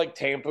feels like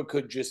Tampa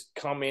could just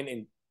come in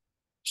and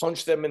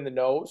punch them in the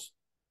nose,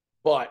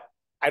 but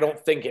I don't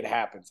think it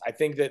happens. I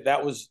think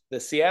that was the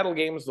Seattle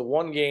game was the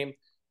one game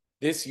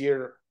this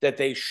year that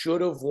they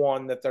should have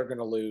won that they're going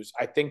to lose.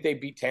 I think they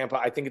beat Tampa.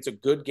 I think it's a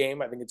good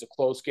game. I think it's a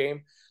close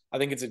game. I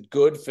think it's a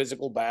good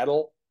physical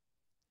battle.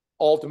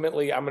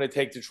 Ultimately, I'm going to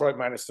take Detroit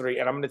 -3,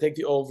 and I'm going to take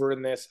the over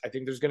in this. I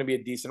think there's going to be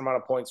a decent amount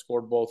of points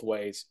scored both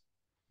ways,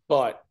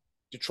 but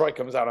Detroit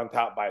comes out on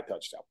top by a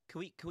touchdown.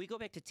 Can we go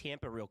back to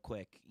Tampa real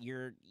quick?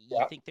 You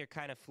think they're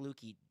kind of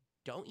fluky.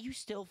 Don't you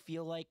still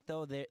feel like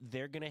though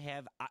they're gonna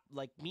have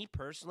like me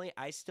personally?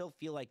 I still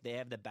feel like they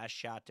have the best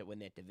shot to win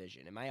that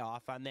division. Am I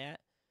off on that?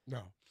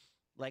 No.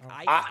 Like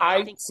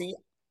I think, see.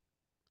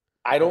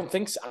 I don't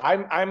think so.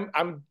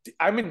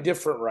 I'm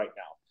indifferent right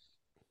now.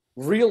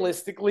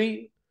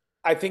 Realistically,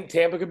 I think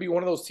Tampa could be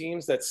one of those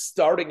teams that's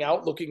starting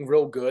out looking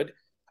real good,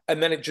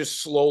 and then it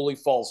just slowly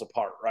falls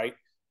apart. Right?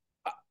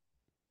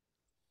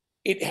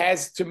 It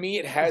has to me.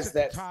 It has Is it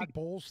that the Todd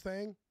Bowles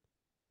thing.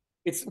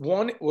 It's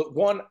one.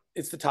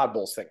 It's the Todd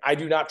Bowles thing. I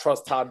do not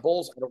trust Todd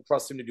Bowles. I don't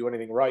trust him to do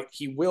anything right.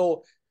 He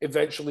will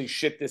eventually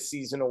shit this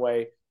season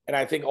away, and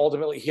I think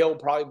ultimately he'll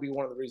probably be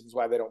one of the reasons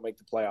why they don't make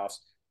the playoffs.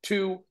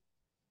 2,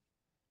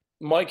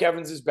 Mike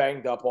Evans is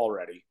banged up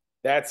already.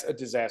 That's a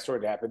disaster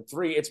to happen.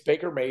 3, it's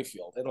Baker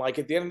Mayfield, and like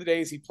at the end of the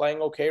day, is he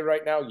playing okay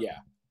right now? Yeah.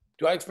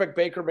 Do I expect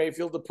Baker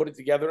Mayfield to put it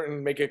together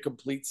and make a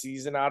complete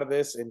season out of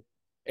this and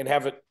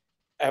have a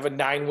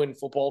 9-win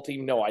football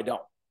team? No, I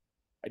don't.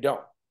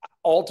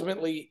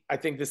 Ultimately, I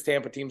think this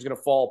Tampa team is going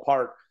to fall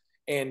apart.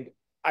 And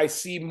I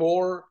see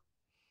more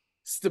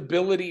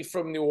stability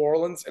from New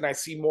Orleans, and I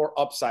see more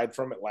upside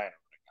from Atlanta.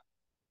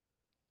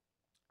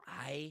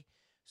 I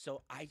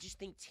just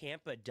think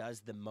Tampa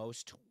does the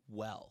most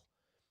well.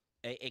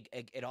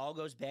 It all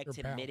goes back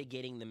to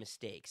mitigating the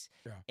mistakes.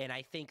 Yeah. And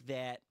I think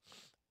that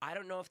I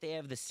don't know if they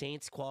have the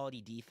Saints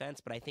quality defense,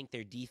 but I think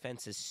their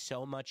defense is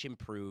so much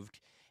improved,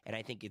 and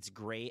I think it's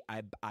great.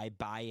 I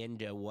buy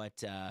into what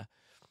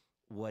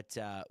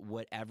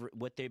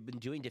they've been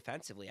doing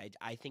defensively.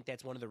 I think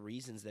that's one of the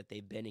reasons that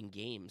they've been in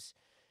games,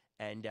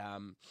 and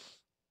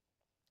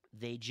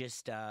they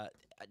just I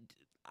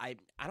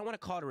don't want to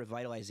call it a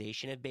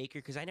revitalization of Baker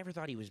because I never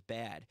thought he was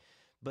bad,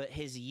 but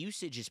his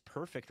usage is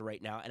perfect right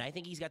now, and I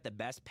think he's got the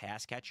best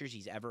pass catchers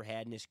he's ever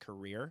had in his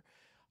career.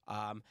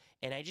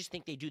 And I just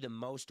think they do the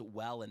most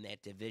well in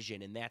that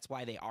division, and that's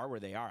why they are where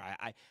they are.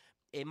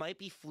 It might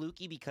be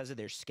fluky because of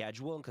their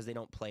schedule and because they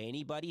don't play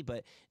anybody,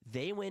 but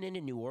they went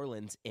into New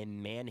Orleans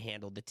and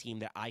manhandled the team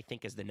that I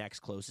think is the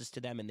next closest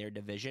to them in their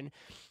division.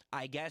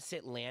 I guess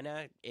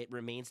Atlanta, it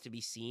remains to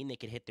be seen. They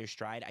could hit their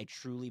stride. I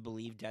truly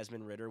believe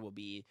Desmond Ridder will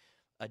be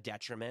a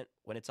detriment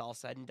when it's all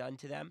said and done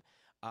to them.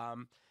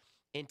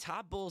 And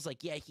Todd Bowles,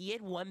 he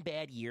had one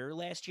bad year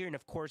last year, and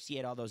of course he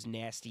had all those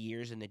nasty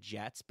years in the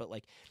Jets, but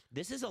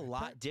this is a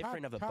lot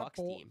different of a Bucs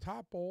team.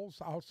 Todd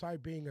Bowles,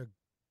 outside being a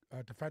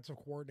defensive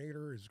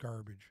coordinator, is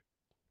garbage.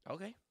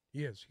 Okay.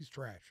 He is. He's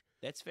trash.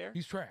 That's fair.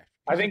 He's trash.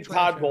 I think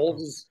Todd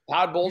Bowles is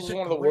one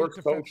of the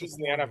worst coaches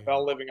in the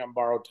NFL living on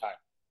borrowed time.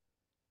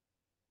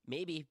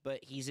 Maybe,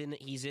 but he's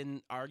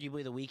in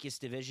arguably the weakest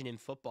division in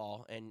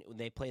football, and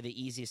they play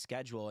the easiest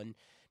schedule, and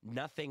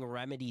nothing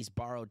remedies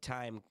borrowed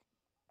time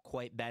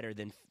quite better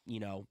than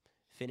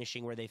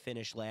finishing where they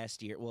finished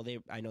last year. Well,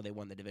 I know they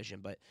won the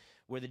division, but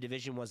where the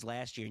division was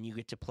last year, and you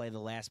get to play the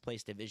last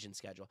place division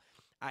schedule.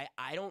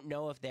 I don't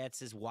know if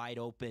that's as wide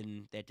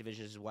open, that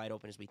division is as wide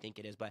open as we think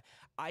it is, but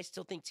I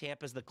still think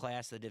Tampa's the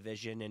class of the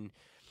division, and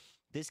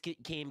this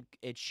game,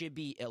 it should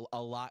be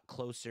a lot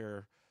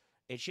closer.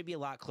 It should be a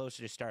lot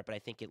closer to start, but I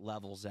think it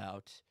levels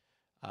out.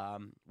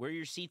 Where are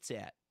your seats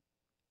at?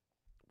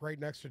 Right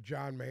next to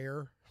John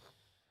Mayer.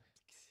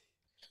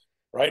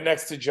 Right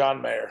next to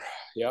John Mayer.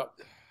 Yep.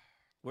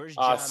 Where's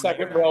John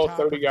second Mayer? row,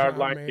 30-yard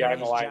line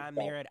behind the line. John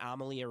Mayer at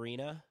Amalie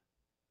Arena?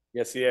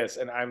 Yes, he is.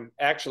 And I'm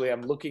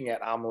looking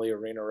at Amalie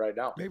Arena right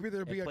now. Maybe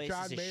there'll be a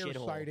John Mayer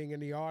sighting in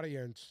the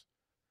audience.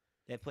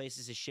 That place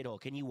is a shithole.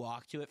 Can you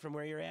walk to it from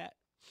where you're at?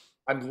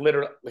 I'm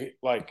literally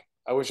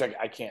I wish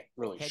I can't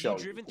really show you. Have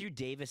you driven through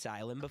Davis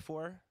Island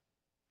before?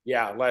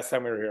 Yeah, last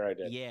time we were here, I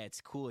did. Yeah,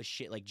 it's cool as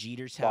shit. Like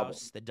Jeter's Love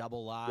house, it. the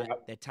double lot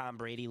Yep. that Tom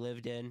Brady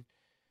lived in.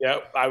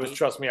 Yep,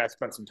 trust me, I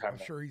spent some time I'm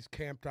there. sure he's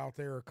camped out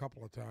there a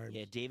couple of times.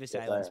 Yeah, Davis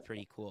Yes, I Island's have.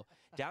 pretty cool.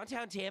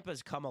 Downtown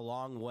Tampa's come a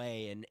long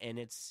way, and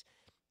it's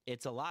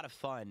a lot of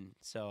fun.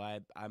 So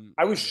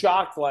I was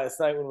shocked last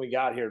night when we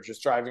got here,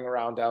 just driving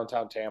around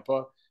downtown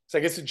Tampa. So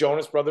I guess the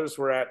Jonas Brothers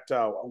were at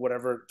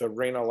whatever the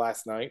arena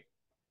last night,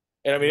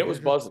 and I mean it was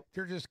buzzing.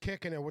 They're just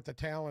kicking it with the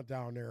talent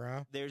down there,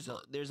 huh? There's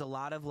a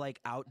lot of like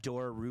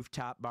outdoor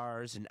rooftop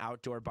bars and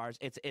outdoor bars.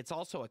 It's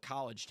also a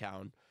college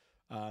town.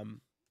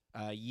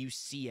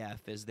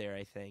 UCF is there,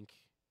 I think.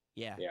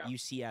 Yeah.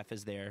 UCF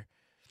is there,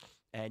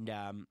 and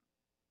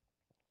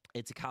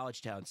it's a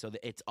college town, so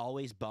it's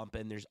always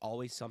bumping. There's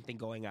always something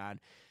going on.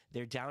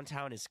 Their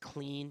downtown is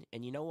clean,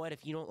 and you know what?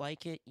 If you don't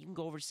like it, you can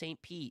go over to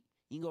St. Pete.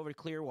 You can go over to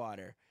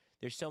Clearwater.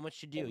 There's so much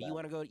to do. You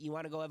want to go? You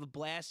want to go have a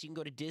blast? You can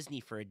go to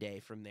Disney for a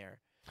day from there.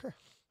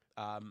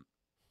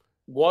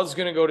 Was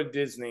gonna go to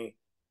Disney,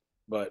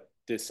 but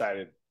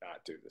decided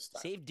not to this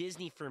time. Save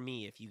Disney for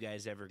me if you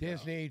guys ever go.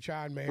 Disney,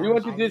 John Mayer. We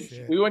went to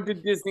Disney. We went to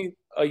Disney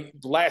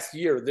last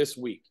year. This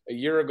week, a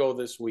year ago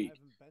this week.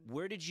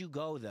 Where did you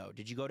go though?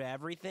 Did you go to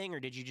everything, or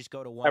did you just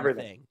go to one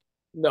Everything. thing?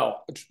 No,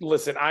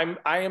 listen.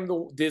 I am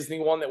the Disney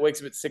one that wakes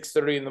up at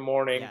 6:30 in the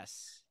morning.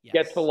 Yes.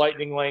 Gets the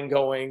lightning lane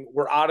going.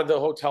 We're out of the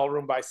hotel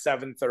room by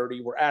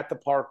 7:30. We're at the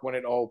park when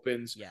it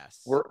opens.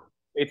 Yes.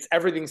 It's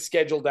everything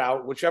scheduled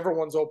out. Whichever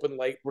one's open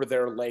late, we're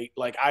there late.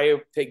 Like I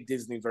take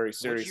Disney very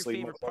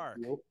seriously. What's your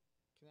favorite park?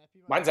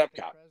 Mine's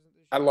Epcot.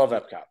 I love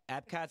Epcot.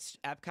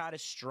 Epcot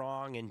is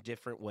strong in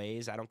different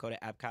ways. I don't go to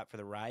Epcot for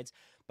the rides,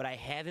 but I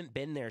haven't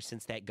been there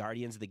since that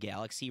Guardians of the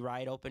Galaxy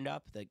ride opened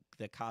up,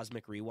 the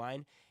Cosmic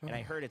Rewind, and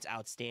I heard it's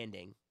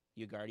outstanding.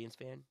 You a Guardians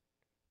fan?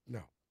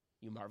 No.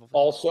 You Marvel fan?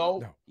 Also,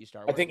 No. You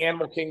Star I Wars? think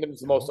Animal Kingdom is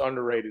the most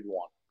underrated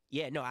one.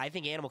 Yeah, no, I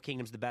think Animal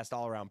Kingdom's the best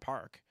all-around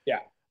park. Yeah,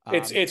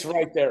 it's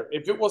right there.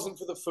 If it wasn't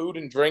for the food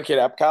and drink at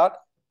Epcot,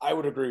 I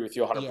would agree with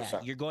you 100%.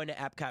 Yeah, you're going to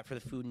Epcot for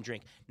the food and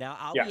drink. Now,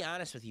 I'll be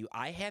honest with you.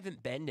 I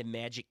haven't been to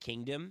Magic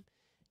Kingdom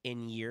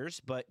in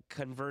years, but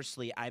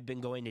conversely, I've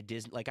been going to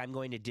Disney. Like, I'm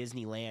going to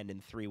Disneyland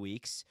in 3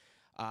 weeks,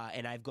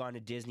 and I've gone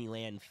to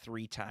Disneyland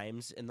 3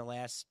 times in the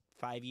last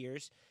 5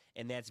 years,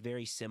 and that's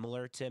very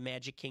similar to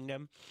Magic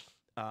Kingdom.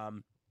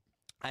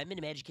 I haven't been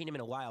to Magic Kingdom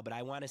in a while, but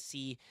I want to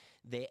see.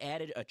 They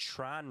added a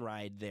Tron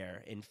ride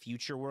there in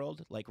Future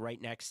World, like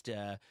right next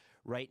to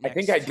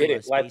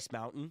Space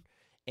Mountain.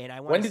 And I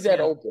want. When did that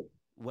open?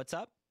 What's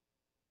up?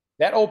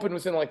 That opened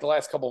within like the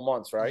last couple of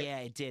months, right? Yeah,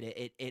 it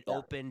did. It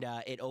opened.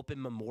 It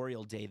opened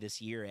Memorial Day this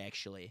year,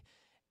 actually,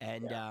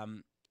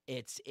 and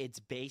it's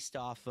based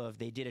off of.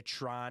 They did a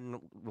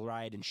Tron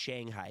ride in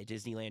Shanghai,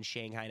 Disneyland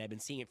Shanghai, and I've been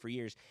seeing it for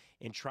years.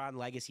 And Tron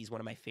Legacy is one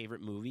of my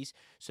favorite movies.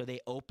 So they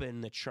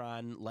opened the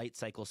Tron Light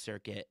Cycle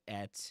Circuit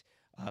at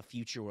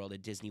Future World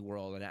at Disney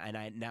World, and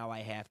I now I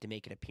have to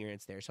make an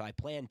appearance there. So I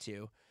plan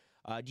to.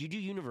 Do you do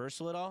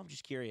Universal at all? I'm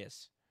just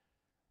curious.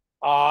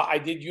 I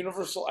did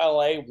Universal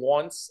LA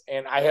once,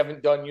 and I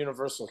haven't done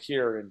Universal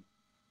here in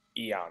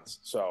eons.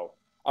 So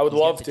I would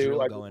love to.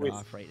 Drill going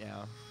off right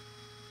now.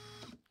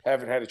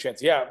 Haven't had a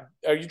chance. Yeah,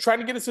 are you trying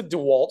to get us a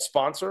DeWalt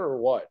sponsor or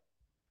what?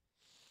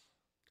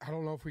 I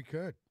don't know if we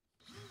could.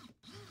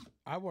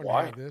 I wouldn't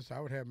have this. I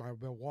would have my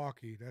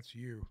Milwaukee. That's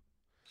you.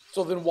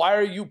 So then, why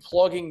are you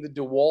plugging the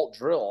DeWalt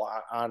drill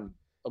on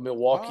a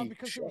Milwaukee?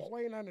 Because it was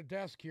laying on the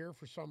desk here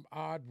for some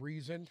odd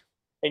reason.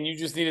 And you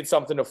just needed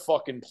something to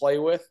fucking play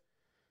with.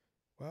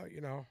 Well,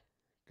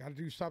 got to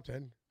do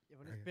something. Yeah,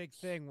 but his big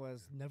thing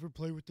was never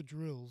play with the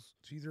drills.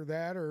 It's either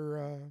that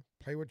or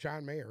play with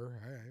John Mayer.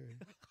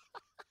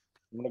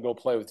 I'm going to go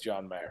play with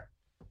John Mayer.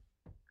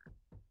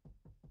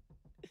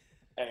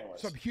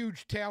 Anyways. Some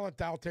huge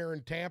talent out there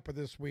in Tampa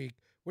this week.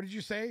 What did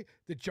you say?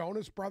 The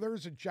Jonas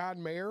Brothers and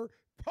John Mayer?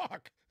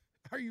 Fuck.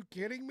 Are you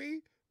kidding me?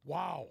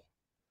 Wow.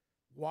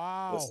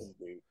 Listen,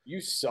 dude.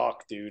 You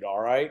suck, dude.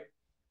 All right?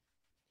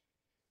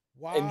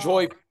 Wow.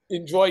 Enjoy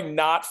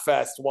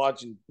Knotfest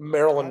watching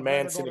Marilyn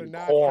Manson and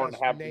Korn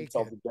happen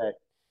until the day.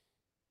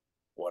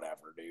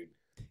 Whatever, dude.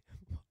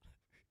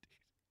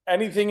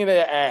 Anything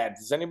to add?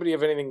 Does anybody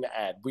have anything to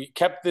add? We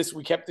kept this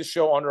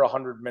show under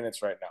 100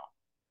 minutes right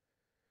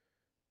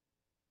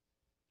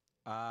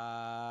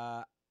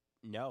now.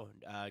 No.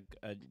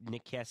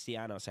 Nick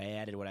Castellanos. I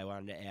added what I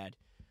wanted to add.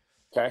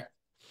 Okay.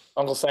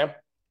 Uncle Sam?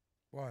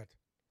 What?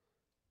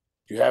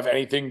 Do you have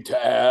anything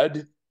to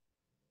add?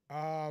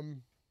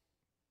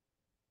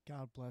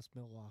 God bless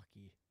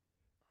Milwaukee.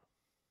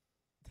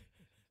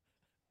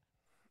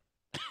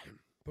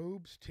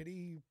 Boobs,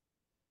 titty.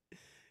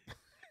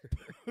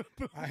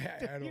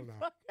 I don't know.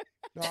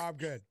 No, I'm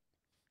good.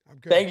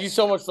 Thank you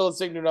so much for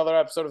listening to another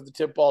episode of the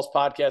Tip Balls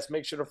Podcast.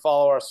 Make sure to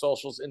follow our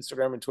socials,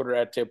 Instagram and Twitter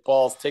at Tip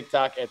Balls,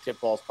 TikTok at Tip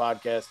Balls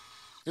Podcast.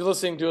 If you're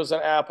listening to us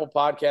on Apple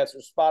Podcasts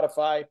or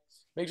Spotify,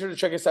 make sure to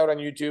check us out on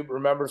YouTube.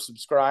 Remember,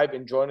 subscribe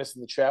and join us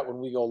in the chat when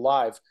we go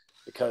live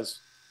because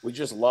we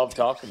just love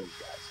talking to you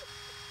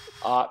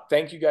guys.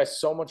 Thank you guys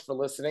so much for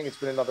listening. It's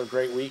been another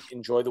great week.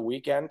 Enjoy the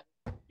weekend.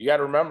 You got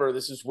to remember,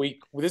 this is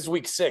week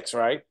 6,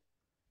 right?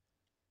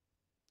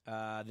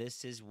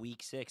 This is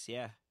week 6,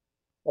 yeah.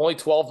 Only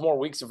 12 more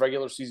weeks of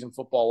regular season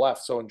football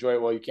left, so enjoy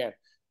it while you can.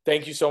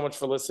 Thank you so much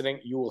for listening.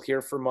 You will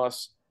hear from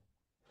us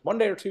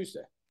Monday or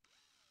Tuesday.